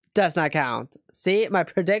 Lilith. Does not count. See, my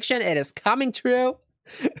prediction, it is coming true.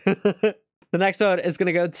 The next vote is going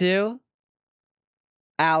to go to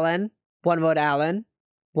Alan. 1 vote Alan.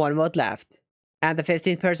 1 vote left. And the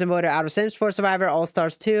 15th person voted out of Sims 4 Survivor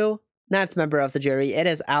All-Stars 2. 9th member of the jury, it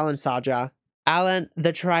is Alan Saja. Alan,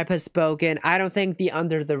 the tribe has spoken. I don't think the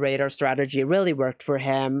under-the-radar strategy really worked for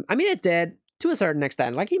him. I mean, it did to a certain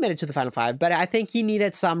extent. Like, he made it to the final 5. But I think he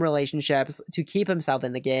needed some relationships to keep himself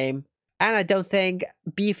in the game. And I don't think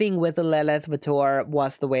beefing with the Lilith Vitor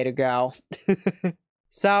was the way to go.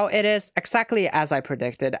 So it is exactly as I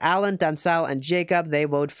predicted. Alan, Denzel, and Jacob, they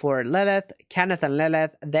vote for Lilith. Kenneth and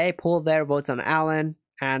Lilith, they pull their votes on Alan.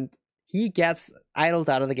 And he gets idled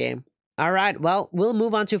out of the game. All right, well, we'll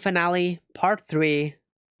move on to finale, part 3.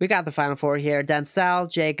 We got the final 4 here.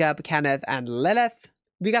 Denzel, Jacob, Kenneth, and Lilith.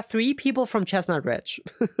 We got 3 people from Chestnut Ridge.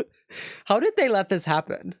 How did they let this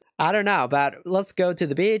happen? I don't know, but let's go to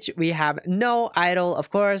the beach. We have no idol,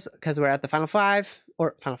 of course, because we're at the final 5.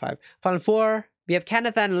 Or final 4. We have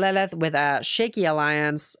Kenneth and Lilith with a shaky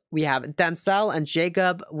alliance. We have Denzel and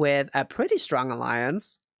Jacob with a pretty strong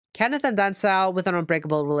alliance. Kenneth and Denzel with an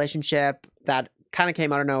unbreakable relationship that kind of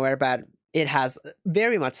came out of nowhere, but it has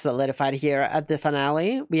very much solidified here at the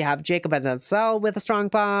finale. We have Jacob and Denzel with a strong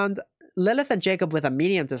bond. Lilith and Jacob with a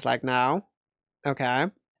medium dislike now. Okay.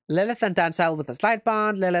 Lilith and Denzel with a slight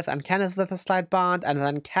bond. Lilith and Kenneth with a slight bond. And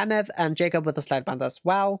then Kenneth and Jacob with a slight bond as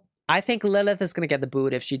well. I think Lilith is going to get the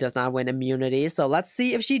boot if she does not win immunity. So let's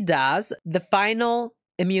see if she does. The final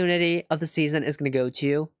immunity of the season is going to go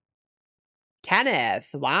to Kenneth.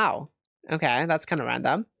 Wow. Okay, that's kind of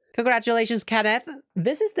random. Congratulations, Kenneth.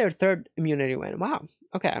 This is their 3rd immunity win. Wow.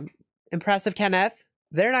 Okay. Impressive, Kenneth.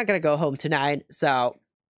 They're not going to go home tonight, so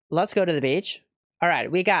let's go to the beach. All right,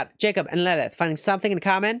 we got Jacob and Lilith finding something in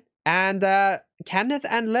common. And Kenneth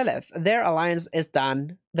and Lilith, their alliance is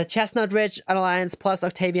done. The Chestnut Ridge alliance plus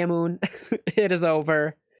Octavia Moon, it is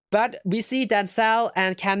over. But we see Denzel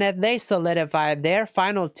and Kenneth, they solidified their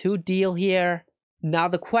final 2 deal here. Now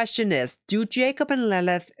the question is, do Jacob and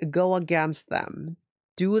Lilith go against them?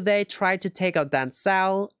 Do they try to take out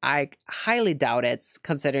Denzel? I highly doubt it,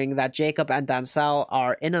 considering that Jacob and Denzel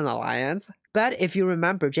are in an alliance. But if you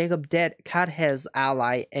remember, Jacob did cut his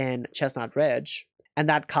ally in Chestnut Ridge. And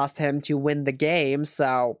that cost him to win the game,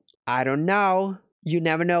 so I don't know. You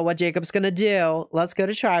never know what Jacob's gonna do. Let's go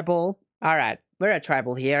to tribal. All right, we're at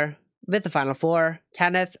tribal here. with the final 4.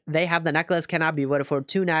 Kenneth, they have the necklace, cannot be voted for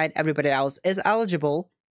tonight. Everybody else is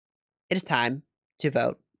eligible. It is time to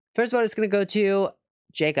vote. First vote is going to go to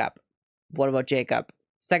Jacob. 1 vote Jacob.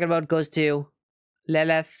 Second vote goes to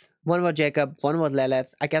Lilith. 1 vote Jacob, 1 vote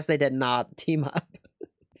Lilith. I guess they did not team up.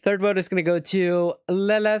 Third vote is going to go to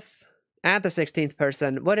Lilith. And the 16th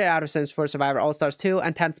person voted out of Sims 4 Survivor All-Stars 2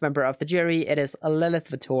 and 10th member of the jury. It is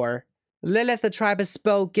Lilith Vitor. Lilith, the tribe has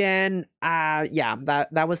spoken. Yeah,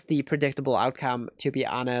 that was the predictable outcome, to be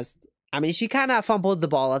honest. I mean, she kind of fumbled the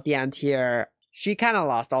ball at the end here. She kind of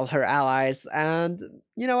lost all her allies. And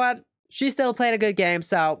you know what? She still played a good game,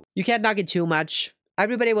 so you can't knock it too much.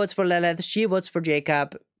 Everybody votes for Lilith. She votes for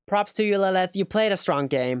Jacob. Props to you, Lilith. You played a strong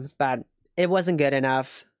game, but it wasn't good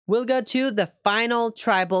enough. We'll go to the final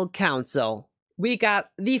tribal council. We got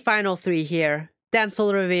the final 3 here.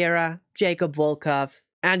 Denzel Rivera, Jacob Volkov,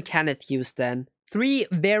 and Kenneth Houston. 3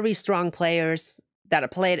 very strong players that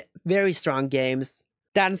have played very strong games.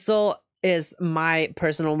 Denzel is my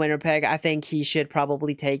personal winner pick. I think he should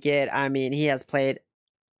probably take it. I mean, he has played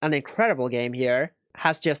an incredible game here.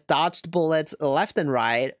 Has just dodged bullets left and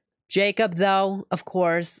right. Jacob, though, of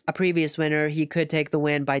course, a previous winner. He could take the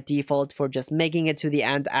win by default for just making it to the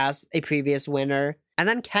end as a previous winner. And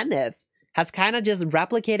then Kenneth has kind of just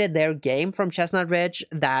replicated their game from Chestnut Ridge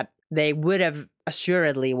that they would have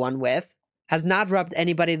assuredly won with. Has not rubbed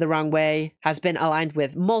anybody the wrong way. Has been aligned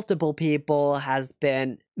with multiple people. Has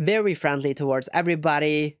been very friendly towards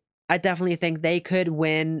everybody. I definitely think they could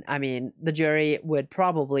win. I mean, the jury would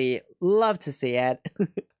probably love to see it.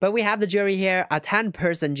 But we have the jury here, a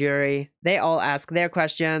 10-person jury. They all ask their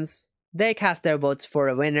questions. They cast their votes for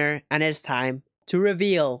a winner. And it's time to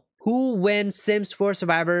reveal who wins Sims 4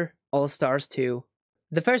 Survivor All-Stars 2.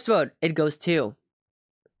 The first vote, it goes to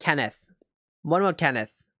Kenneth. 1 vote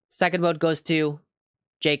Kenneth. Second vote goes to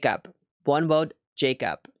Jacob. 1 vote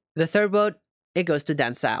Jacob. The third vote, it goes to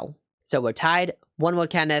Denzel. So we're tied. 1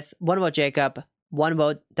 vote Kenneth, 1 vote Jacob, 1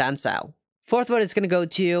 vote Denzel. Fourth vote is going to go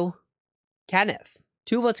to Kenneth.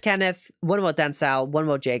 2 votes Kenneth, 1 vote Denzel, 1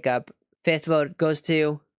 vote Jacob. Fifth vote goes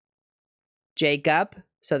to Jacob.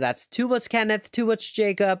 So that's 2 votes Kenneth, 2 votes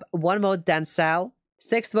Jacob, 1 vote Denzel.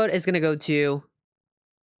 Sixth vote is going to go to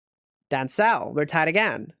Denzel. We're tied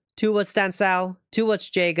again. 2 votes Denzel, 2 votes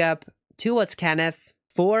Jacob, 2 votes Kenneth,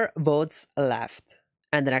 4 votes left.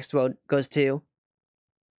 And the next vote goes to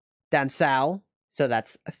Denzel. So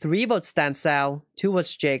that's 3 votes Denzel, 2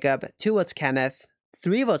 votes Jacob, 2 votes Kenneth,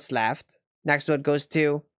 3 votes left. Next vote goes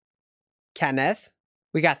to Kenneth.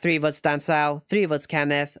 We got 3 votes Denzel, 3 votes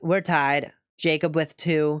Kenneth. We're tied. Jacob with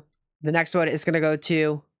 2. The next vote is going to go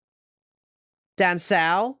to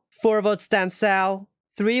Denzel. 4 votes Denzel,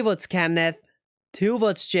 3 votes Kenneth, 2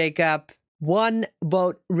 votes Jacob, 1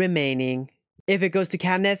 vote remaining. If it goes to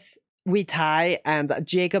Kenneth, we tie, and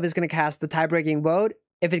Jacob is going to cast the tie-breaking vote.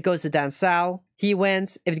 If it goes to Denzel, he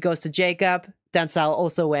wins. If it goes to Jacob, Denzel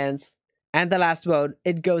also wins. And the last vote,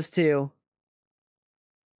 it goes to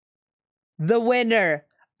the winner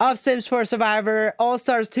of Sims 4 Survivor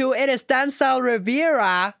All-Stars 2. It is Denzel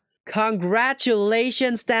Rivera.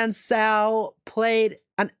 Congratulations, Denzel. Played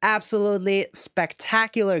an absolutely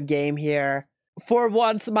spectacular game here. For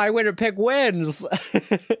once, my winner pick wins.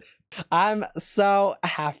 I'm so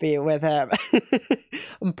happy with him.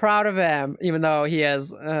 I'm proud of him, even though he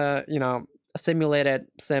is, you know, a simulated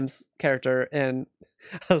Sims character in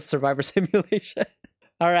a Survivor simulation.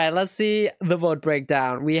 All right, let's see the vote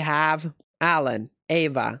breakdown. We have Alan,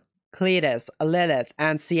 Ava, Cletus, Lilith,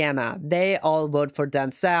 and Sienna. They all vote for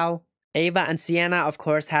Denzel. Ava and Sienna, of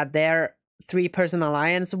course, had their 3-person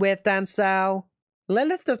alliance with Denzel.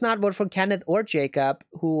 Lilith does not vote for Kenneth or Jacob,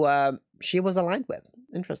 who she was aligned with.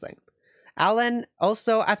 Interesting. Alan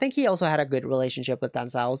also, I think he also had a good relationship with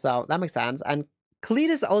Denzel, so that makes sense. And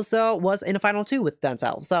Cletus also was in the final 2 with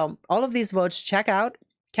Denzel. So all of these votes check out.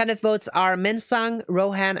 Kenneth votes are Minsung,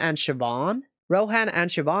 Rohan, and Siobhan. Rohan and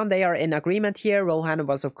Siobhan, they are in agreement here. Rohan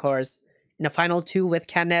was, of course, in the final 2 with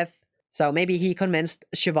Kenneth. So maybe he convinced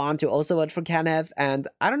Siobhan to also vote for Kenneth. And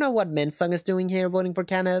I don't know what Minsung is doing here voting for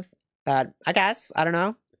Kenneth. But I guess, I don't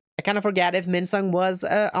know. I kind of forget if Minsung was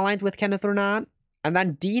aligned with Kenneth or not. And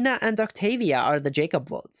then Dina and Octavia are the Jacob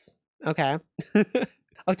votes. Okay.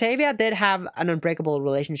 Octavia did have an unbreakable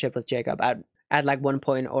relationship with Jacob at like one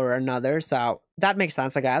point or another. So that makes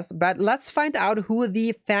sense, I guess. But let's find out who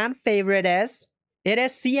the fan favorite is. It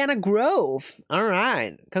is Sienna Grove. All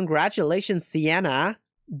right. Congratulations, Sienna.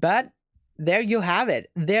 But there you have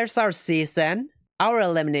it. There's our season. Our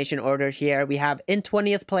elimination order here. We have in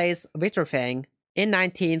 20th place, Victor Fang. In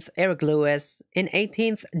 19th, Eric Lewis. In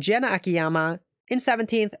 18th, Jenna Akiyama. In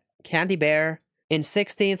 17th, Candy Bear. In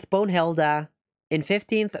 16th, Bonehilda. In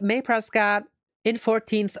 15th, May Prescott. In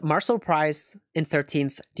 14th, Marcel Price. In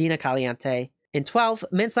 13th, Dina Caliente. In 12th,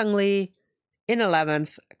 Min Sung Lee. In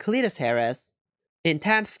 11th, Cletus Harris. In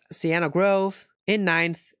 10th, Sienna Grove. In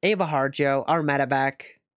 9th, Ava Harjo, our medevac.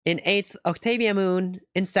 In 8th, Octavia Moon.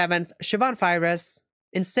 In 7th, Siobhan Fires.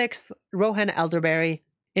 In 6th, Rohan Elderberry.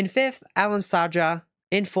 In 5th, Alan Saja.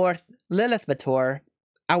 In 4th, Lilith Vitor.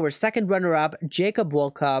 Our second runner-up, Jacob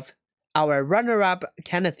Wolkoff. Our runner-up,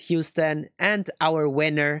 Kenneth Houston. And our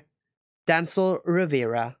winner, Denzel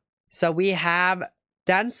Rivera. So we have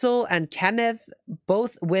Denzel and Kenneth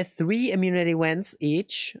both with 3 immunity wins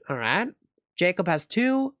each. All right. Jacob has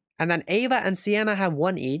 2. And then Ava and Sienna have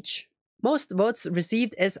 1 each. Most votes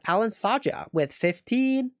received is Alan Saja with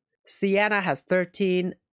 15. Sienna has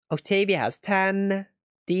 13. Octavia has 10.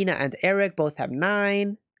 Dina and Eric both have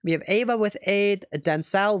 9. We have Ava with 8.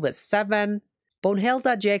 Denzel with 7.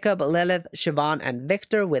 Bonehilda, Jacob, Lilith, Siobhan, and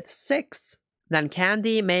Victor with 6. Then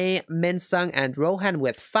Candy, May, Minsung, and Rohan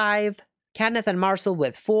with 5. Kenneth and Marcel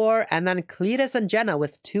with 4. And then Cletus and Jenna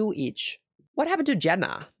with 2 each. What happened to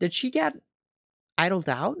Jenna? Did she get idled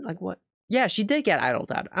out? Like what? Yeah, she did get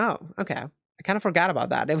idled out. Oh, okay. I kind of forgot about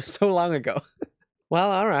that. It was so long ago.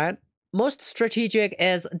 Well, all right. Most strategic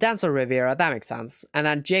is Denzel Rivera. That makes sense. And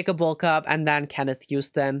then Jacob Wolkoff and then Kenneth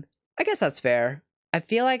Houston. I guess that's fair. I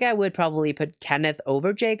feel like I would probably put Kenneth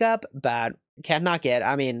over Jacob, but can't knock it.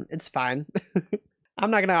 I mean, it's fine.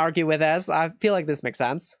 I'm not going to argue with this. I feel like this makes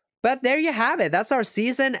sense. But there you have it. That's our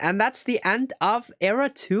season. And that's the end of Era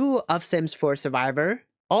 2 of Sims 4 Survivor.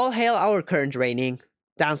 All hail our current reigning,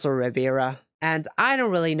 Denzel Rivera. And I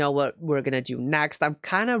don't really know what we're going to do next. I'm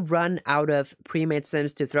kind of run out of pre-made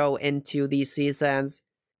Sims to throw into these seasons.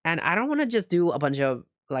 And I don't want to just do a bunch of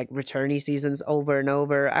like returnee seasons over and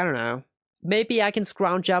over. I don't know. Maybe I can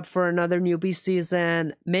scrounge up for another newbie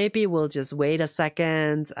season. Maybe we'll just wait a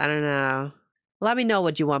second. I don't know. Let me know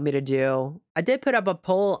what you want me to do. I did put up a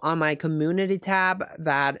poll on my community tab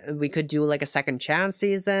that we could do like a second chance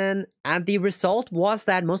season. And the result was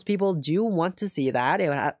that most people do want to see that.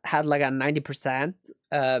 It had like a 90%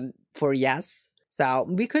 for yes. So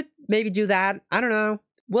we could maybe do that. I don't know.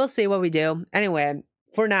 We'll see what we do. Anyway,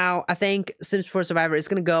 for now, I think Sims 4 Survivor is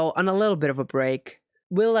going to go on a little bit of a break.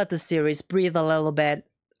 We'll let the series breathe a little bit.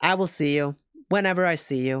 I will see you whenever I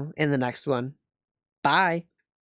see you in the next one. Bye.